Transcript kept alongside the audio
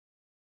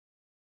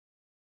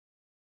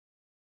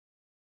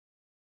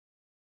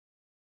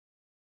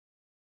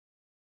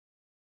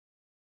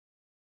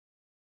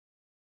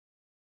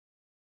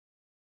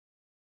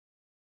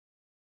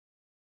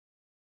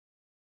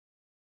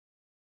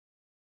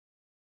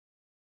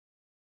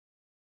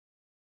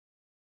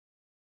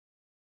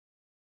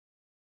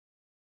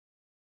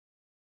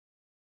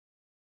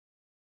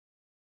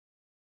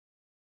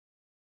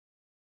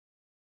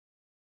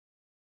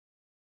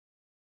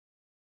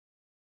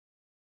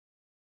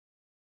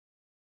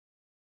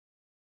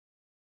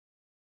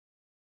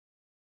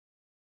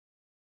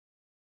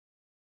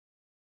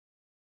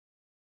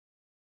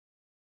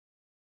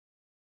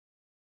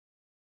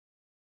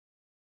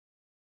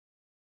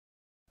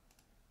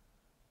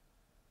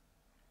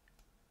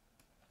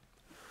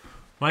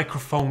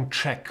Microphone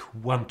check,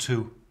 1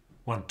 2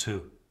 1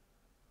 2.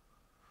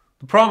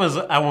 The problem is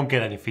I won't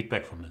get any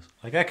feedback from this.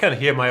 Like, I can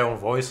hear my own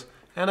voice,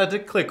 and I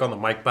did click on the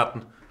mic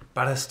button,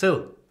 but I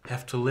still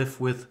have to live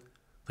with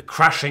the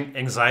crushing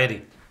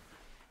anxiety.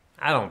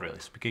 I don't really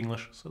speak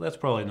English, so that's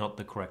probably not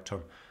the correct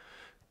term.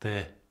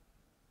 The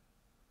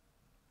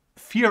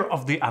fear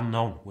of the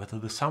unknown, whether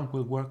the sound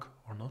will work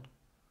or not.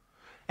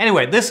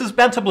 Anyway, this is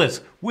Banter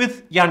Blitz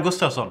with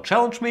Gustafsson.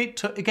 Challenge me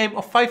to a game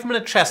of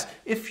 5-minute chess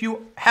if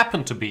you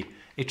happen to be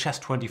a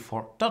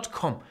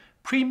chess24.com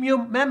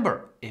premium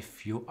member.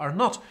 If you are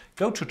not,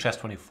 go to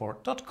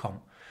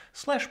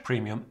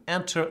chess24.com/premium,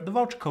 enter the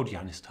voucher code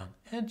Yanistan,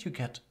 and you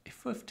get a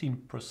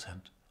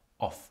 15%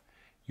 off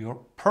your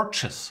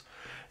purchase.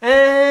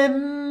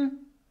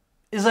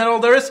 Is that all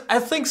there is? I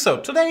think so.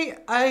 Today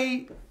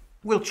I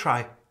will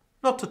try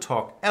not to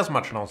talk as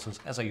much nonsense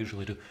as I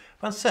usually do,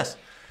 but instead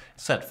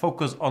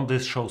focus on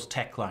this show's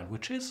tagline,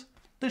 which is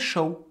the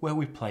show where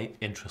we play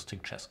interesting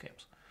chess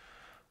games.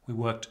 We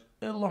worked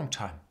a long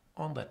time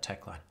on that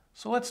tagline,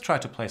 so let's try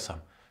to play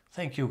some.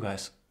 Thank you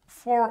guys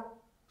for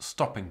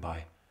stopping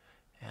by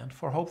and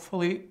for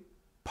hopefully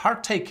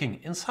partaking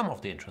in some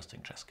of the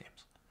interesting chess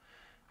games.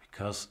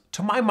 Because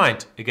to my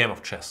mind, a game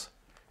of chess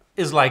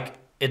is like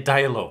a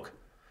dialogue.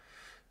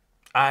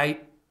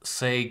 I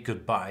say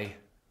goodbye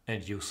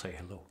and you say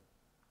hello.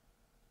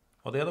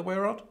 Or the other way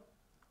around?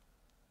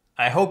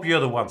 I hope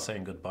you're the one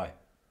saying goodbye.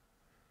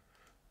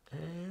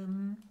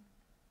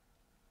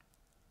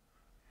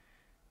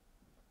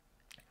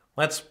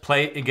 Let's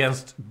play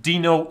against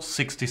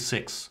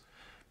Dino66.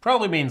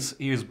 Probably means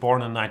he was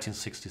born in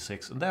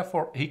 1966 and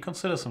therefore he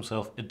considers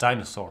himself a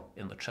dinosaur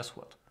in the chess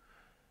world.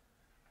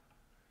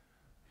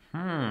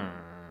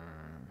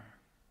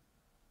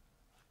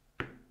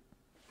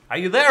 Are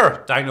you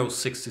there,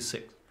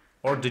 Dino66?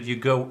 Or did you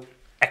go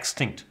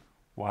extinct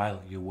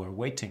while you were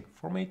waiting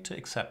for me to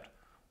accept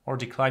or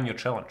decline your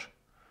challenge?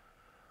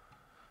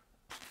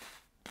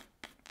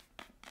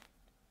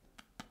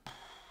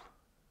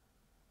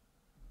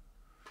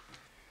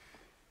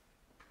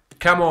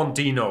 Come on,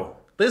 Dino.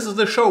 This is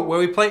the show where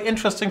we play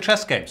interesting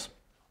chess games.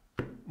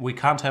 We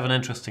can't have an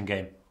interesting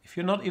game if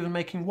you're not even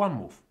making one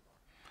move.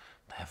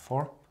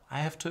 Therefore,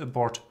 I have to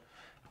abort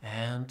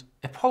and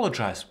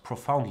apologize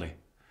profoundly.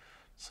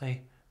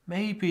 Say,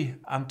 maybe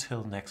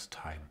until next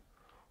time.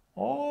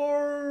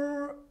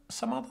 Or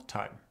some other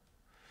time.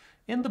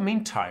 In the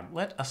meantime,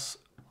 let us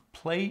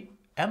play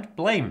and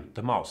blame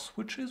the mouse,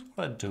 which is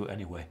what I do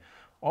anyway.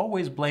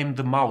 Always blame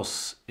the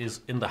mouse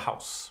is in the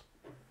house.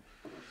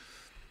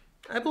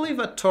 I believe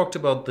I talked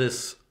about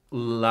this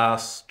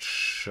last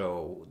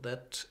show,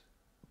 that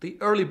the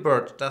early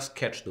bird does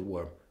catch the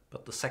worm,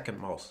 but the second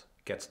mouse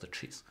gets the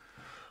cheese.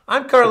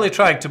 I'm currently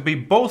trying to be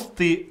both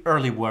the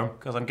early worm,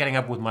 because I'm getting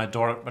up with my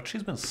daughter, but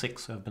she's been sick,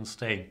 so I've been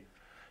staying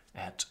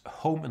at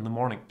home in the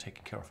morning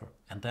taking care of her.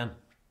 And then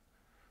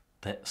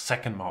the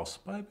second mouse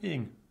by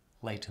being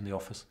late in the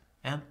office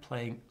and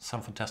playing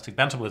some fantastic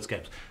Banter Blitz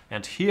games.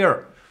 And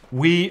here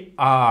we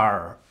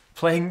are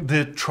playing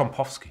the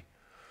Trompovsky,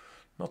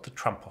 not the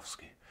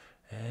Trumpovsky,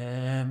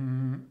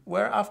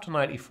 where after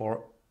knight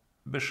e4,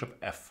 bishop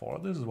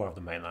f4, this is one of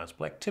the main lines.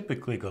 Black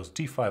typically goes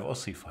d5 or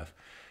c5.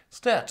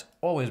 Instead,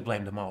 always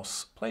blame the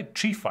mouse. Played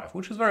g5,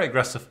 which is very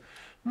aggressive.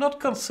 Not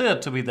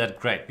considered to be that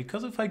great,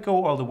 because if I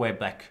go all the way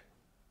back,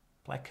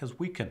 black has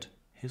weakened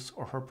his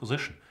or her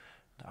position.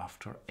 And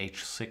after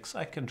h6,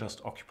 I can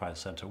just occupy the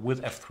center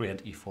with f3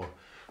 and e4.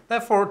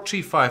 Therefore,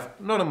 g5,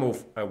 not a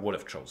move I would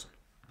have chosen.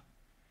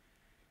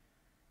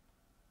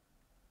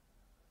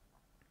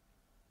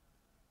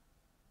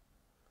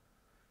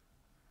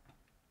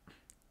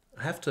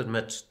 I have to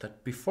admit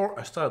that before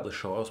I started the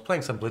show, I was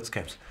playing some Blitz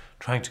games,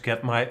 trying to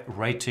get my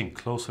rating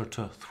closer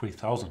to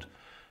 3000,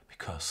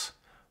 because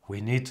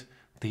we need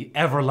the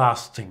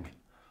everlasting,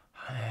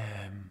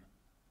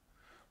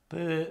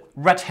 the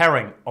red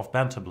herring of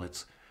Banter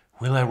Blitz.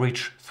 Will I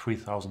reach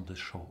 3000 this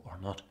show or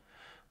not?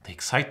 The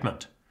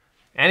excitement.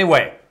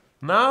 Anyway,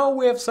 now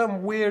we have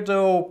some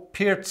weirdo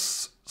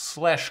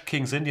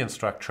Peertz/King's Indian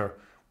structure,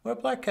 where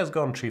black has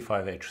gone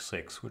g5,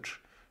 h6, which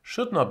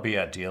should not be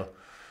ideal.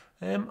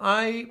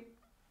 I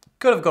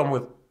could have gone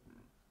with,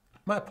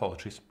 my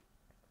apologies,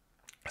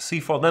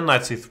 c4, then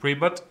knight c3,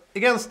 but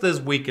against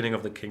this weakening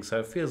of the king side,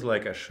 it feels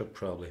like I should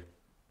probably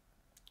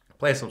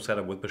play some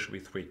setup with bishop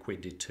e3, queen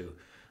d2,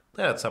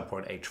 then at some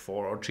point h4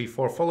 or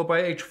g4, followed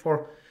by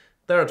h4.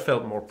 There it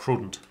felt more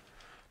prudent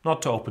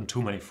not to open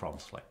too many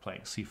fronts, like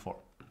playing c4,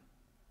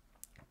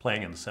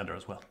 playing in the center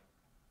as well.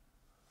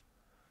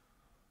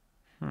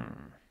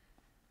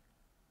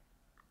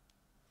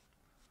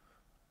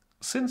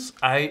 Since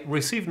I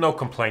received no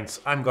complaints,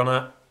 I'm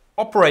gonna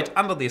operate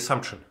under the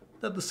assumption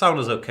that the sound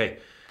is okay.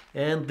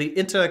 And the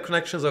internet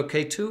connection is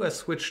okay too. I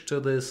switched to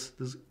this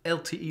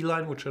LTE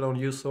line, which I don't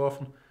use so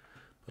often.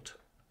 But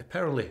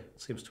apparently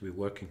it seems to be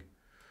working.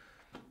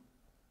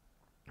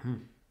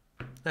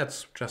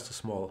 That's just a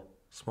small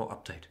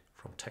update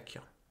from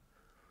TechYon.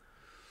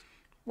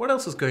 What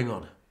else is going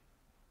on?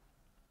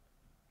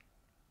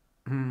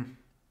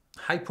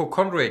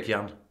 Hypochondriac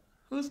Jan,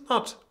 who's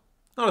not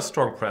not a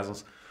strong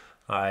presence.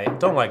 I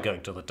don't like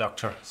going to the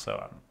doctor, so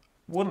I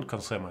wouldn't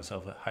consider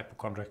myself a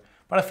hypochondriac.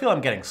 But I feel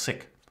I'm getting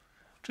sick,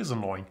 which is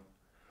annoying.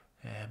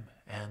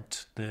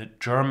 And the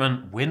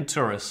German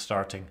winter is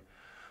starting.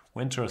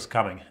 Winter is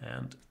coming,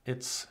 and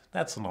that's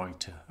annoying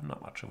too. I'm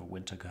not much of a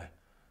winter guy.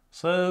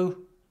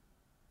 So,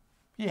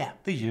 yeah,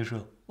 the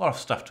usual. A lot of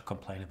stuff to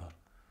complain about.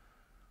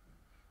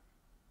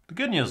 The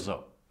good news,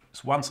 though,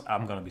 is once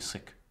I'm gonna be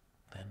sick,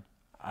 then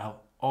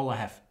all I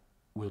have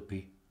will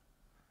be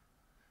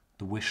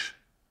the wish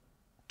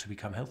to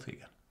become healthy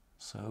again.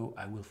 So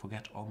I will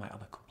forget all my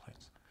other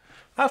complaints.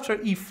 After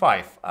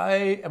e5, I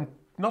am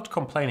not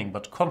complaining,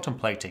 but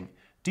contemplating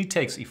d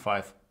takes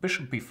e5,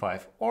 bishop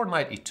b5, or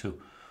knight e2,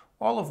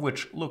 all of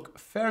which look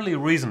fairly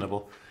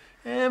reasonable.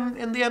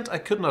 In the end, I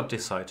could not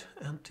decide,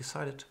 and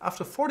decided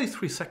after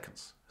 43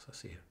 seconds, as I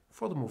see here,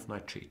 for the move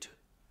knight g2.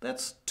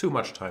 That's too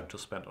much time to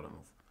spend on a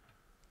move.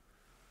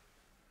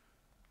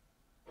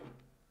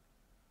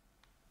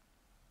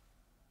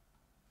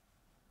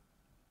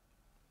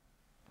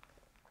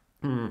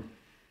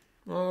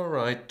 All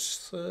right,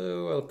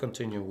 so I'll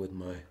continue with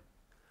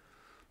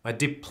my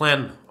deep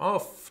plan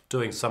of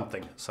doing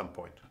something at some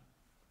point.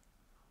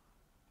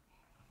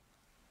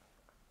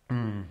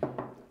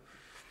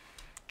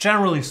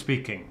 Generally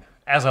speaking,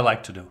 as I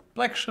like to do,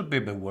 black should be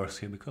a bit worse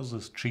here because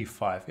this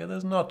g5, yeah,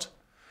 there's not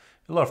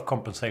a lot of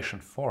compensation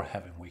for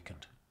having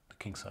weakened the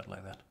king side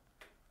like that.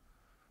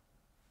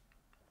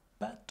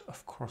 But,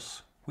 of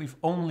course, we've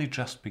only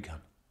just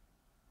begun.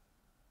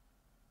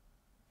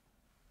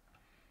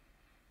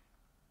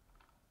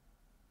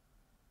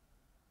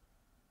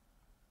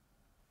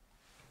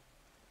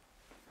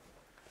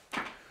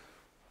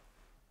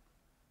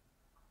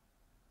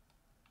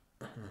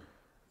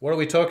 What are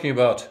we talking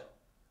about?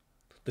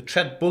 The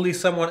chat bully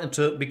someone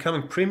into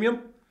becoming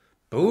premium?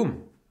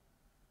 Boom.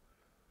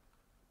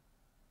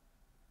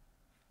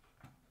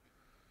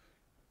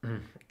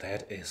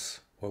 That is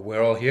what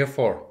we're all here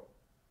for.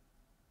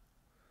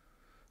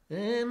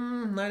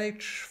 Knight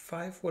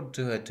h5, what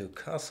do I do?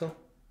 Castle?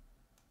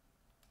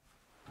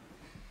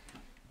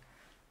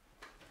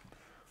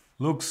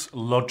 Looks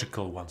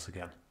logical once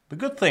again. The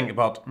good thing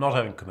about not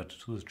having committed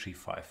to the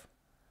g5,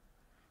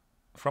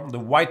 from the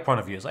white point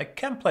of view, is I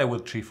can play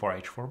with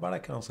g4, h4, but I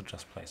can also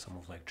just play some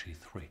move like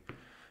g3,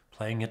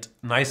 playing it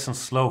nice and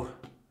slow.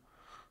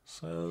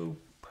 So,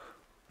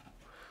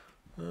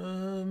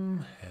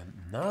 and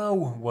now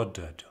what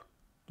do I do?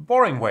 The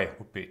boring way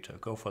would be to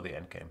go for the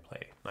endgame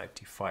play, knight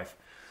d5,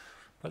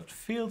 but it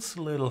feels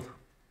a little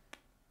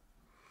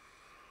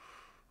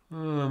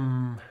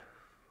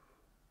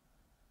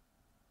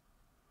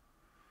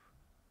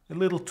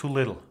too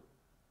little.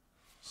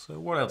 So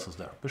what else is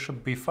there?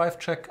 Bishop b5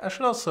 check. I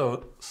should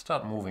also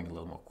start moving a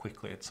little more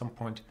quickly at some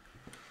point,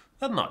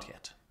 but not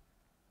yet.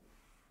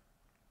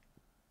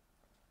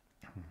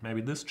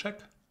 Maybe this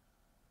check?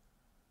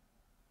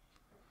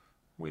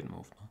 Weird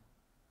move, no?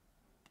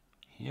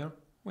 Here,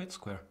 weird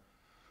square.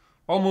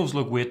 All moves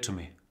look weird to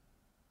me.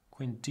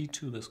 Queen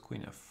d2, this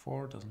queen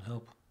f4 doesn't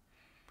help.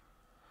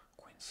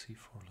 Queen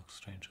c4 looks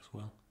strange as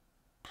well.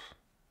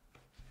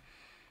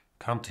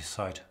 Can't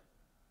decide.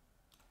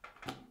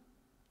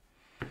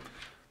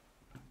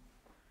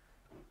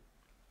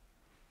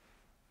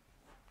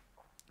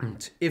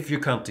 And if you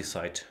can't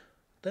decide,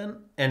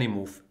 then any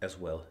move as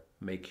well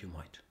make you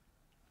might.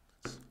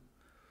 It's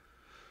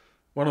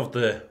one of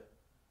the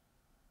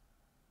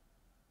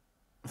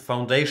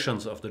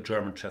foundations of the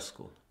German chess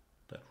school,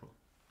 that rule.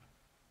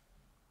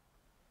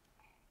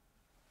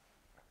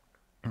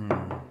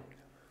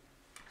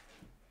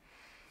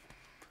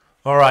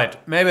 All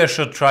right, maybe I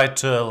should try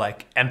to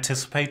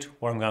anticipate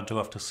what I'm going to do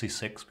after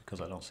c6 because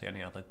I don't see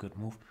any other good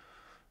move.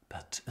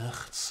 But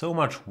it's so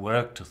much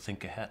work to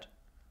think ahead.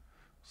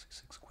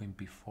 c6, queen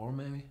b4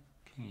 maybe?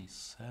 King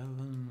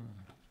e7.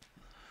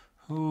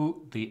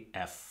 Who the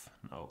F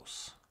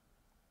knows?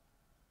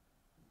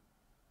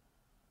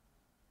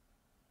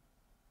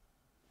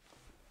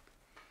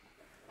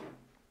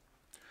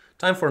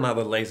 Time for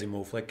another lazy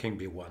move like king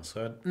b1,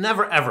 so I'd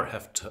never ever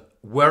have to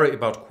worry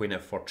about queen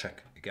f4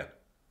 check again.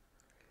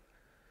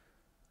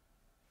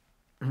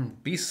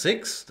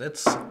 b6,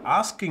 that's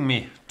asking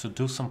me to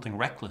do something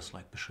reckless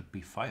like bishop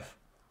b5.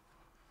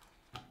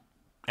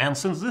 And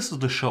since this is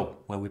the show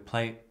where we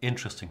play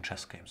interesting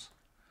chess games,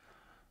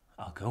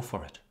 I'll go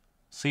for it.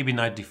 cb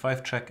knight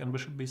d5 check and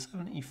bishop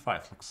b7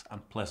 e5 looks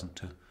unpleasant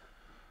too.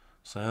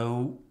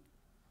 So,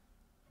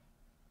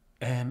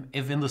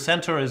 if in the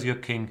center is your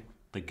king,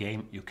 the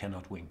game you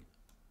cannot win.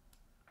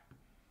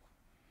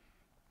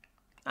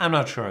 I'm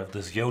not sure if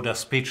this Yoda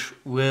speech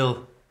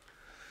will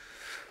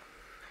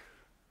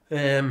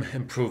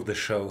improve the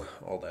show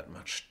all that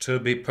much, to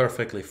be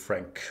perfectly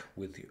frank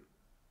with you.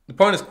 The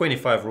point is queen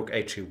e5, rook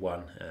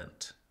he1,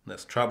 and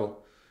there's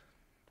trouble.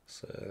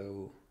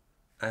 So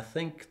I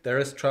think there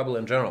is trouble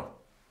in general.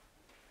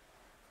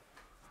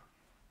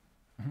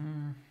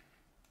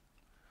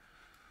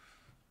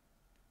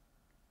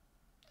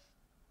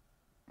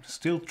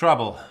 Still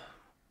trouble.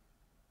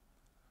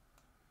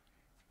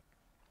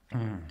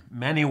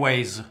 Many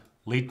ways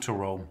lead to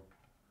Rome.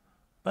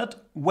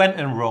 But when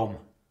in Rome,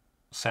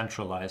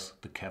 centralize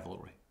the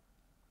cavalry.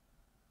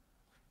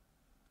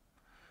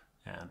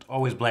 And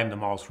always blame the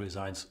mouse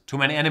resigns. Too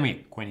many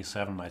enemy. Queen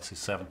e7, knight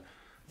c7.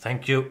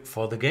 Thank you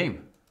for the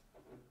game.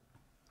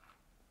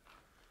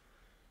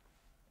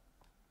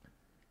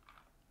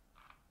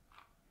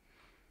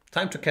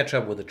 Time to catch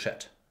up with the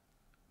chat.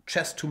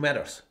 Chess 2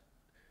 Matters.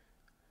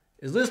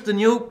 Is this the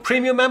new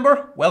premium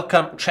member?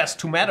 Welcome, Chess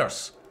 2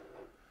 Matters.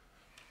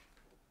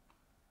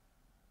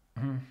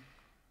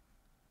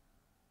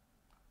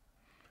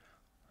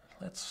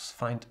 Let's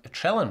find a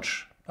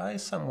challenge by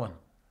someone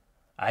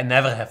I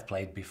never have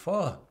played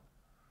before,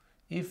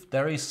 if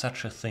there is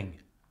such a thing.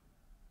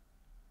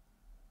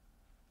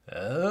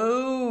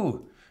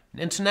 Oh, an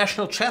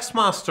international chess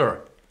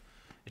master.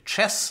 A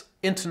chess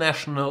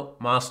international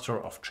master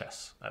of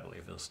chess, I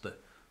believe is the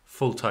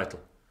full title.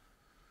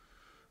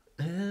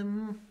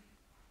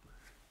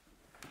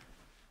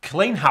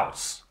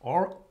 Kleinhouts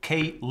or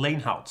K.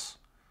 Leenhouts.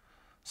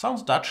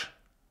 Sounds Dutch.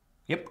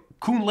 Yep,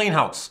 Koen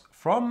Leenhouts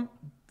from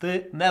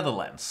the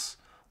Netherlands,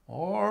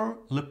 or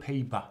Le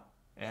Pays-Bas,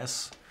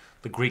 as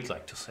the Greek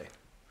like to say.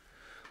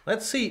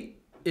 Let's see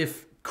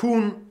if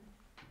Koen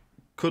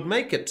could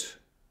make it.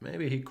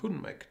 Maybe he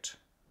couldn't make it.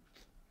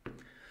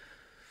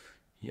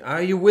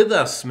 Are you with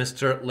us,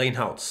 Mr.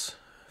 Leenhouts?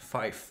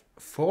 5,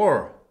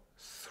 4,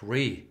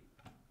 3,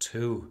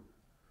 2,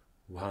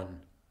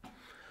 1.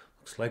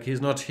 Looks like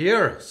he's not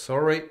here.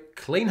 Sorry,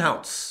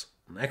 Kleinhouts.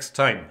 Next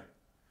time.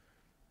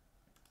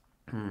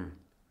 Let's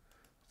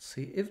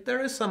see if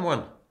there is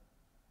someone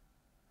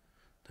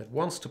that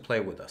wants to play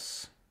with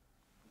us.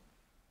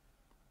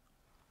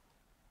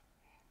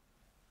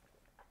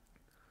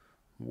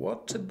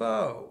 What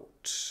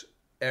about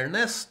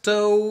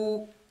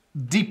Ernesto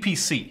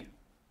DPC?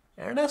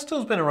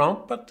 Ernesto's been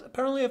around, but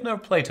apparently I've never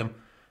played him.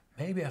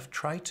 Maybe I've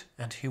tried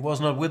and he was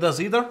not with us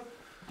either.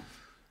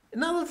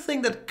 Another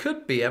thing that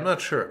could be, I'm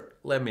not sure,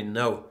 let me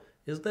know,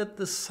 is that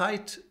the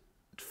site,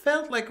 it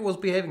felt like it was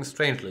behaving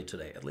strangely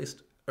today. At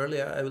least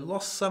earlier I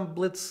lost some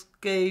Blitz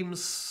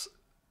games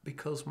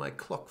because my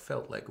clock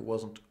felt like it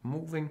wasn't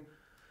moving.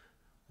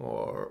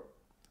 Or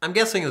I'm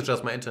guessing it's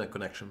just my internet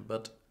connection,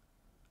 but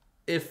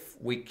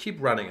if we keep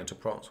running into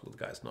problems with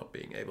guys not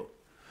being able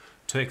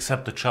to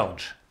accept the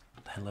challenge,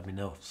 then let me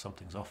know if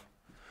something's off.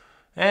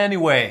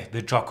 Anyway,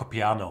 the Gioco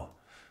Piano.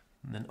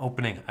 And then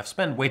opening. I've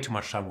spent way too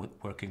much time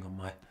working on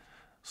my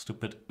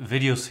stupid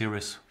video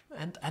series,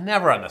 and I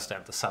never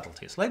understand the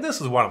subtleties. Like, this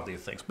is one of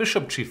these things.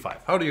 Bishop g5.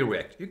 How do you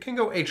react? You can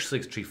go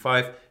h6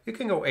 g5, you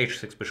can go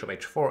h6 bishop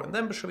h4, and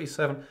then bishop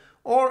e7,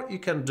 or you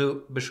can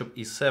do bishop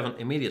e7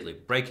 immediately,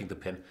 breaking the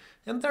pin.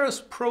 And there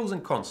is pros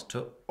and cons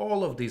to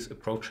all of these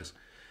approaches,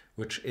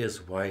 which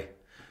is why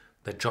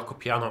the Gioco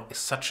Piano is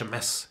such a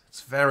mess.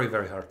 It's very,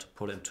 very hard to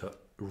put into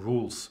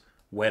rules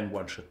when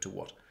one should do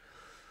what.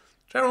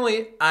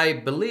 Generally, I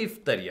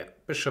believe that, yeah,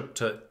 bishop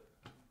to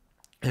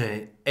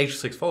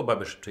h6 followed by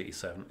bishop to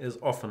e7 is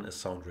often a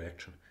sound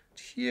reaction.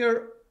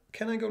 Here,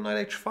 can I go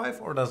knight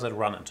h5 or does it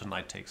run into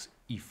knight takes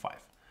e5?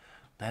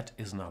 That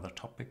is another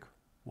topic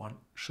one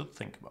should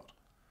think about.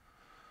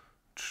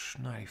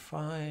 Knight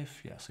e5,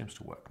 yeah, seems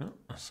to work, no?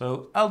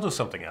 So I'll do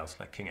something else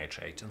like king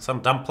h8 and some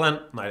dumb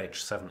plan, knight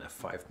h7,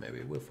 f5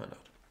 maybe, we'll find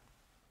out.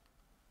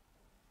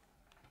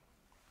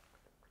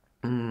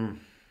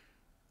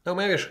 No,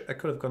 maybe I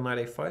could have gone knight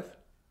a5.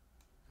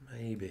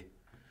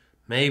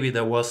 Maybe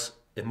there was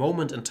a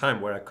moment in time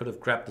where I could have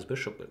grabbed this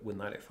bishop with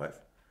knight a5.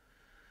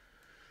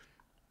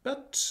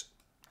 But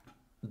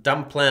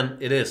dumb plan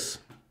it is.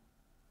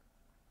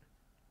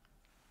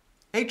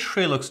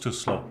 h3 looks too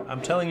slow.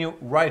 I'm telling you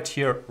right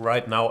here,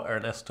 right now,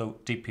 Ernesto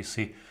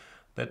DPC,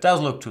 that does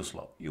look too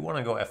slow. You want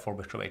to go f4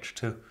 bishop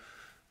h2,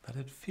 but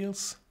it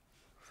feels,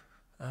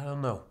 I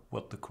don't know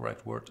what the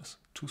correct word is,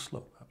 too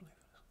slow, I believe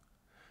it is.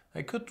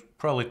 I could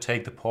probably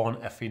take the pawn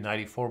fe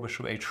knight e4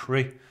 bishop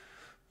h3,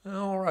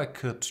 or I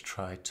could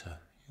try to,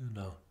 you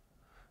know,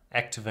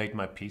 activate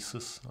my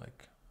pieces,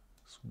 like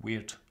this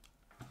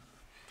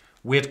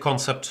weird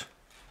concept.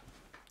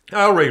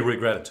 I already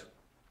regret it.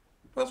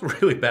 It was a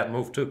really bad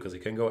move too, because he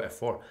can go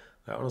f4.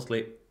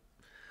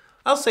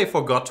 I'll say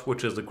forgot,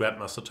 which is the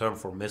grandmaster term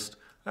for missed.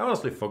 I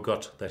honestly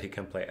forgot that he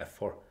can play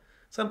f4.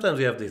 Sometimes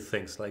you have these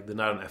things, like the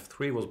knight on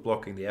f3 was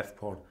blocking the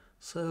f-pawn.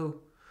 So,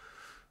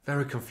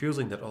 very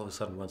confusing that all of a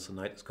sudden once the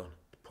knight is gone,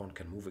 the pawn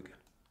can move again.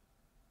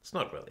 It's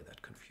not really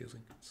that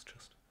confusing, it's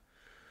just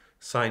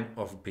a sign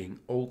of being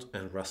old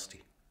and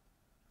rusty.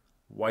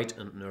 White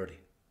and nerdy.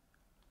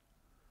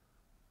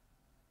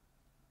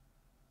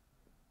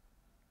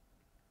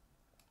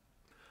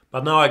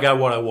 But now I got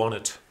what I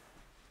wanted.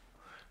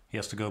 He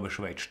has to go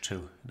bishop h2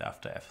 and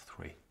after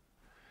f3.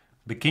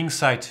 The king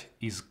side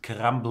is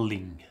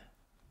crumbling.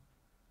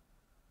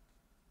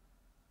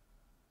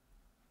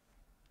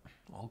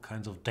 All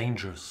kinds of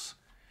dangers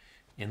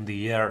in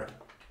the air.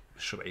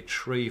 Bishop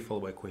h3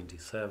 followed by queen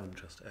d7,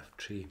 just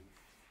fg.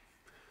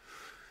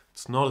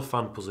 It's not a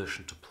fun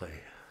position to play.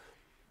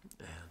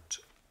 And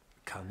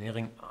Karl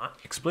Nering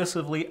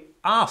explicitly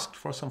asked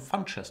for some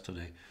fun chess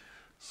today.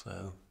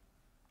 So,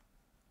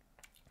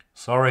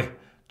 sorry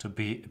to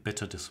be a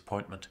bitter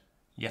disappointment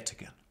yet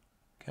again.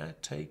 Can I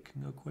take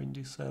no queen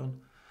d7?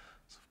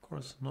 It's of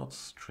course not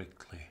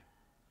strictly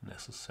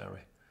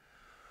necessary.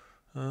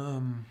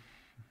 Nah,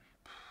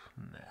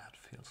 it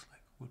feels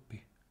like it would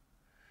be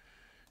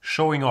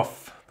showing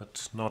off,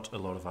 but not a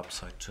lot of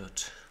upside to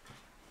it.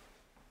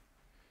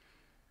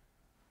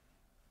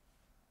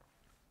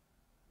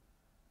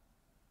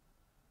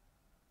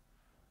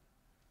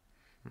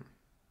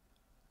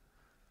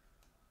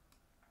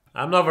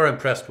 I'm not very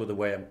impressed with the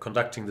way I'm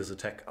conducting this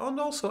attack. Oh, and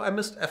also I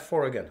missed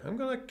f4 again. I'm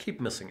gonna keep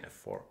missing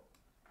f4.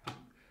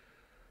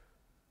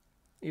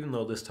 Even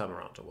though this time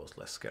around it was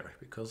less scary,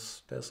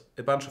 because there's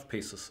a bunch of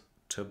pieces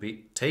to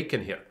be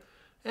taken here.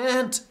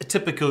 And a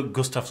typical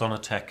Gustafsson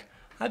attack.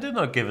 I did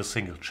not give a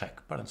single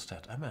check, but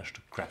instead I managed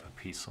to grab a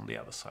piece on the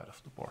other side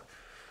of the board.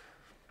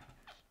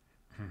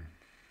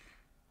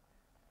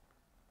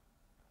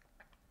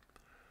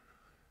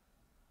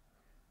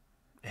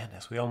 And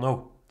as we all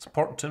know, it's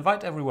important to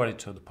invite everybody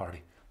to the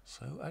party.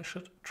 So I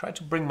should try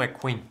to bring my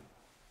queen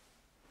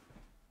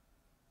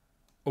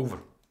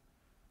over.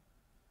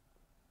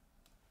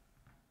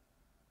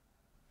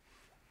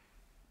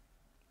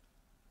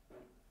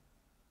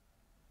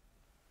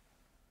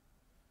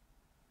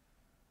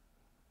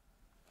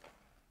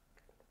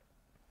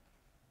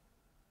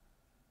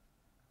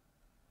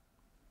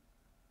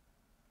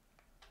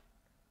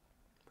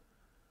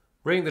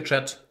 Reading the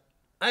chat,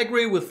 I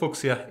agree with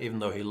Fuchsia, even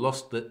though he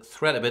lost the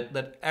thread a bit,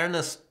 that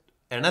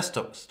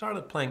Ernesto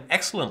started playing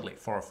excellently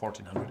for a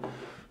 1400.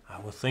 I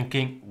was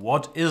thinking,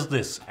 what is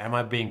this? Am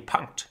I being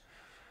punked?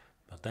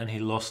 But then he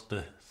lost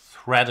the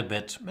thread a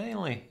bit,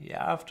 mainly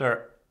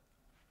after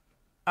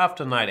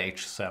knight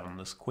h7,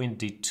 this queen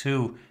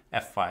d2,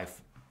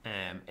 f5,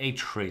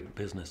 h3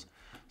 business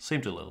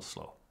seemed a little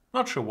slow.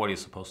 Not sure what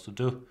he's supposed to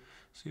do.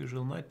 It's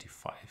usual knight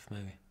d5,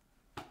 maybe.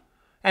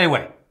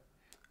 Anyway,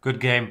 good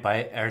game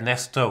by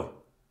Ernesto,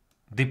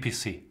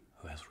 DPC,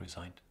 who has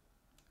resigned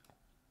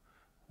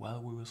while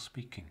we were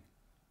speaking.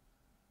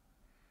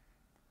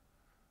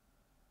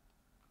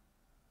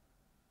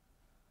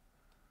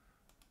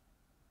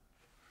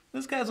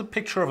 This guy has a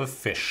picture of a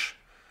fish.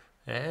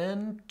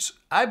 And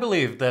I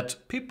believe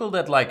that people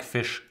that like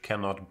fish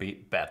cannot be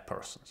bad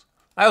persons.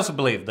 I also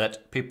believe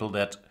that people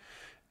that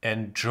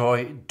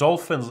enjoy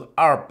dolphins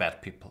are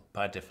bad people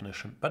by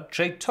definition. But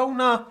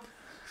Jaytona,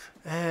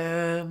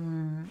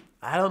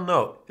 I don't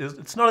know.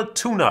 It's not a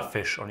tuna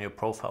fish on your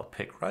profile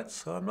pic, right?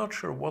 So I'm not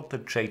sure what the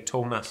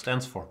Jaytona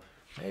stands for.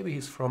 Maybe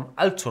he's from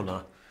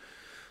Altona,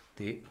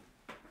 the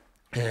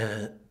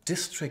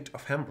district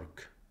of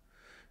Hamburg.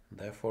 And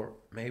therefore,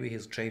 maybe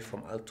he's Jay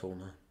from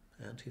Altona.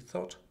 And he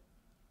thought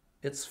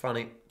it's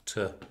funny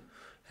to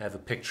have a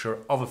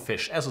picture of a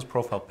fish as his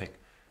profile pic.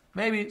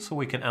 Maybe so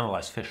we can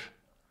analyze fish.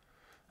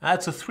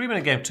 It's a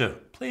 3-minute game too.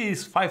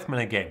 Please,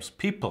 5-minute games.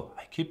 People,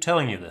 I keep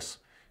telling you this.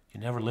 You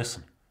never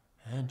listen.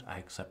 And I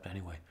accept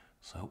anyway.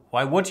 So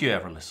why would you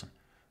ever listen?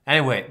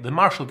 Anyway, the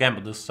Marshall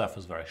Gambit, this stuff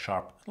is very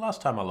sharp.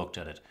 Last time I looked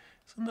at it,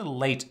 it's in the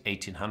late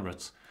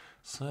 1800s.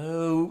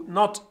 So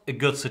not a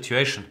good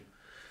situation.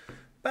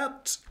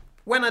 But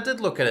when I did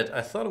look at it,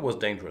 I thought it was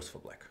dangerous for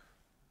black.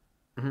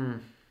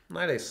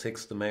 Knight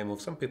a6, the main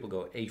move. Some people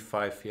go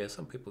a5 here,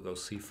 some people go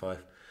c5.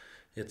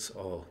 It's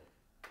all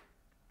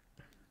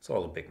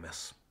a big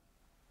mess.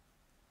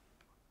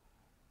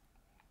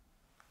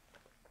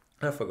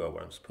 I forgot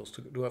what I'm supposed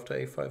to do after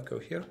a5. Go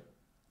here.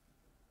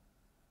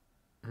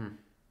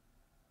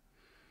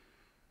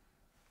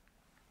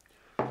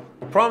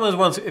 The problem is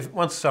once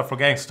you start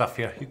forgetting stuff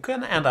here, you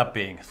can end up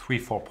being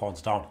 3-4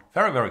 pawns down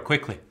very, very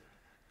quickly.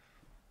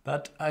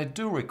 But I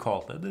do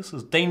recall that this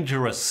is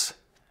dangerous.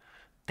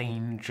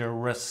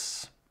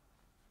 Dangerous.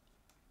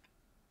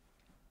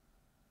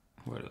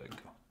 Where do I go?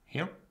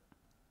 Here?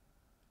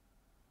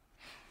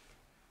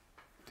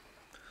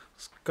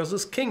 Because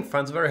this king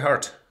finds it very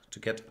hard to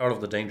get out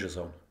of the danger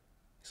zone.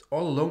 He's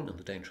all alone in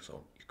the danger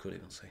zone, you could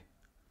even say.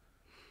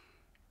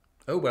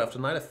 Oh, but after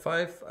knight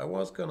f5, I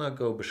was gonna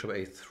go bishop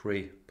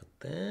a3, but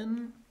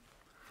then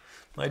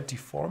knight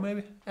d4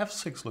 maybe?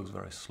 f6 looks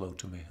very slow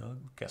to me. I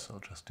guess I'll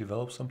just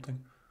develop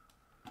something.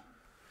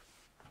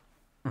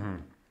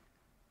 I'm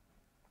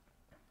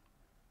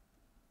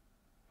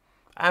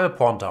a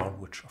pawn down,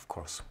 which of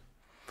course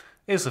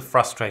is a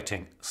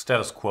frustrating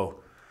status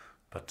quo,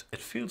 but it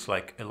feels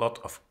like a lot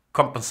of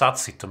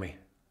compensatsi to me.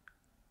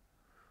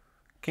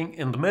 King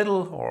in the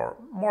middle, or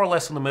more or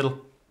less in the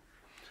middle.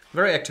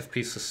 Very active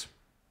pieces.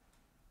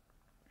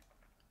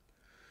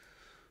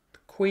 The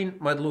queen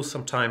might lose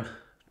some time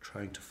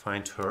trying to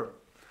find her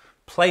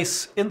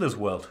place in this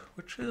world,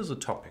 which is a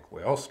topic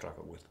we all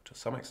struggle with to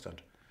some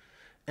extent.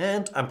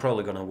 And I'm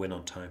probably gonna win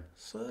on time.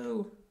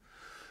 So,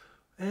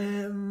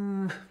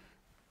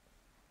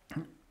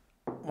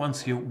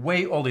 once you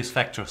weigh all these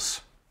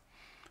factors,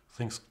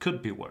 things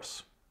could be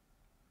worse.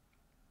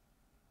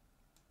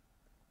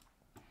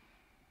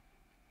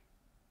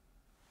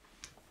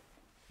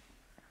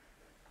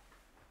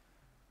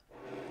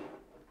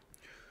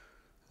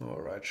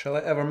 Alright, shall I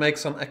ever make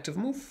some active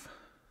move?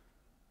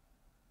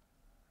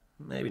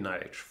 Maybe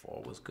knight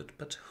h4 was good,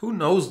 but who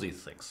knows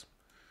these things?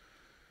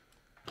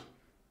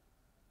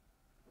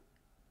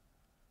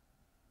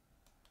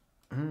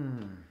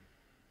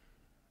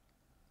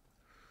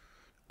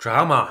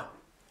 Drama.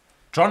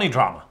 Johnny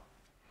Drama.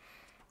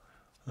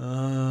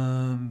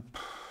 In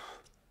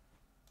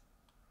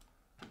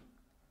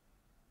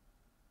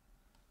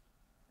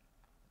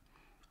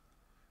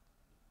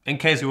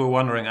case you were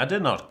wondering, I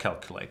did not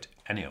calculate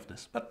any of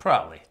this, but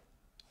probably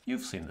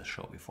you've seen this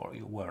show before.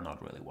 You were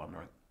not really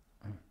wondering.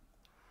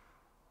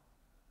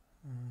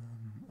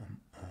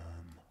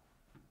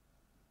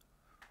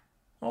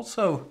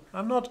 Also,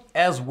 I'm not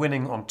as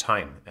winning on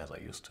time as I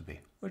used to be,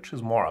 which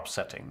is more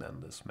upsetting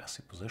than this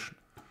messy position.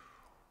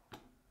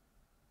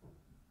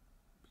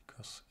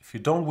 Because if you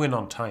don't win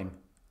on time,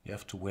 you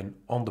have to win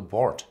on the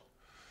board.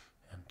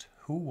 And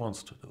who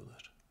wants to do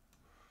that?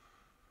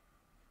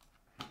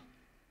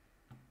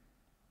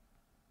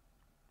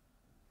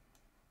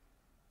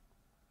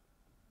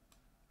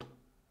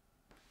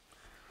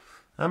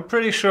 I'm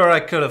pretty sure I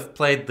could have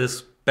played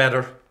this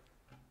better.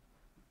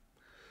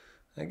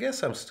 I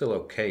guess I'm still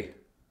okay.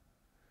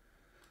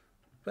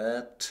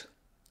 But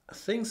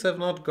things have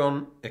not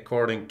gone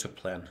according to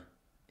plan,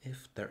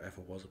 if there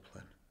ever was a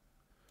plan.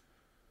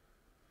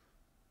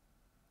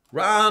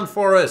 Run,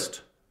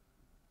 Forrest!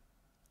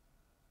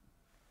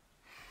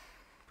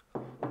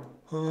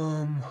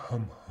 Hum.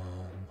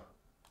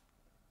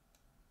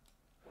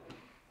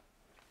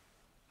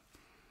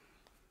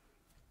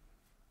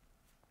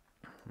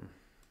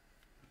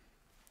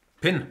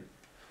 Pin.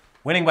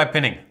 Winning by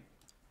pinning.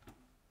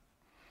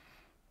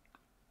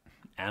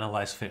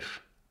 Analyze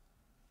fish.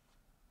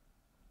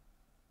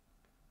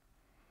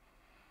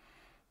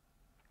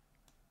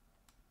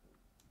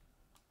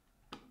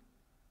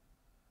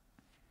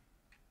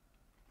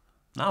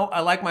 Now I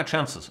like my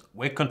chances.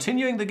 We're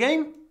continuing the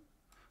game?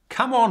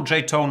 Come on,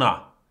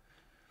 Jaytona.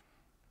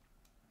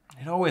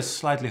 It always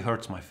slightly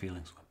hurts my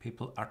feelings when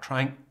people are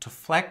trying to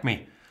flag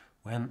me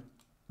when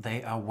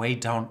they are way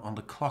down on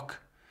the clock.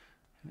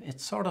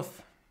 It's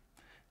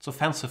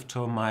offensive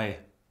to my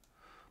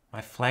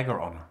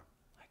flagger honor.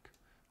 Like,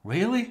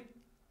 really?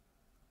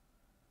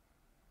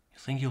 You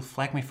think you'll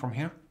flag me from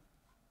here?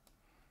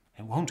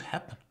 It won't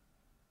happen.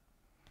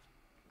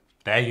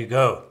 There you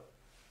go.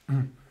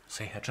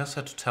 See, I just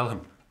had to tell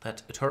him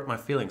that it hurt my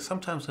feelings.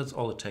 Sometimes that's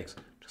all it takes.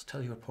 Just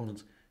tell your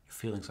opponents your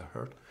feelings are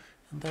hurt,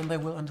 and then they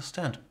will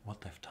understand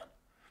what they've done.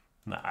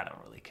 No, I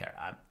don't really care.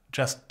 I'm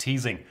just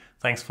teasing.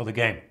 Thanks for the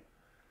game.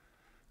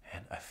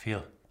 And I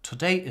feel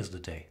today is the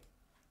day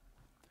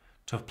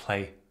to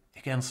play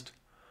against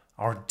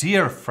our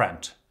dear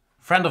friend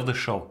of the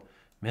show,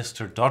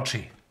 Mr.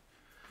 Dodgy,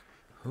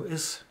 who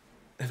is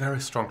a very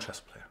strong chess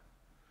player.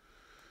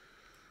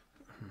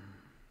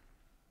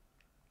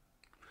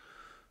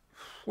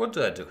 What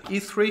do I do?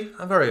 E3?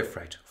 I'm very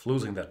afraid of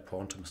losing that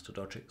pawn to Mr.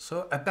 Dodgy,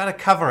 so I better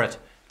cover it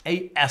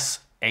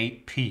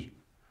ASAP.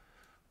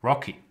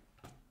 Rocky.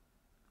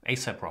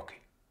 ASAP Rocky.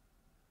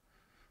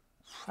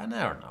 I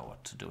never know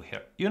what to do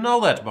here. You know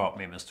that about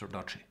me, Mr.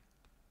 Dodgy.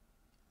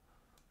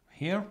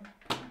 Here.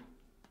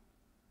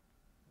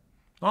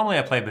 Normally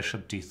I play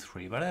bishop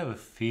d3, but I have a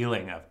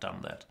feeling I've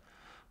done that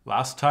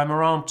last time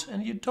around,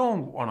 and you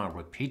don't want to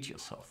repeat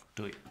yourself,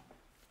 do you?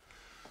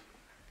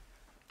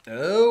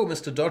 Oh,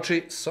 Mr.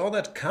 Dodgy saw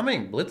that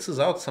coming.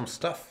 Blitzes out some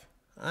stuff.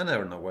 I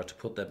never know where to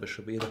put that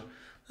bishop either.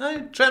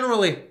 I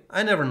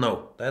never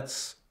know.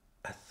 That's,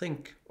 I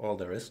think, all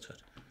there is to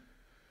it.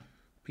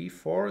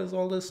 b4, is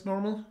all this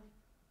normal?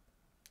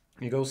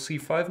 You go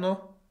c5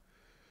 now?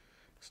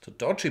 Mr.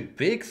 Dodgy,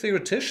 big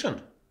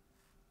theoretician.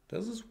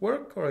 Does this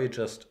work, or are you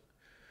just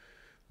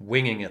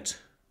winging it?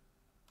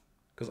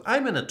 Because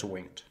I'm in it to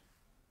wing it.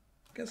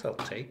 I guess I'll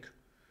take.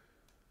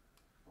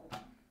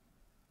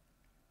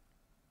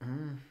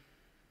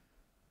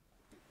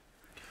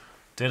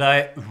 Did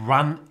I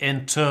run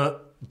into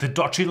the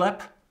Dodgy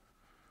lap?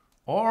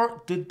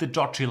 Or did the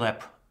Dodgy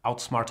lap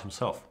outsmart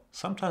himself?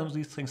 Sometimes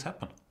these things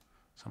happen.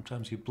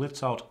 Sometimes you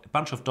blitz out a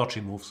bunch of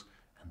dodgy moves,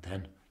 and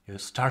then you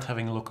start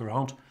having a look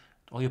around.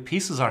 All your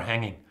pieces are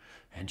hanging,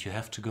 and you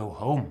have to go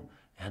home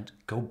and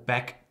go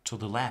back to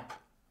the lap.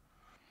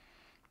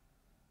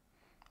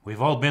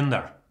 We've all been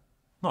there.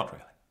 Not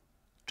really.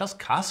 Just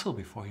castle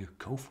before you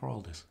go for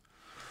all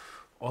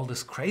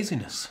this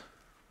craziness.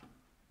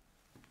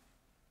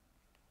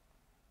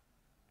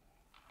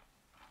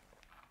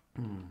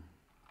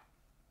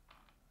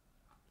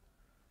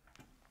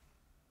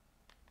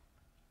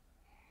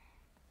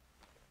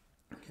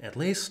 At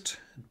least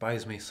it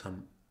buys me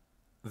some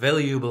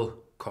valuable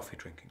coffee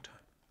drinking time.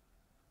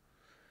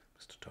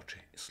 Mr.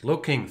 Dodgy is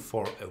looking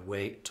for a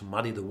way to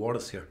muddy the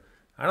waters here.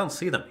 I don't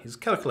see them. He's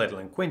calculating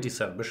like queen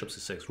d7, bishop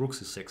c6, rook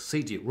c6,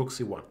 cd, rook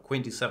c1,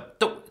 queen d7.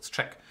 Oh, it's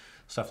check.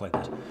 Stuff like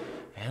that.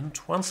 And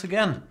once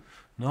again,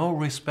 no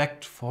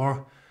respect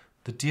for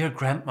the dear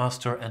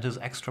Grandmaster and his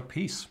extra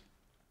piece.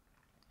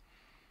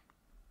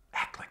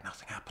 Act like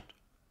nothing happened.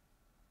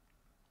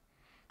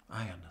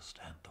 I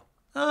understand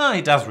though.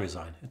 He does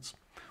resign. It's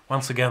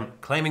once again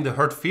claiming the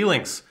hurt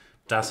feelings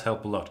does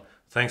help a lot.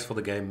 Thanks for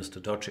the game,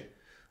 Mr. Dodgy.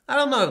 I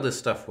don't know if this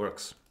stuff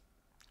works.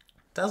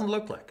 Doesn't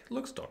look like. It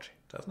looks dodgy,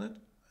 doesn't it?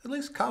 At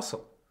least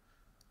castle.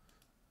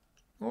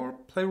 Or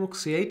play rook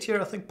c8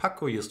 here. I think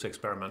Paco used to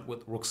experiment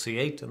with rook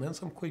c8 and then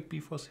some quick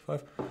b4,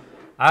 c5.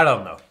 I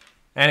don't know.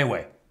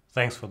 Anyway,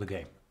 thanks for the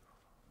game.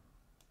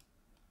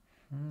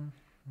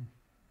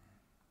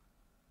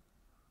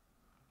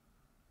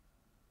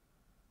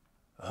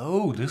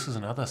 Oh, this is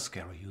another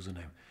scary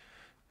username.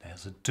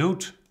 There's a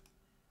dude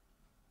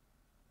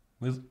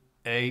with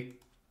a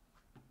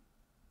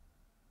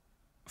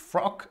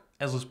frog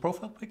as his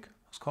profile pic.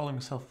 Who's calling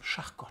himself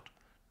Schachgott,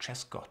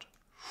 Chess God.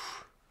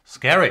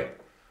 Scary.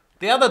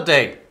 The other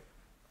day,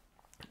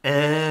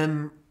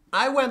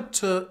 I went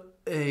to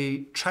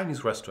a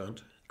Chinese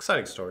restaurant.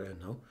 Exciting story, I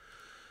know.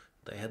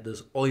 They had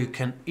this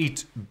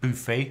all-you-can-eat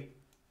buffet.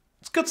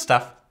 It's good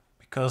stuff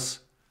because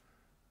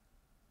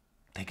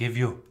they give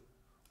you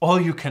all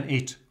you can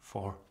eat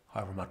for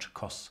however much it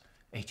costs.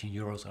 18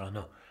 euros, I don't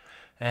know.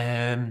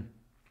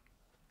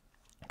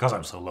 Because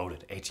I'm so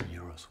loaded, 18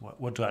 euros.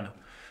 What do I know?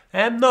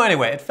 No,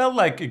 anyway, it felt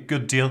like a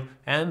good deal.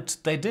 And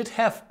they did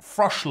have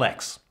frosh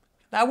legs.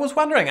 I was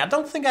wondering, I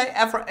don't think I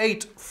ever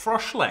ate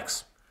frosh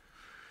legs.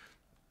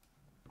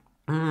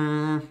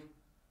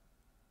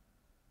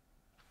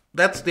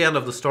 That's the end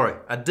of the story.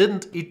 I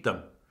didn't eat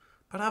them.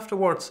 But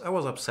afterwards, I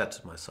was upset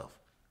at myself.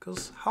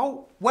 Because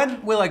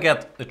when will I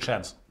get a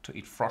chance to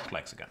eat frosh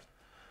legs again?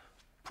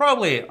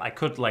 Probably I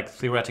could like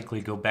theoretically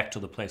go back to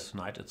the place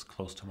tonight. It's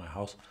close to my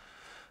house.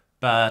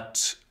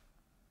 But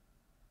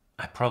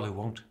I probably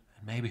won't.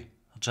 And maybe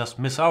I'll just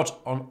miss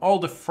out on all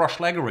the frosh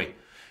leggery.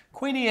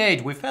 Queen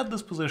e8, we've had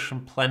this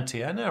position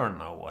plenty. I never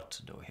know what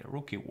to do here.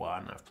 Rook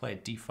e1, I've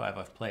played d5,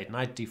 I've played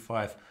knight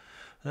d5.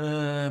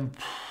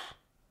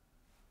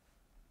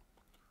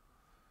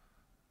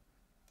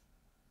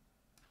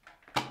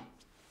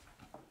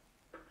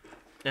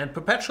 And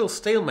Perpetual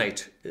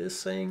Stalemate is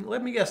saying,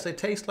 let me guess, they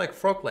taste like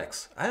frog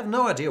legs. I have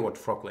no idea what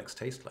frog legs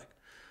taste like.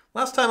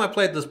 Last time I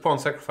played this pawn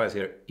sacrifice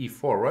here,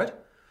 e4, right?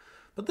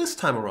 But this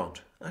time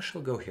around, I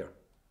shall go here.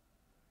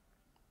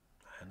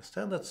 I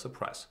understand that's a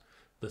surprise.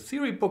 The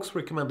theory books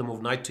recommend the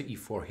move knight to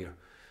e4 here,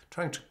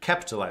 trying to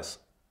capitalize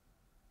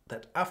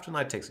that after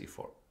knight takes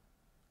e4,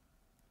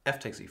 f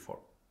takes e4.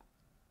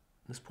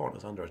 This pawn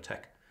is under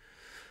attack.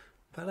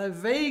 But I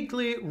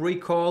vaguely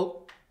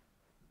recall...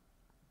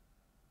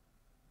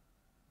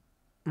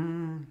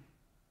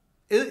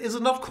 Is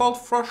it not called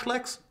frosh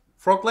legs?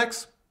 Frog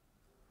legs?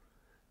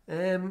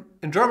 In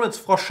German it's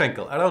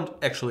Froschschenkel. I don't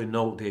actually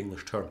know the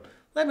English term.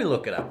 Let me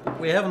look it up.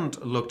 We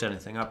haven't looked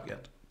anything up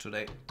yet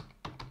today.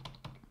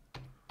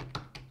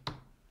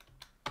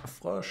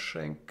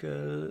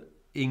 Froschschenkel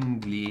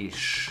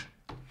English.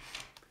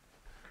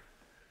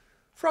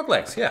 Frog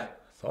legs, yeah.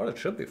 Thought it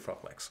should be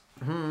frog legs.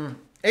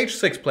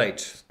 H6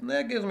 plate.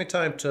 That gives me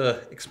time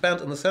to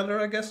expand in the center,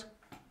 I guess.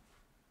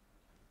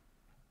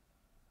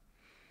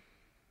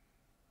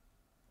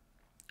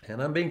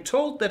 And I'm being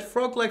told that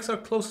frog legs are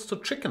closest to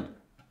chicken.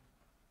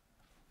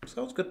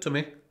 Sounds good to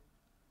me.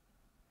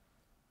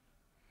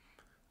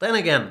 Then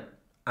again,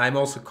 I'm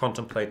also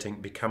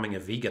contemplating becoming a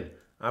vegan.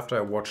 After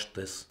I watched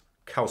this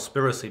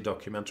Cowspiracy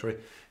documentary,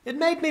 it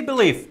made me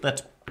believe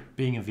that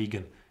being a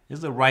vegan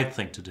is the right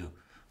thing to do.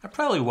 I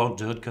probably won't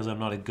do it because I'm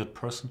not a good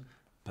person,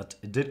 but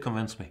it did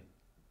convince me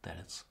that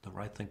it's the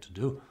right thing to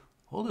do.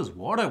 All this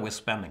water we're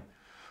spending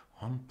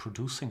on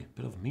producing a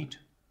bit of meat.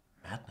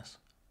 Madness.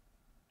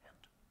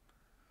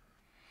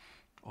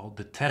 All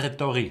the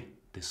territory,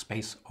 the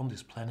space on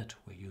this planet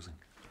we're using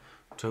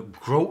to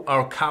grow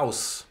our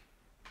cows.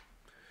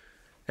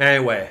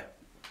 Anyway,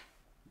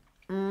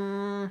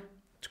 to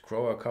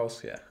grow our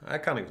cows, yeah. I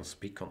can't even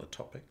speak on the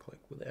topic like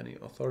with any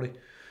authority.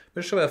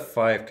 Bishop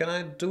f5, can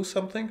I do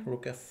something?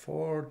 Rook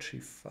f4,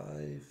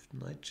 g5,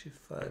 knight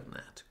g5, nah,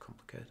 too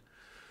complicated.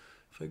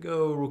 If I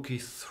go rook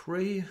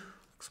e3,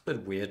 looks a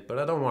bit weird, but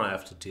I don't want to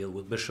have to deal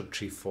with bishop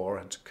g4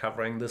 and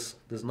covering this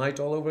knight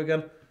all over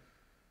again.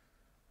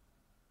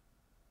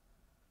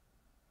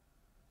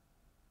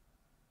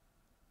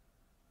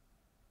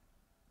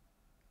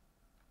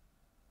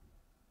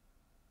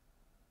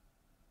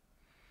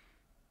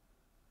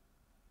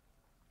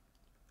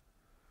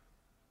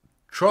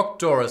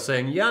 Troctor is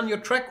saying, Jan, your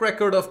track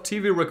record of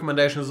TV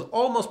recommendations is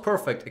almost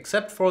perfect,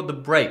 except for The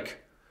Break.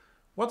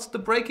 What's The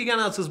Break again?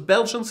 It's this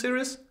Belgian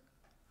series?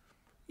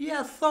 Yeah,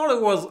 I thought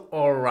it was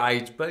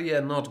alright, but yeah,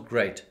 not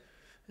great.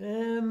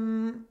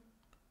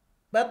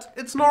 But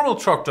it's normal,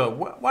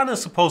 Troctor. One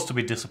is supposed to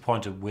be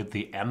disappointed with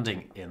the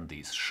ending in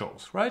these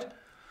shows, right?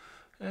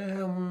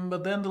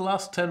 But then the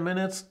last 10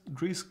 minutes,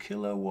 Grease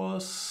Killer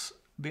was...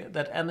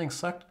 that ending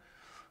sucked.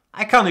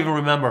 I can't even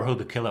remember who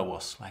the killer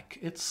was. Like,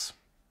 it's...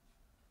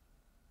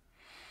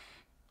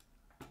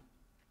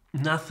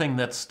 nothing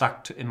that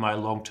stuck in my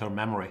long-term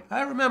memory.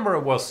 I remember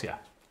it was, yeah,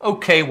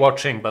 okay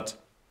watching, but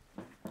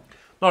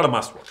not a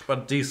must-watch,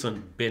 but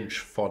decent binge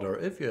fodder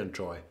if you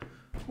enjoy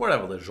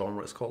whatever the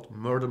genre is called,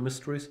 murder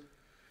mysteries.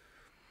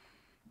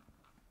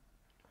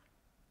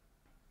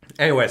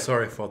 Anyway,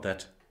 sorry for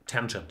that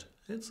tangent.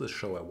 It's a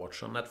show I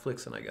watched on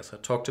Netflix, and I guess I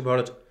talked about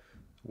it a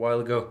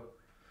while ago.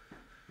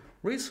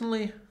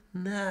 Recently,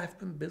 nah, I've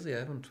been busy.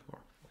 I've been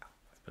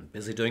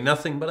busy doing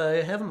nothing, but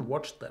I haven't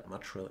watched that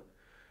much, really.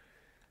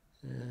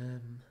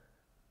 Have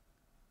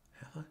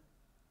I?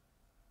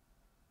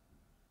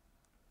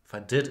 If I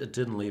did, it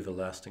didn't leave a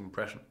lasting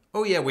impression.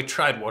 Oh yeah, we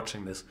tried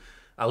watching this.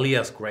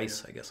 Alia's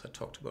Grace, I guess I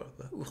talked about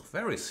it. Ugh,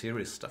 very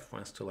serious stuff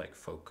when I still like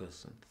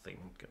focus and think.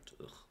 And,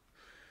 ugh.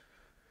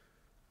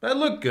 But it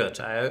looked good.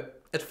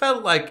 It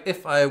felt like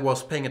if I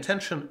was paying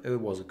attention, it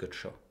was a good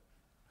show.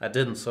 I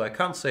didn't, so I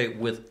can't say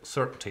with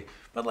certainty.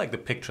 But like the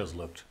pictures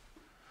looked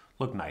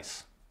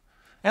nice.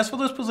 As for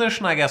this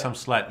position, I guess I'm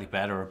slightly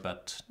better,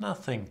 but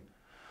nothing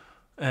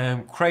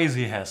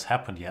crazy has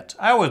happened yet.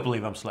 I always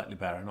believe I'm slightly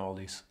better in all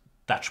these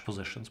Dutch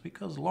positions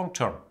because long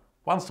term,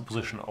 once the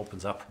position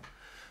opens up,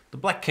 the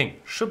black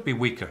king should be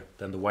weaker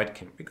than the white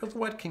king because the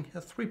white king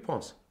has 3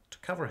 pawns to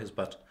cover his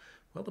butt,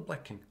 while the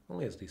black king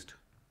only has these 2.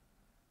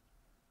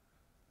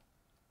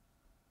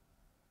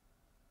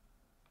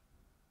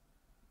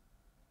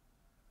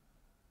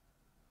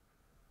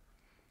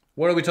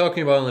 What are we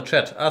talking about in the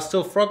chat? Are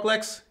still frog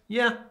legs?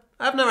 Yeah,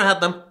 I've never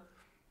had them.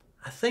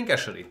 I think I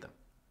should eat them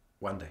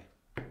one day.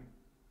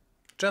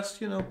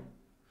 Just, you know,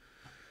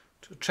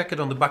 to check it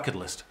on the bucket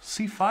list.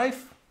 C5?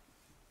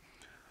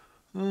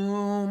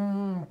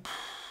 Not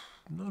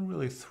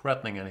really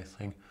threatening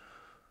anything.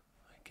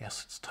 I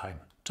guess it's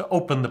time to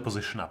open the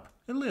position up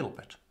a little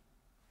bit.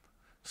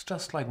 It's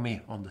just like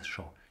me on this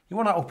show. You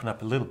want to open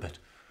up a little bit,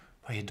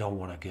 but you don't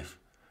want to give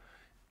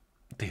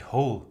the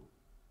whole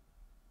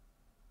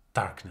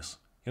darkness.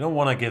 You don't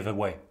want to give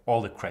away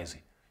all the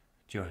crazy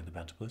during the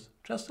Banter Blitz.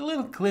 Just a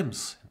little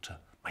glimpse into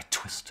my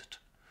twisted,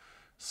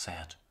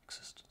 sad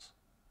existence.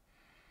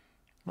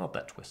 Not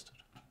that twisted.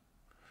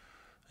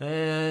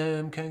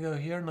 Can I go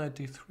here? Knight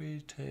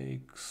d3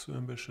 takes,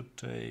 bishop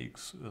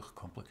takes. Ugh,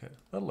 complicated.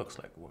 That looks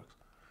like it works.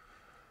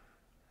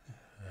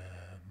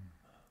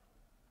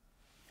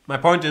 My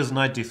point is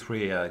knight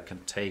d3 I can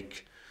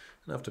take,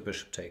 and after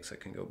bishop takes I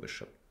can go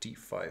bishop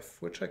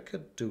d5, which I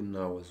could do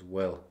now as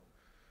well.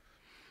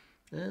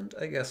 And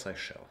I guess I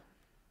shall.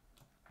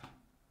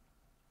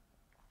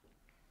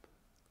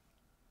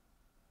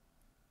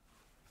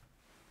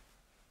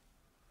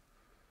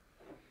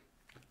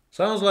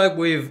 Sounds like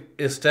we've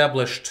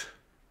established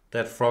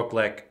that frog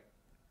leg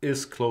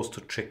is close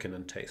to chicken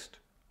in taste,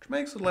 which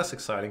makes it less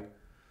exciting,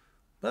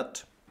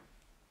 but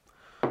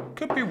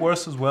could be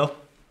worse as well.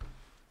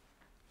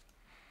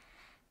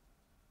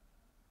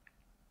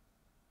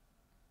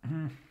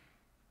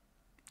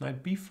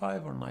 Knight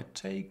b5 or knight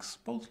takes,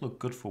 both look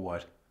good for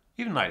white.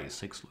 Even knight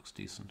e6 looks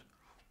decent.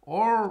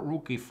 Or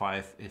rook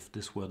e5 if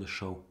this were the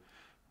show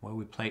where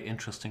we play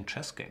interesting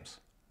chess games.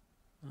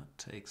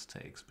 Takes,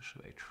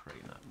 bishop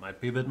h3. That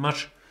might be a bit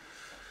much.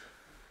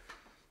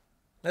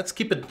 Let's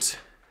keep it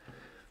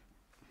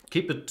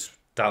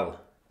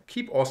dull.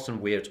 Keep Austin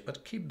weird,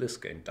 but keep this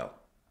game dull.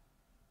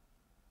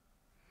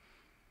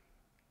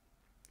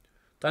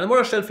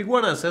 Dynamora stellt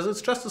Figuren says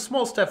it's just a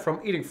small step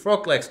from eating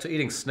frog legs to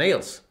eating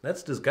snails.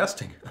 That's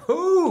disgusting.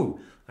 Oh,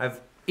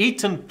 I've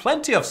eaten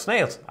plenty of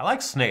snails. I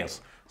like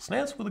snails.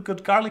 Snails with a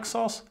good garlic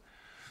sauce.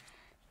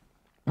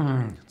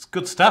 It's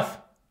good stuff.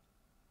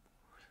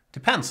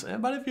 Depends,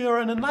 but if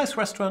you're in a nice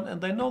restaurant and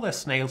they know there's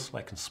snails,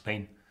 like in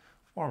Spain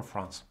or in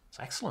France,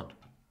 it's excellent.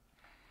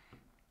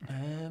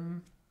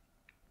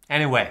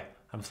 Anyway,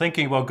 I'm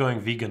thinking about going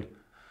vegan.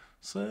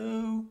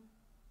 So,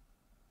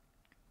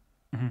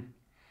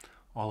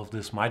 all of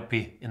this might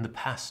be in the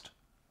past.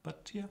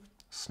 But yeah,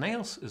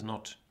 snails is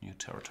not new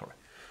territory.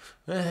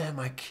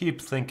 I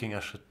keep thinking I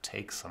should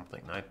take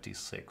something. Knight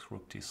d6,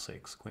 rook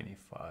d6, queen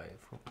e5,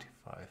 rook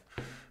d5.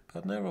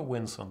 But never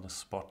wins on the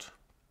spot,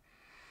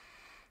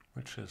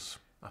 which is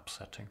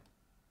upsetting.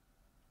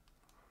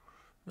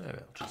 Maybe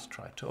I'll just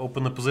try to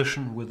open the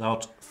position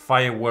without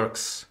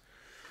fireworks.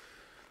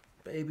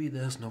 Baby,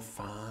 there's no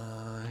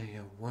fireworks.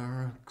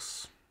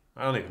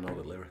 I don't even know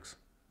the lyrics.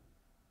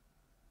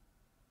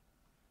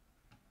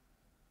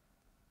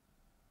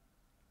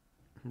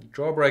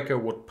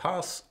 Jawbreaker would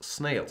pass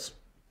snails.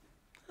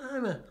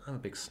 I'm a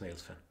big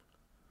snails fan.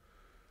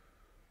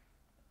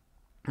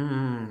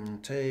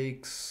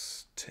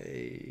 Takes,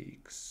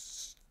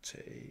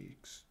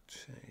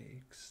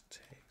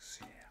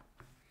 yeah.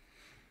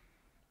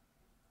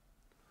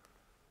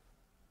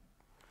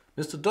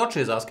 Mr. Dodge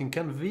is asking,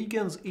 can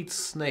vegans eat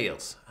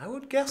snails? I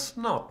would guess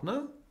not,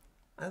 no?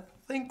 I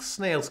think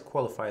snails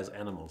qualify as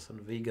animals, and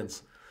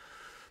vegans,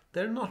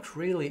 they're not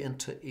really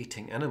into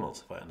eating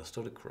animals, if I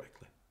understood it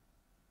correctly.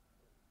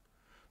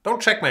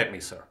 Don't checkmate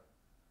me, sir.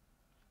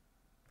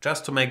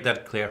 Just to make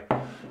that clear,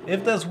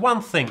 if there's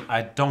one thing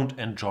I don't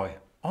enjoy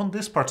on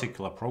this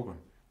particular program,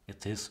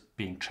 it is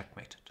being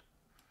checkmated.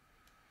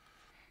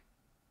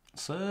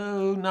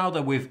 So now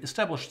that we've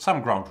established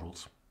some ground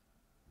rules,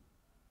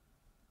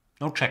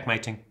 no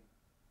checkmating.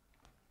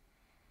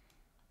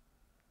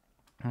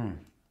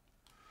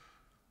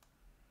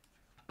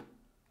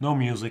 No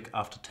music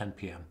after 10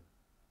 p.m.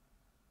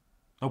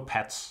 No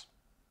pets.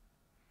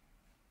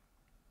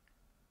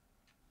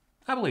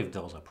 I believe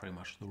those are pretty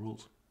much the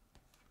rules.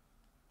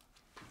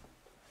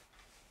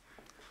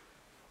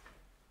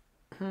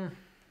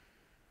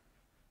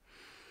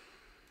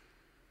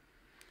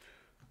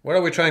 What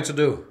are we trying to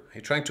do? Are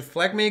you trying to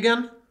flag me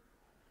again?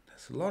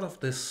 There's a lot of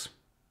this.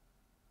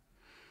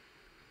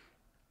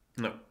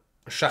 No,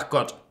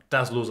 Schachgott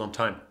does lose on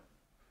time.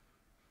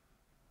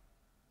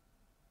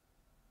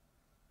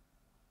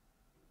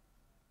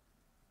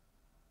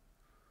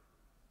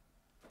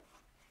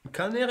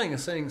 Karl Nering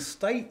is saying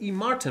Stay E.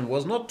 Martin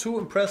was not too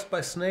impressed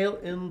by Snail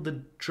in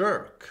The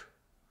Jerk.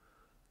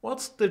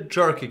 What's The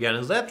Jerk again?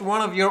 Is that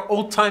one of your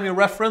old-timey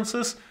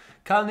references?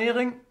 Karl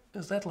Nering?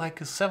 Is that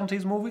like a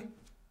 70s movie?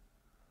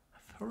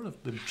 I've heard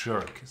of The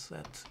Jerk. Is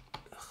that...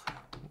 Ugh.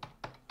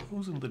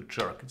 Who's in The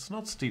Jerk? It's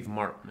not Steve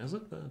Martin, is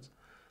it?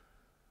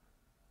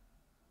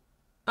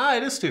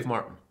 It is Steve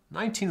Martin.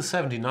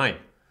 1979.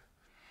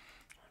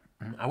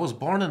 I was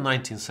born in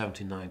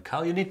 1979.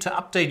 Carl, you need to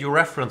update your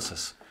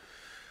references.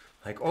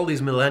 Like all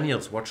these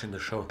millennials watching the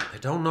show, they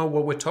don't know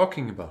what we're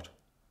talking about.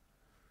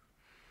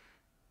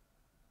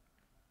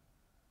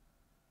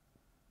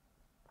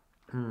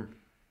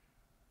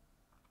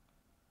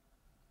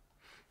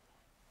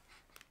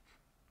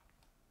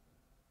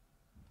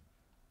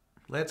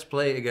 Let's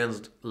play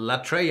against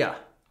Latreia.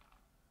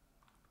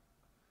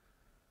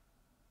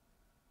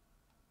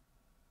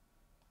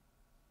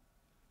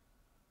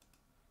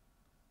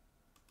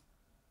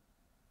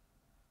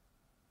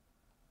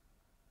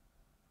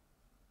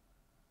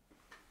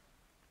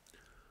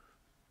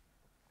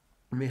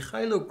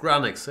 Mikhailo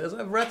Granik says,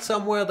 I've read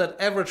somewhere that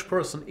average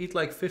person eat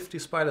like 50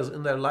 spiders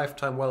in their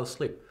lifetime while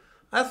asleep.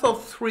 I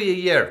thought 3 a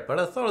year, but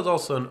I thought it's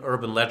also an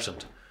urban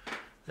legend.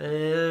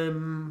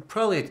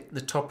 Probably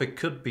the topic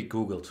could be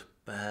Googled,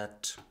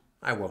 but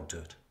I won't do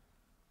it.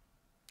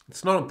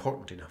 It's not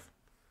important enough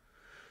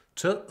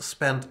to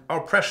spend our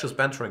precious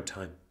bantering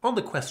time on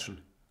the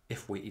question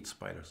if we eat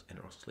spiders in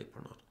our sleep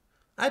or not.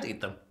 I'd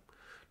eat them.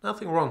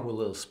 Nothing wrong with a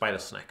little spider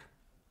snack.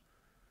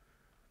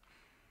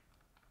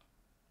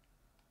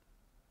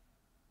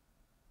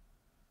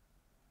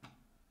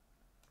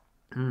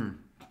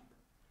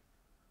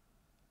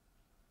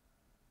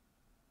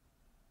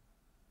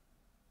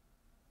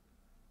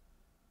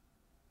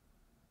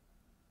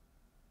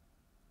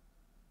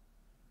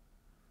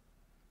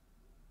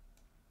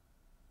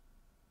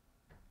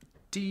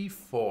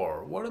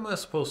 D4. What am I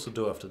supposed to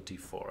do after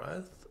D4?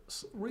 I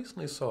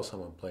recently saw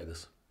someone play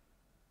this.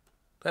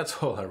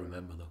 That's all I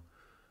remember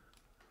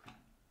though.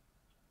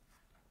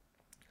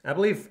 I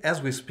believe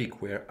as we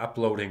speak we're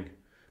uploading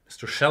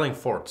Mr.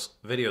 Schellingford's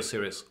video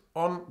series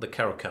on the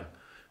Caro-Kann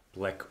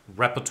Black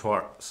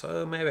repertoire,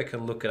 so maybe I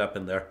can look it up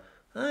in there.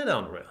 I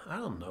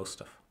don't know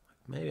stuff.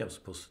 Maybe I'm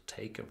supposed to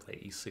take and play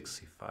e6,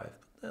 c5, but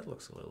that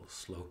looks a little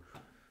slow.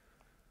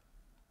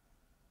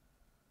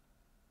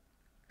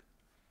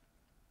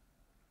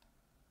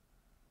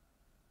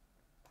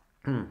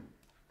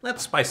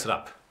 Let's spice it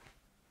up.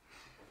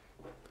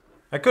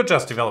 I could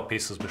just develop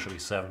pieces bishop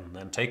e7,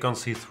 then take on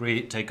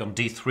c3, take on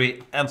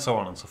d3, and so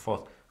on and so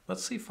forth. But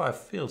c5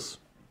 feels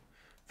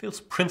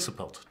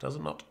principled, does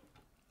it not?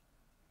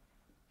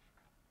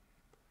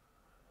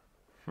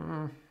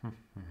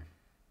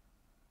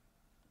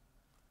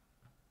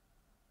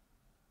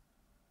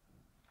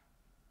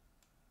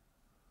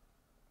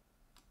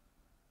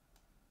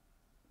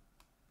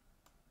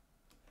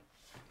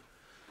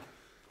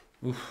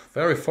 Oof,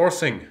 very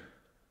forcing.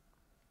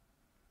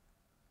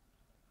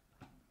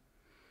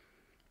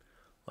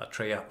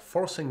 Latreia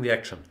forcing the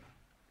action.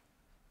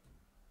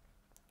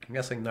 I'm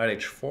guessing knight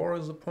h4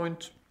 is the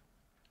point.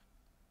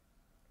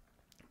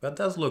 But it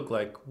does look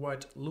like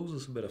white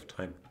loses a bit of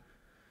time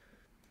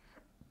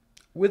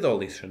with all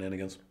these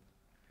shenanigans.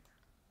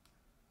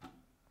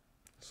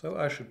 So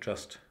I should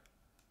just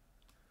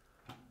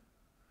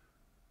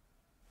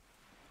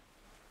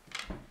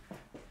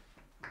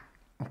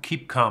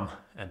keep calm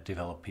and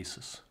develop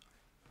pieces.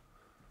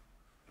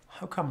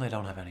 How come they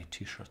don't have any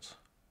t-shirts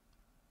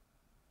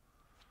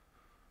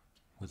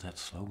with that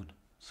slogan?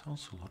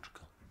 Sounds so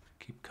logical.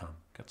 Keep calm,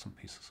 get some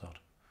pieces out.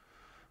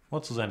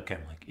 What's his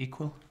endgame like?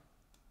 Equal?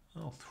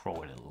 I'll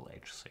throw in a little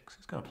h6.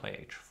 He's gonna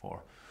play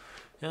h4.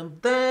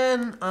 And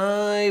then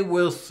I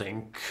will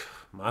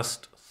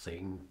must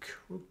think,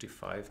 rook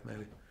d5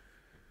 maybe.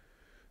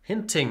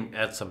 Hinting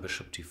at some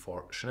bishop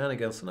d4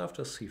 shenanigans, and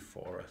after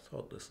c4 I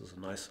thought this is a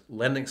nice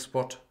landing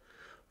spot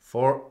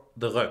for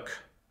the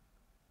rook.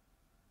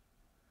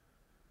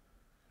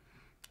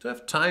 To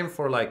have time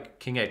for like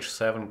king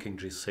h7, king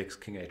g6,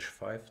 king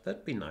h5,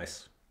 that'd be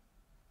nice.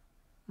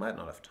 Might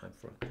not have time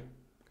for it.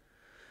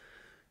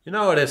 You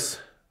know, it is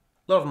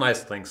a lot of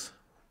nice things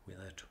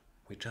that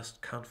we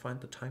just can't find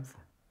the time for.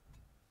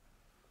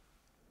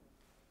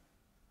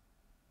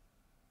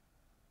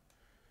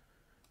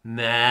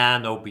 Nah,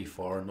 no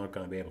b4, I'm not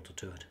gonna be able to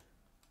do it.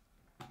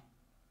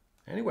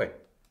 Anyway,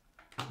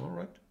 all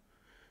right,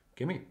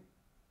 gimme.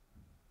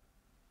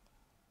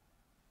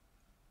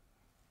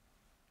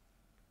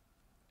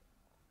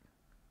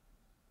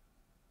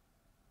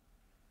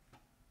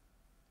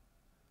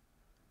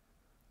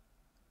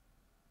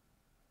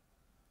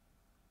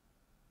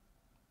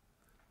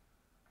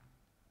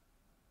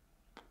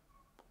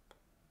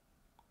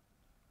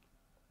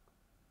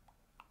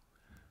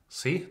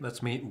 See,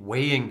 that's me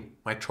weighing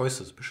my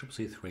choices. Bishop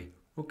c3,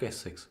 rook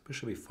a6,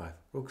 bishop e5,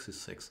 rook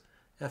c6,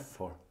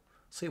 f4.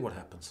 See what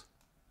happens.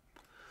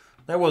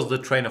 That was the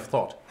train of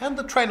thought. And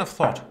the train of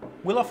thought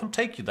will often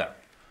take you there.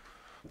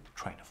 The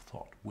train of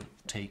thought will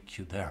take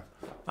you there.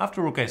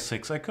 After rook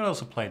a6, I could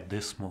also play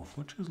this move,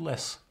 which is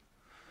less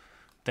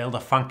Delta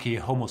Funky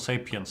Homo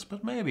sapiens,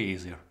 but maybe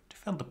easier.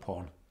 Defend the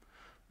pawn.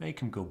 Make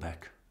him go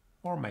back.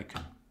 Or make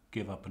him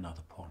give up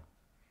another pawn.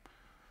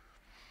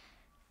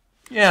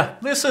 Yeah,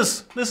 this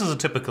is a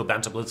typical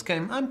Banter Blitz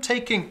game. I'm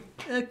taking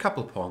a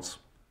couple pawns.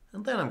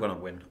 And then I'm gonna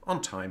win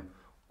on time.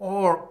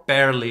 Or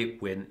barely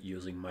win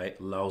using my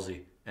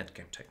lousy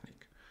endgame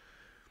technique.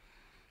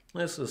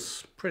 This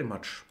is pretty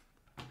much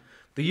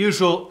the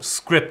usual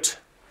script.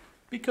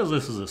 Because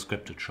this is a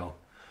scripted show.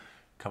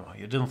 Come on,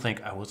 you didn't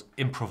think I was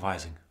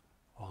improvising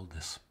all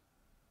this.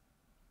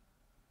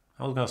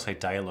 I was gonna say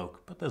dialogue,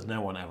 but there's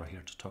no one ever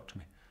here to talk to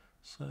me.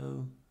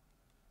 So,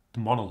 the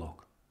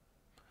monologue.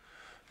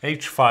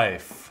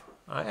 h5.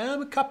 I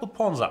am a couple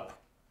pawns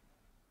up.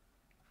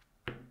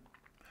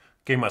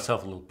 Gave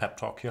myself a little pep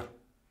talk here.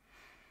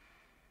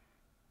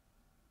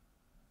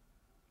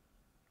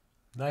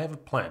 I have a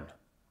plan.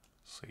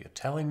 So you're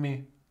telling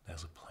me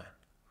there's a plan.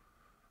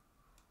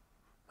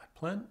 My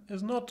plan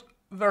is not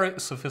very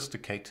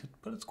sophisticated,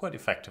 but it's quite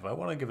effective. I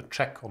want to give a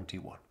check on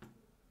d1.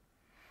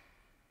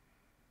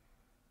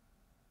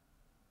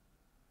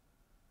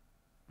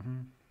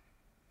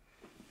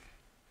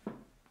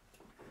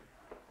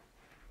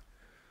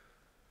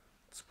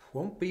 It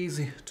won't be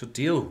easy to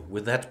deal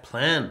with that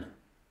plan.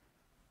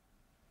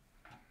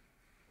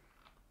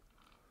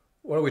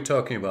 What are we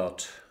talking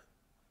about?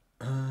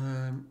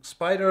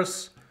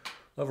 Spiders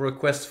of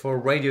requests for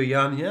Radio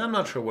Jan. Yeah, I'm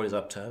not sure what he's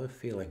up to. I have a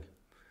feeling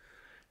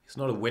he's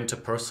not a winter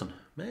person.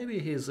 Maybe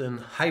he's in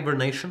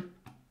hibernation.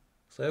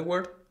 Is that a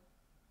word?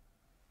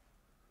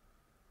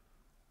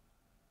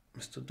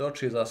 Mr.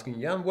 Dodgy is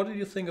asking, Jan, what did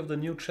you think of the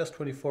new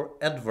Chess24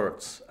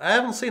 adverts? I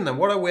haven't seen them.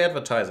 What are we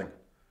advertising?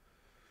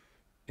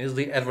 Is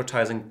the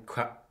advertising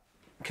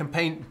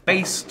campaign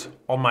based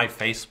on my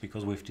face?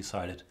 Because we've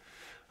decided,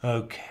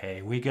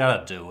 okay, we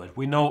gotta do it.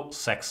 We know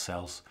sex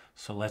sells,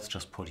 so let's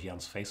just put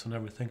Jan's face on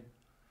everything.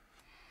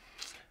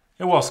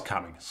 It was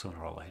coming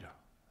sooner or later.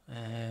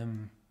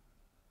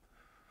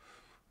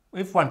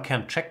 If one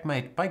can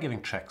checkmate by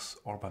giving checks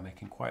or by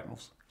making quiet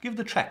moves, give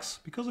the checks,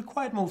 because the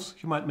quiet moves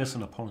you might miss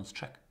an opponent's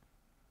check.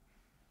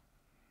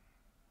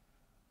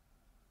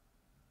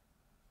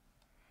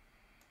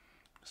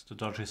 Mr.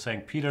 Dodgy is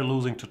saying Peter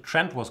losing to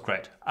Trent was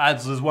great.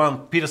 This is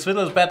one. Peter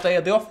Svidler's bad day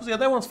at the office. Yeah,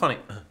 that one's funny.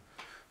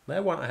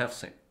 That one I have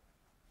seen.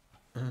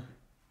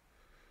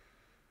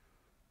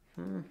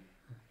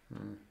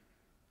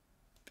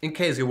 In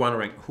case you're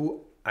wondering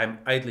who I'm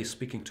idly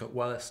speaking to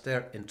while I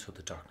stare into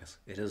the darkness,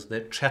 it is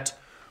the chat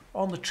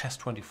on the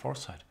Chess24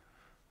 side,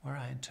 where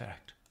I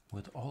interact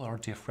with all our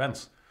dear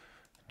friends.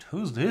 And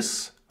who's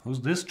this?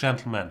 Who's this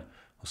gentleman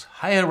who's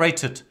higher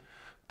rated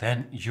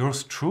than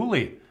yours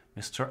truly,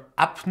 Mr.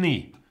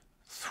 Apney,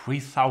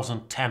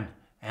 3010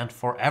 and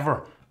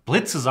forever.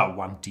 Blitzes are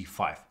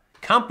 1d5.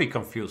 Can't be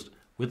confused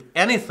with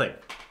anything.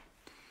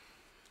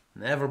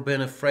 Never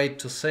been afraid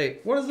to say,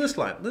 what is this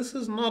line? This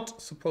is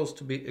not supposed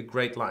to be a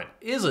great line.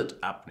 Is it,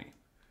 Apney?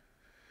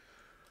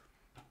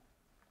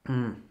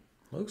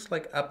 Looks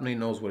like Apney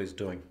knows what he's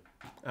doing.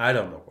 I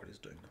don't know what he's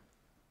doing.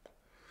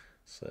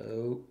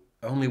 So,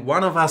 only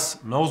one of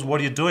us knows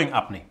what you're doing,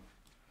 Apney.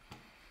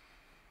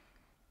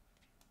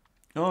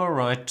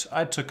 Alright,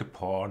 I took a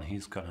pawn.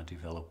 He's gonna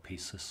develop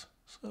pieces.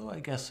 So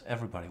I guess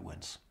everybody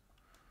wins.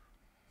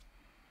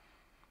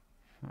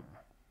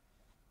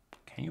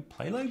 Can you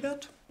play like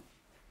that?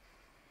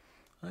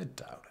 I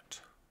doubt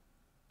it.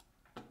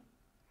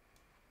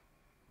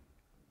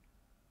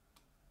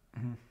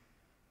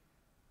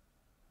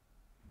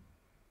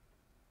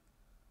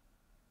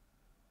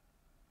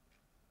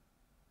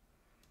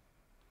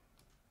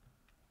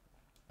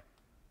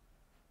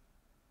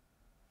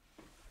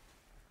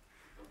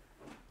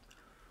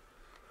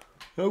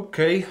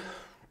 Okay,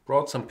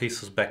 brought some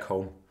pieces back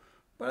home,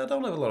 but I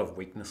don't have a lot of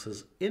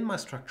weaknesses in my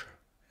structure,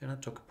 and I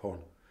took a pawn.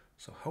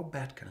 So how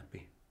bad can it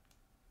be?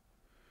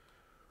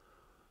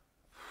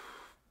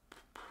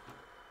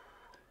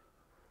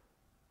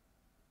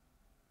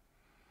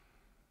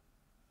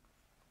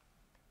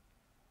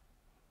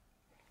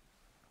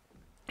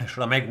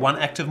 Should I make one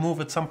active move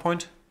at some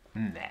point?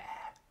 Nah.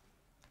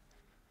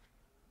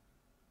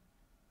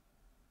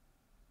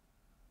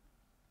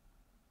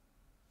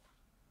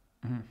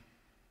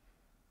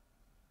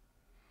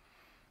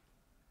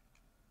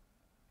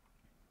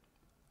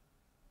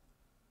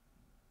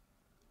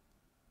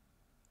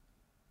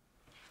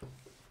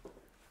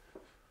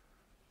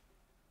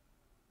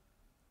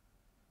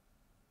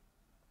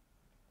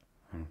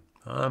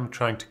 I'm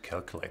trying to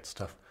calculate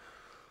stuff.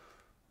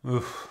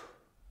 Oof.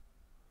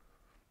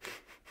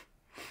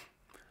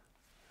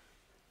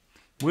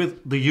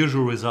 With the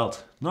usual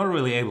result, not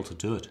really able to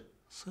do it.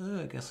 So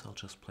I guess I'll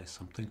just play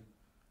something.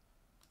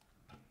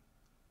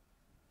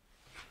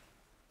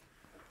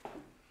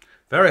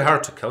 Very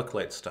hard to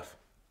calculate stuff.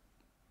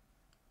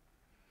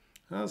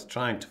 I was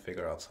trying to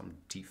figure out some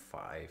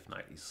d5,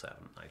 knight e7,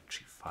 knight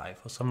g5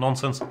 or some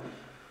nonsense.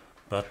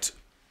 But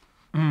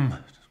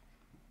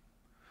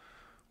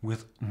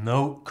With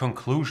no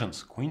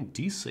conclusions. Queen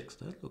d6,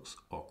 that looks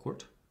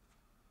awkward.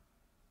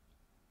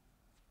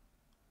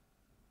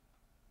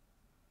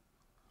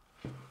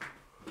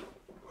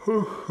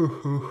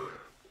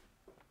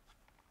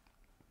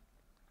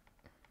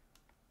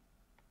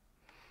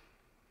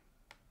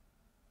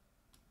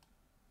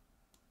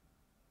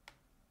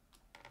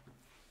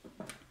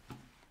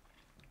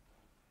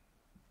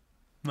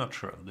 Not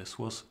sure this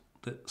was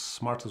the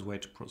smartest way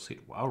to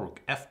proceed. Wow,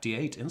 rook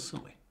fd8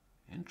 instantly.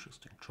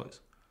 Interesting choice.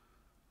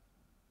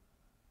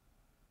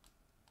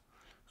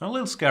 I'm a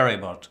little scary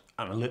about...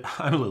 I'm a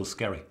little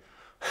scary.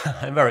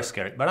 I'm very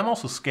scary, but I'm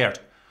also scared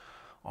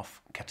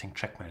of getting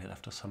checkmated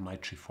after some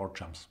knight g4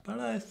 jumps. But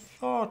I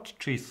thought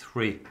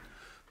g3.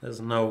 There's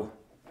no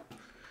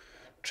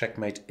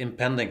checkmate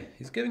impending.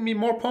 He's giving me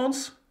more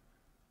pawns.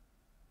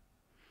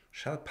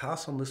 Shall I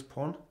pass on this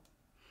pawn?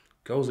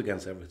 Goes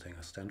against everything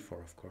I stand for,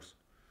 of course.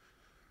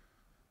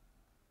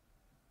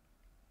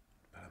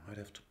 But I might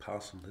have to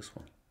pass on this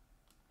one.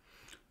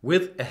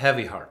 With a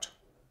heavy heart.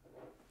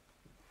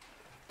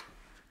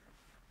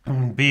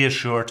 Be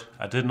assured,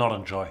 I did not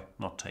enjoy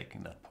not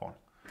taking that pawn.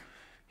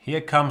 Here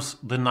comes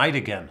the knight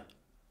again.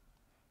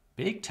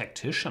 Big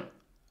tactician.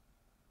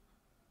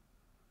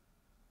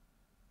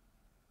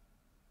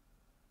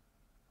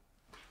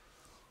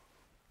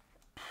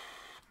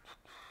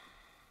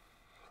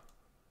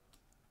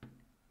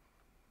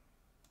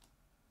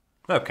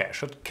 Okay, I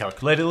should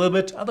calculate a little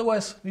bit,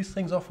 otherwise these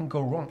things often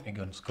go wrong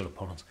against good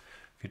opponents.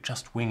 If you're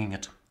just winging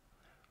it,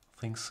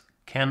 things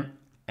can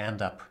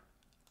end up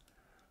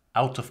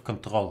out of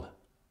control.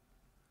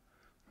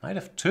 Knight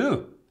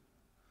f2.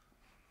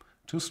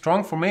 Too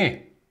strong for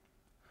me.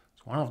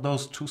 It's one of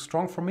those too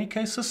strong for me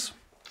cases.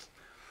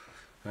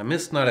 I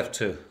missed knight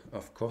f2,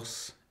 of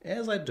course,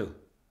 as I do.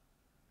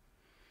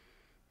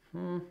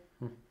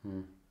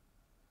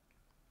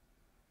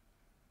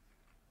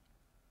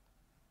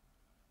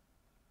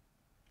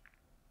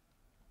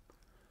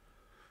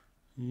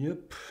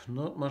 Yep,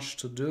 not much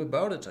to do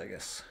about it, I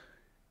guess.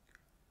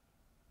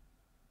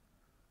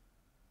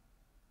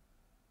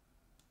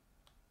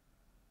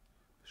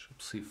 Bishop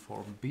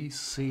c4,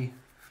 bc.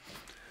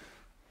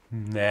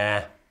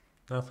 Nah,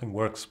 nothing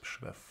works.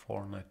 Bishop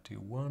f4, knight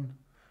d1.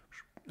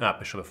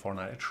 Bishop f4,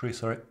 knight h3,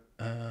 sorry.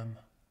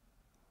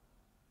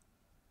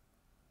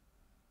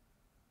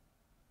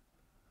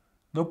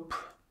 Nope,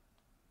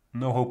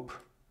 no hope.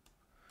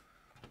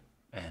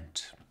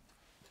 And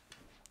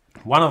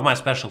one of my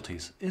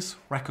specialties is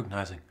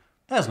recognizing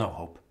there's no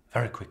hope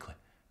very quickly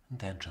and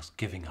then just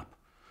giving up,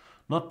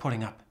 not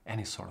putting up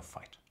any sort of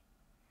fight.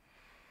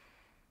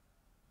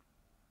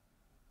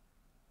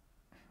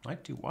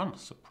 Knight d1,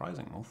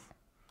 surprising move.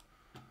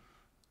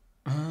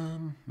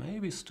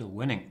 Maybe still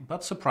winning,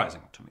 but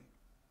surprising to me.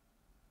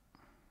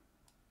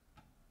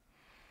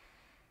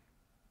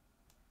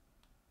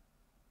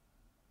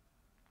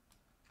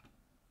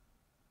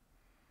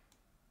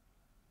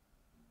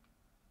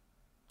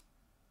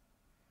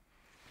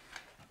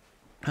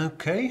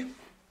 Okay,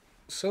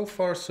 so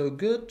far so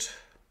good.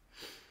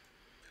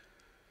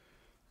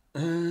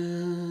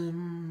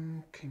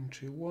 King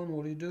g1,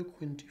 what do you do?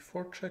 Queen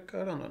d4 check?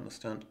 I don't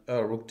understand.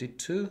 Rook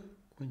d2,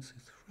 queen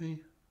c3.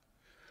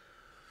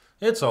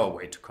 It's all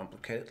way too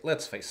complicated,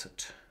 let's face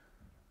it.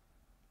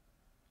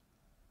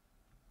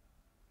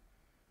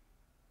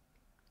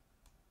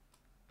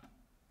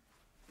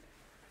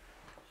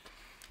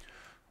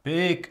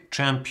 Big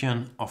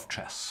champion of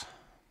chess.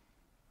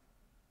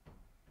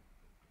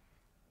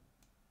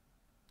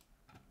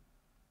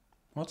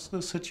 What's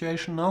the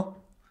situation now?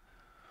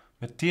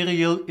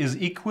 Material is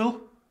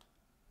equal.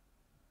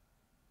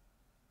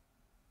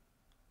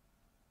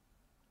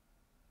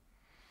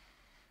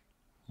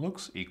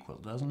 Looks equal,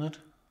 doesn't it?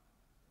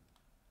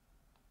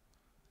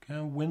 Can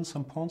I win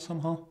some pawns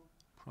somehow?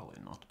 Probably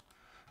not.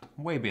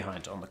 I'm way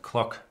behind on the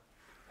clock.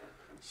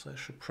 So I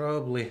should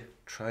probably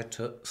try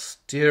to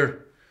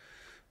steer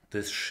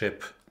this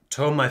ship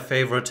to my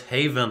favorite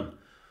haven,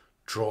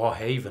 Draw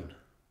Haven.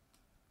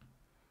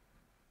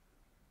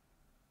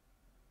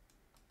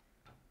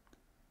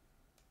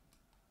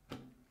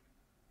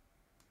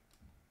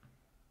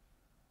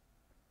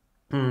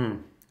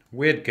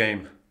 Weird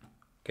game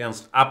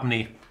against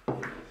Abney.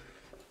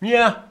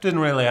 Yeah, didn't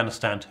really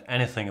understand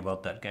anything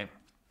about that game.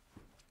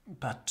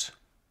 But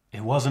it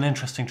was an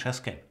interesting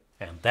chess game.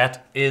 And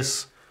that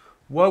is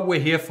what we're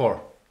here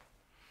for.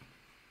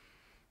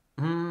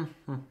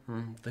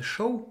 The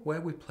show where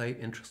we play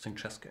interesting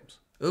chess games.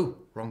 Oh,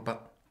 wrong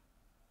button.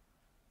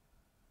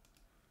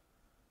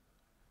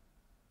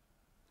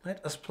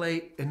 Let us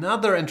play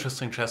another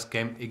interesting chess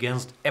game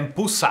against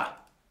Empusa.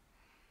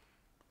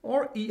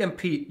 Or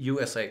EMP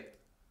USA.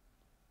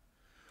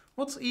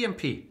 What's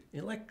EMP?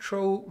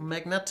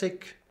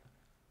 Electromagnetic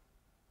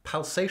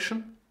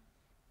pulsation?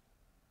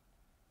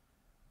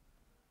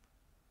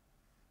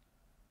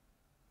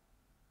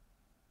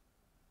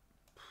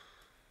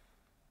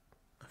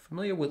 I'm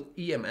familiar with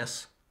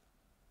EMS,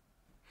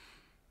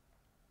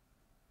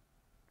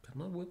 but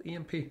not with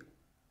EMP.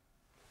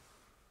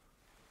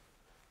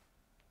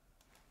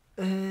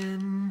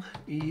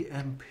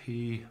 EMP.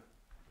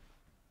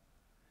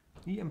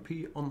 EMP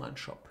online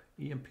shop.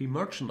 EMP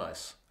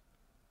merchandise.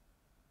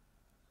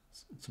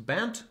 It's a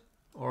band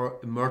or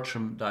a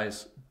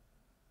merchandise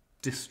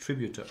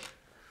distributor.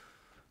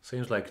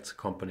 Seems like it's a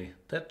company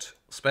that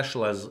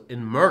specializes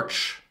in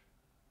merch.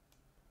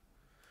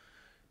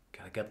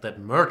 Gotta get that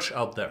merch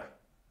out there.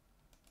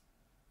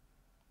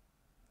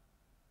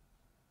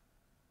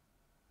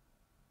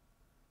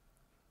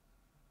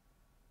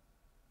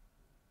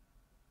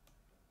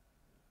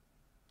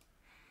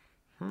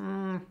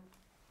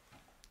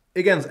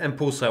 Against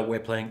Empusa,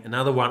 we're playing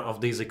another one of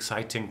these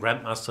exciting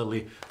Grandmaster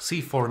Lee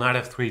C4, Knight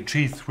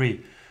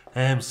F3,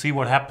 G3. See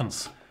what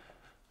happens.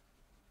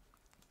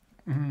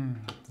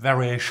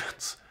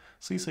 Variations.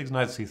 C6,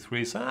 Knight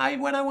C3. So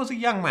when I was a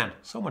young man,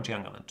 so much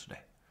younger than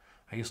today,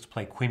 I used to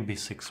play Queen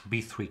B6,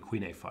 B3,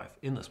 Queen A5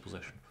 in this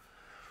position.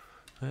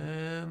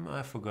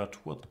 I forgot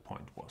what the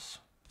point was.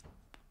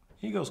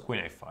 He goes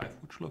Queen A5,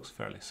 which looks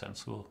fairly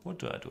sensible. What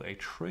do I do?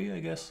 H3, I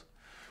guess.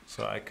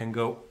 So I can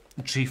go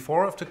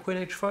G4 after Queen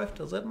H5.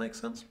 Does that make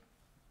sense?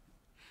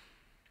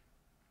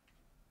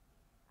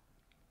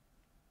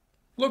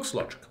 Looks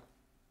logical,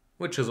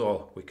 which is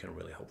all we can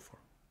really hope for.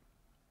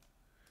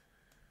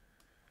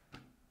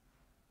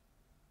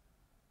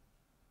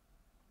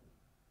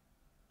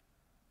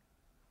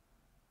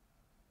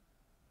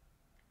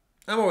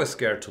 I'm always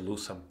scared to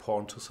lose some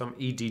pawn to some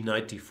ED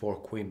Knight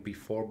D4, Queen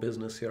B4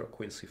 business here,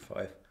 Queen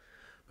C5.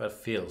 But it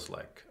feels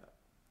like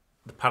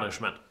the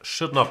punishment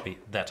should not be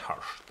that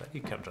harsh, that he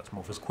can just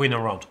move his queen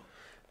around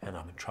and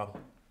I'm in trouble.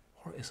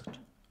 Or is it?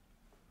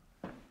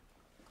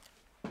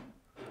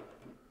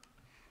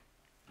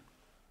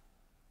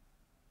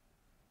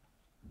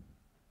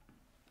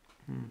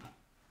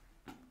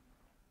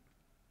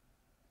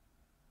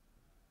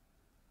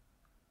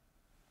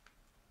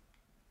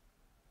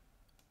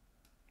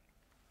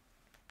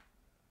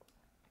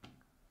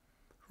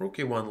 Rook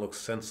E1 looks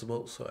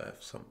sensible, so I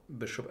have some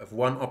bishop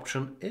F1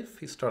 option if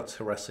he starts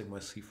harassing my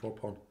C4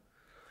 pawn.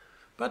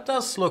 But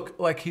does look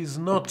like he's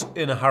not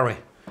in a hurry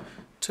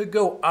to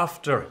go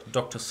after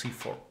Dr.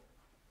 C4.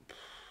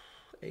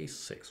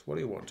 A6, what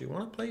do you want? Do you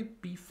want to play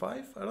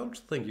B5? I don't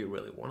think you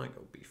really want to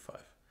go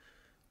B5.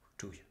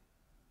 Do you?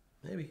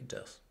 Maybe he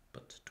does,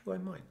 but do I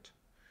mind?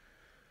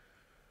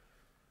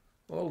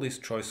 All these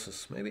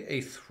choices, maybe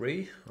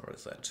A3, or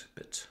is that a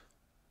bit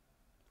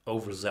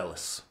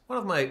overzealous? One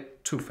of my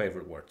two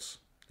favorite words.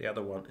 The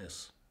other one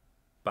is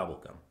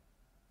bubblegum.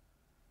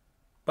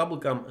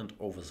 Bubblegum and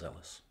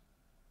overzealous.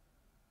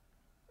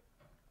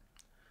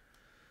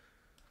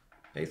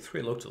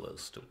 A3 looked a little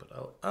stupid,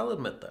 I'll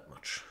admit that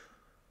much.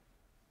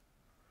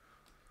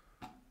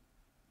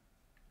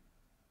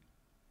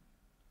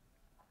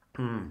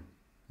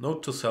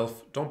 Note to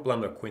self, don't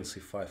blunder Queen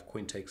C5,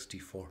 Queen takes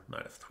D4,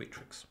 Knight F3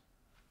 tricks.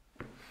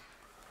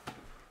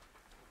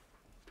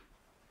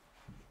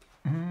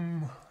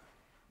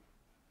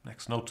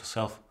 Next note to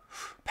self,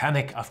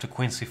 panic after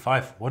Queen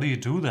C5. What do you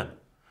do then?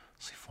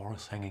 C4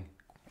 is hanging,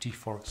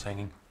 D4 is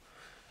hanging.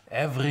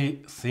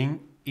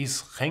 Everything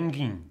is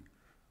hanging.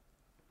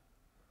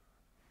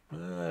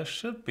 There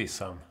should be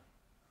some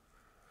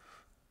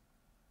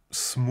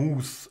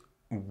smooth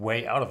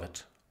way out of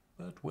it,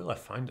 but will I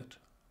find it?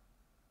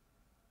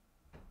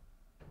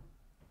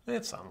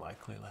 It's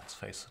unlikely, let's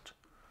face it.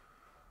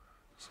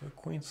 So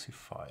Queen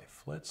C5,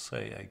 let's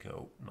say I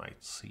go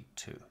Knight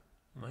C2,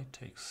 Knight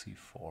takes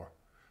C4,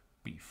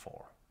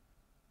 B4.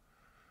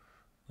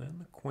 Then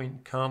the Queen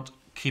can't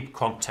keep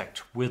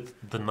contact with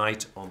the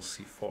Knight on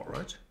C4,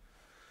 right?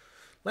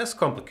 Less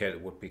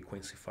complicated would be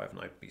Queen C5,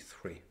 Knight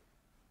B3.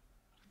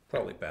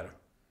 Probably better.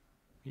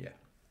 Yeah,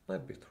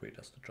 Knight B3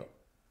 does the job.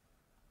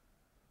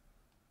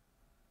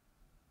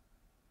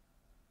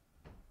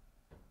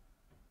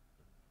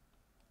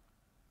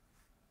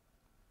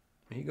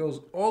 He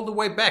goes all the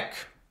way back.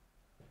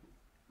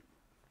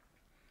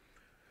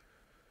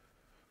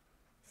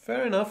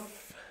 Fair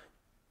enough.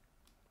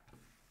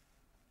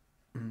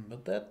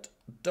 But that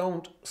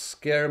don't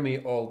scare me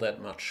all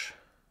that much.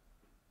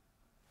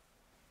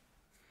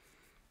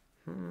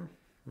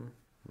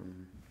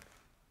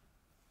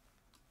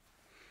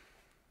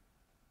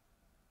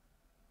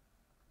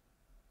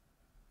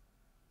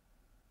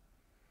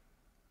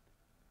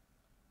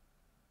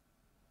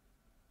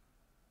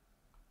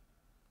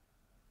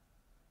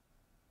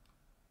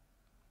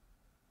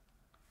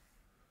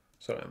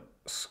 So I'm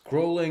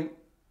scrolling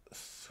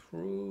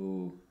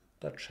through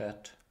the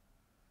chat.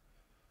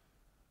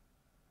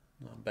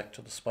 Now back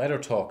to the spider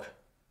talk.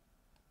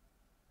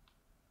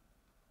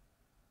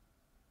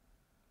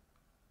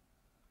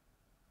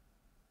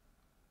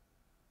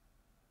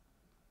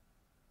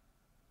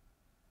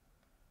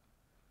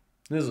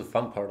 This is a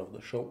fun part of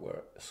the show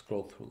where I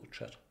scroll through the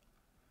chat.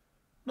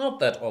 Not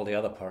that all the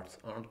other parts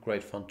aren't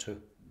great fun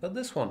too, but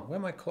this one, where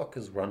my clock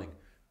is running,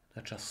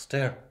 I just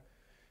stare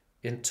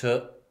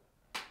into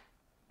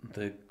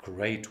the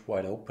great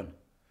wide open.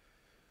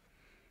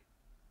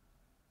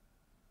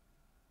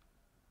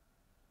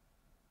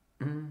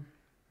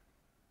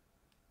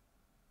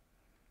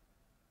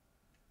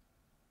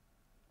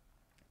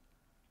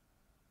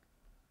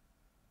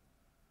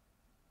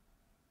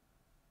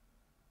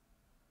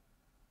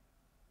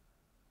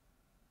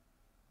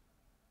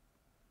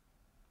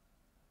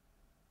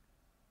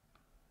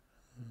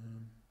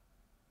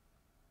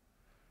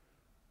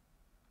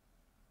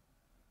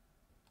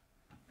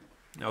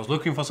 I was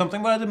looking for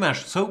something, but I didn't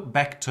manage. So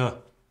back to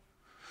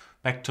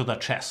the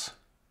chess.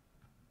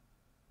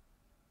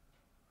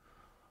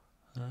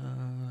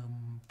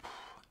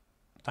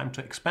 Time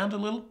to expand a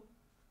little.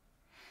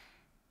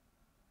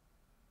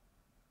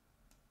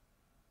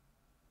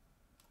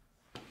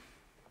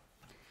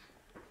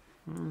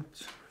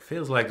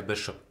 Feels like the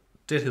bishop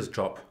did his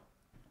job,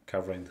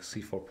 covering the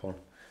c4 pawn.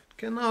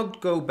 Can now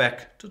go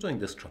back to doing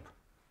this job,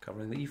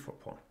 covering the e4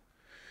 pawn.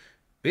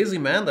 Busy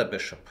man, that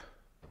bishop.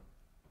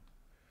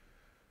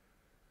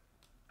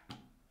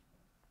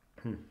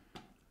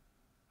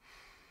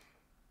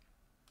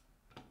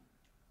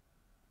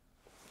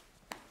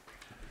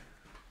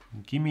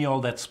 Give me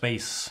all that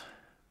space.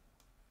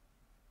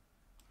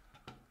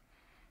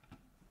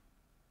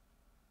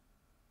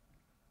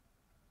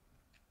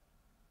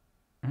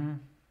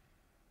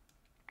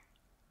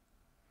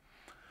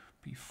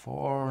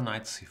 B4,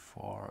 knight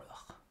c4.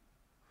 Ugh.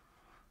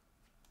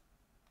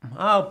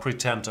 I'll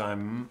pretend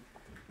I'm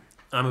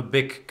a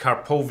big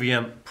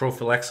Karpovian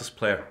prophylaxis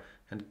player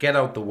and get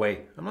out the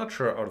way. I'm not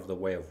sure out of the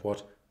way of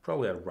what.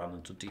 Probably I run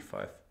into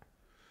d5.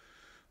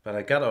 But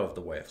I got out of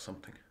the way of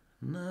something.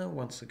 Now,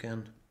 once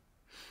again,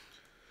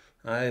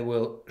 I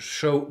will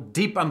show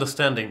deep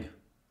understanding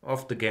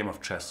of the game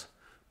of chess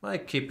by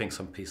keeping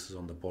some pieces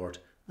on the board.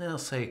 Then I'll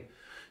say,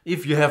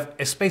 if you have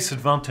a space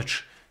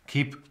advantage,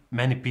 keep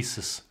many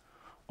pieces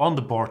on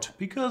the board,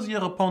 because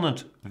your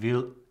opponent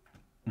will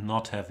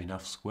not have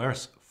enough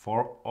squares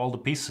for all the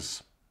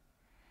pieces.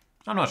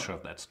 I'm not sure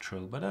if that's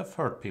true, but I've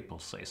heard people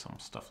say some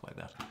stuff like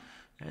that.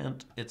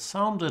 And it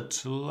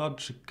sounded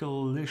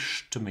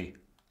logical-ish to me.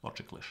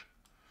 Logical-ish.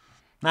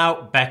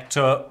 Now back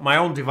to my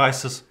own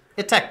devices.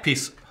 Attack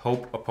piece,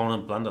 hope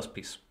opponent blunders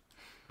piece.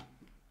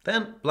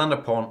 Then blunder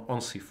pawn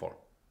on c4.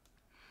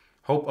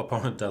 Hope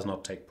opponent does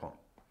not take pawn.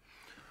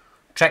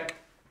 Check,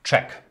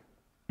 check.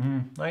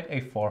 Knight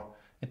a4.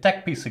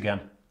 Attack piece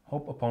again.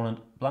 Hope opponent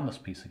blunders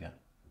piece again.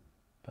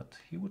 But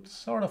he would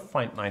sort of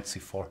find knight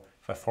c4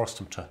 if I forced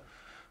him to.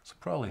 So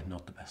probably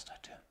not the best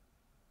idea.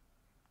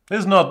 This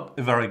is not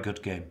a very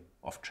good game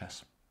of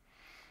chess.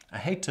 I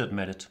hate to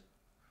admit it,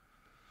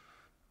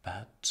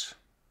 but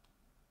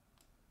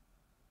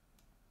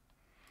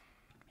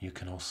you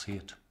can all see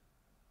it.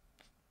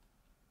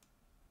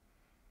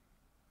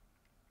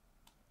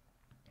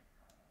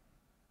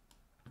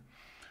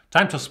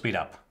 Time to speed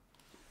up.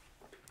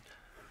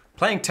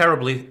 Playing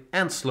terribly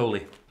and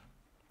slowly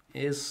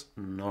is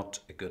not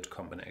a good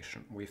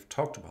combination. We've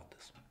talked about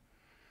this.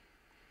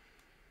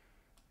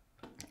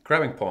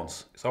 Grabbing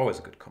pawns is always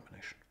a good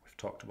combination. We've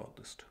talked about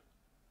this too.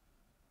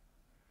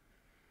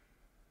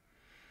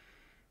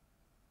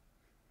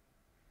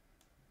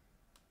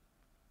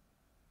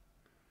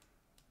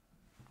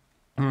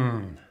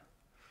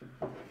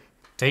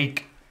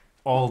 Take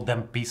all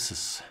them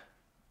pieces.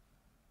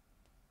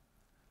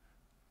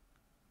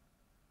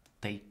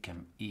 Take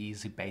them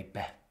easy,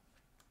 baby.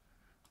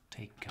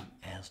 Take them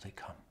as they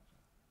come.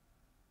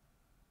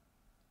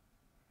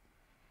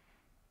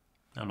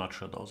 I'm not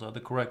sure those are the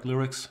correct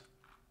lyrics.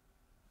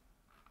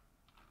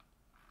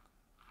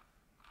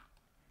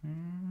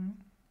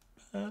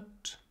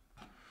 But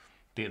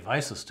the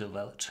advice is still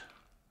valid.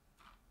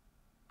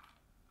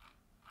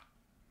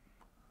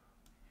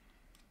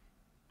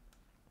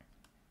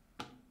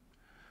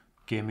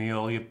 Give me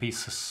all your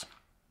pieces.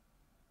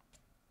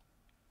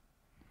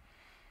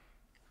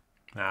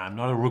 I'm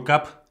not a rook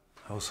up.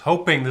 I was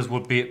hoping this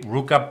would be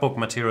rook up book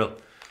material.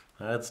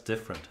 That's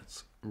different.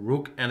 It's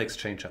rook and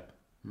exchange up.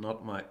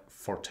 Not my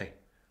forte.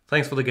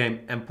 Thanks for the game,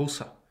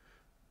 Empusa.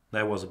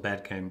 That was a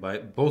bad game by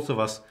both of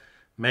us.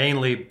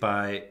 Mainly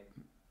by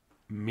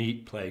me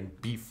playing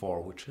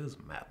b4, which is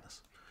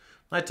madness.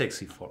 Knight takes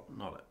c4,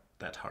 not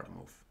that hard a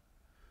move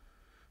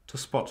to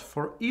spot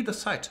for either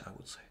side, I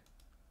would say.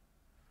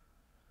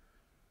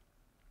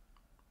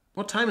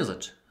 What time is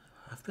it?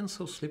 I've been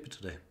so sleepy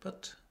today,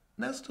 but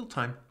there's still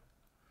time.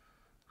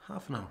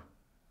 Half an hour.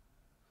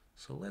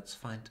 So let's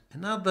find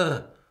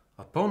another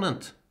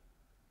opponent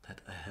that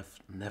I have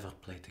never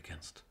played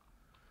against.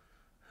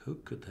 Who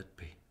could that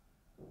be?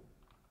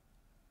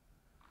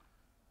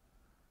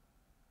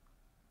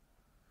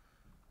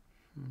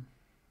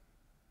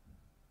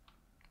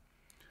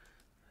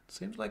 It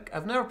seems like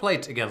I've never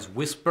played against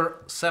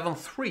Whisper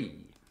 7-3.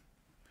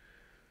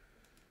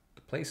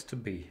 The place to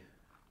be.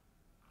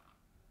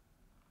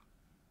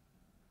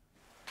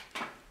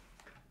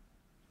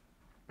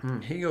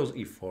 He goes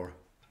e4.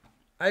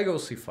 I go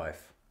c5.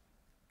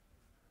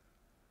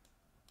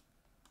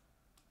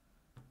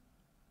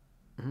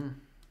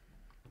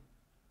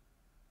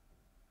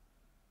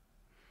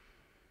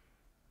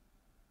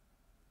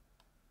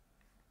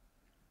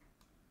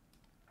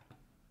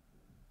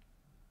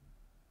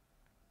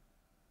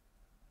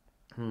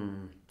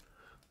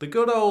 The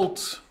good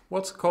old,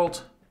 what's it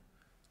called?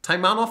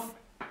 Taimanov?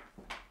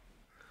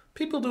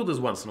 People do this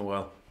once in a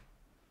while.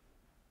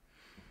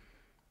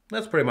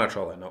 That's pretty much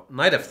all I know.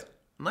 Knight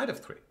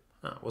f3.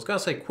 I was gonna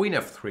say queen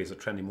f3 is a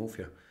trendy move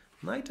here.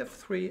 Knight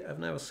f3 I've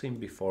never seen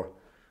before,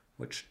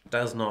 which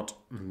does not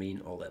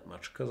mean all that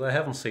much, because I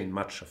haven't seen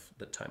much of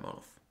the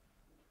Taimanov.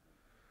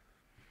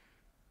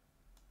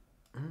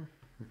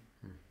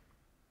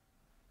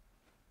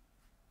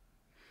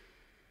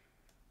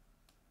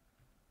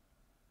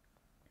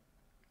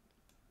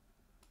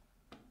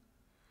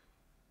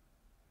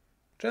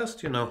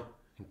 Just, in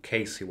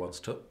case he wants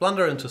to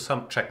blunder into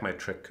some checkmate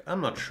trick.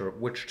 I'm not sure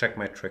which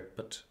checkmate trick,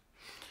 but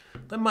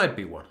there might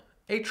be one.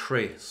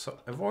 h3, so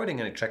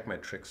avoiding any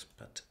checkmate tricks,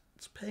 but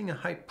it's paying a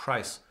high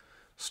price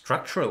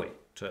structurally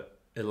to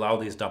allow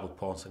these double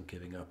pawns and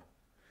giving up.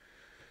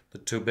 The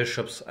two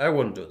bishops, I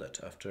wouldn't do that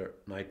after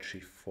knight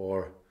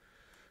g4.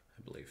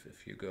 I believe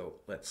if you go,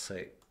 let's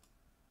say,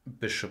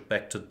 bishop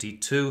back to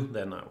d2,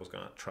 then I was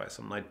going to try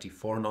some knight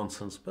d4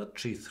 nonsense, but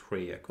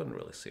g3, I couldn't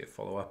really see a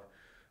follow-up.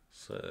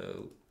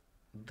 So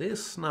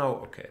this now,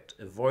 okay, it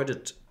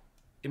avoided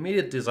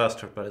immediate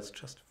disaster, but it's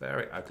just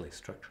very ugly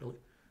structurally.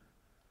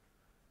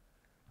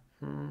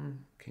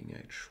 King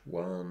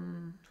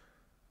h1.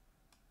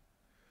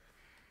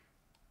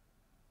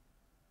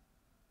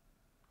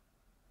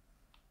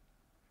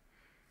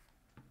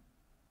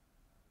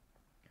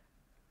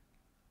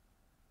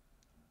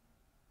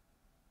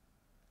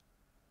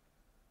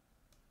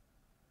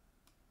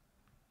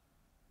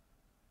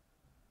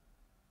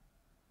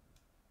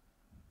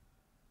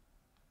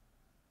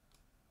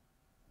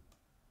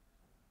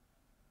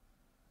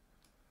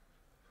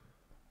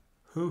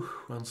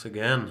 Once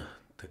again,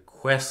 the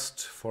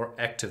quest for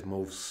active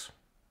moves.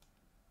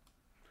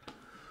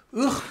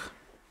 Ugh!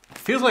 It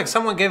feels like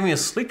someone gave me a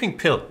sleeping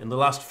pill in the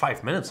last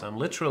 5 minutes. I'm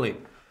literally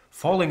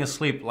falling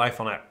asleep live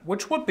on air,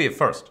 which would be a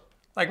first.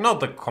 Like, not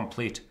the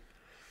complete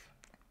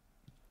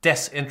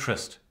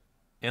disinterest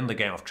in the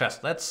game of chess.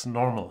 That's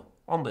normal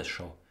on this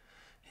show.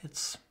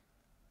 It's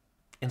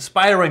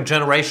inspiring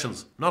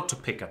generations not to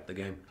pick up the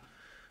game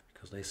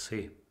because they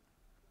see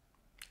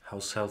how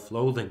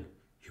self-loathing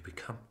you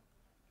become.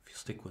 You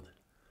stick with it.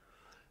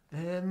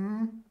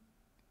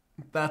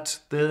 But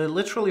the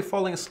literally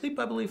falling asleep,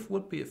 I believe,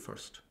 would be a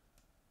first.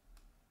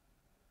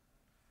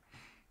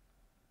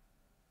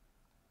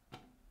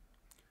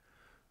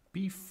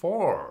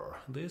 b4.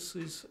 This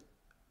is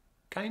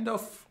kind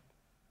of...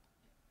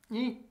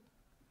 I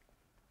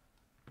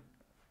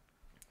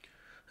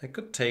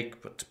could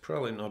take, but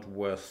probably not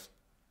worth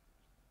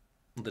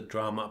the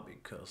drama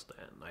because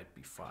then knight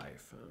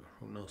b5,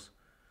 who knows.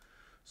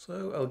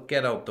 So I'll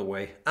get out the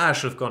way. I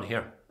should have gone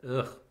here.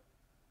 Ugh.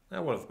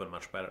 That would have been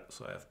much better.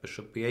 So I have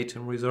bishop b8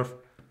 in reserve.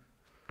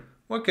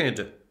 What can you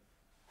do?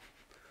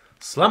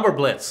 Slumber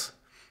Blitz.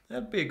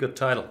 That'd be a good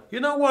title. You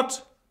know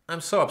what?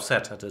 I'm so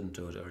upset I didn't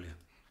do it earlier.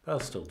 But I'll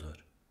still do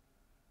it.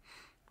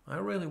 I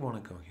really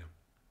want to go here.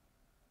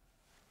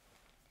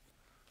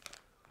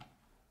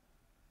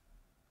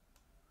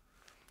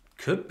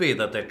 Could be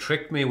that they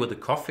tricked me with the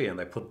coffee and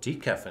they put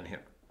decaf in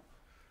here.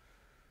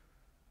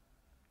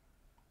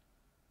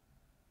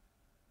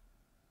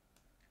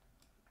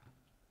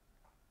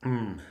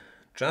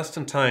 Just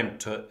in time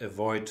to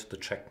avoid the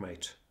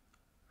checkmate.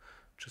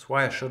 Which is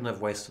why I shouldn't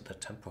have wasted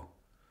that tempo.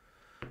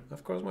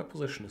 Of course, my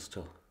position is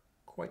still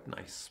quite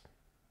nice.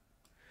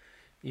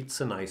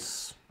 It's a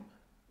nice.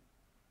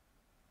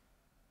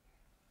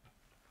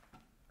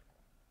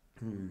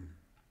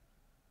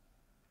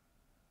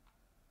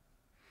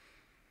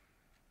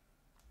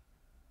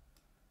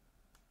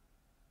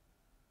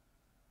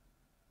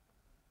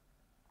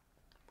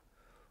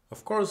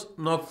 Of course,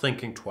 not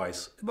thinking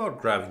twice about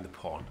grabbing the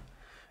pawn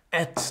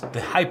at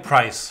the high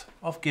price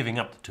of giving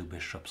up the two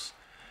bishops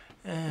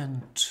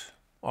and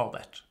all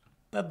that.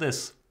 That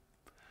this,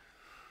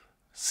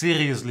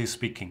 seriously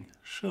speaking,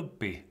 should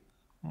be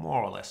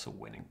more or less a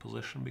winning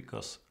position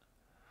because,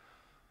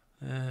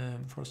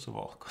 first of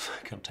all, because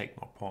I can take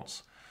more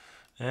pawns.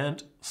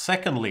 And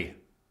secondly,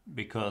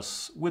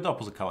 because with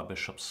opposite color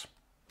bishops,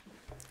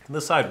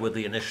 the side with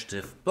the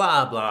initiative,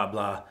 blah, blah,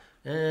 blah.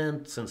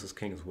 And since his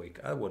king is weak,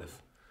 I would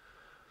have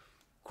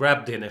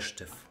grabbed the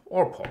initiative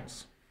or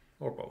pawns.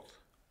 Or both.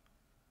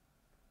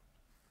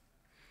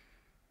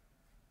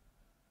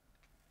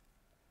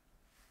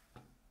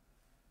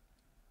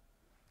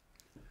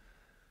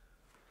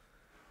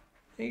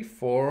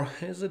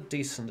 a4 is a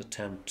decent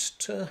attempt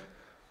to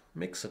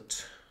mix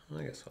it.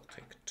 I guess I'll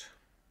take it.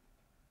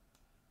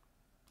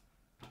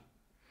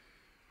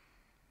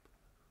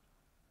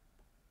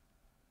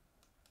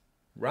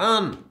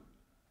 Run!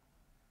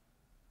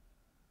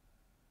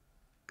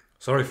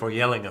 Sorry for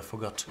yelling, I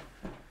forgot.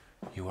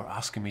 You were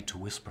asking me to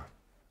whisper.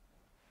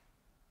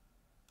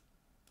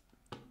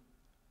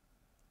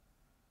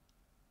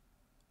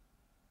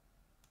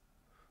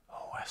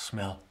 I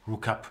smell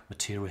rook up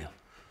material.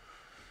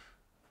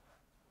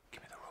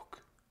 Give me the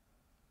rook.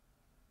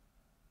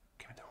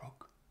 Give me the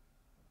rook.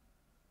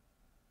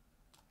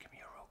 Give me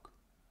a rook.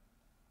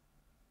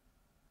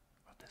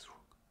 What this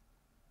rook?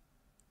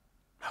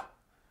 No.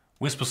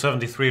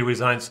 Whisper73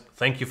 resigns.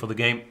 Thank you for the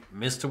game,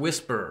 Mr.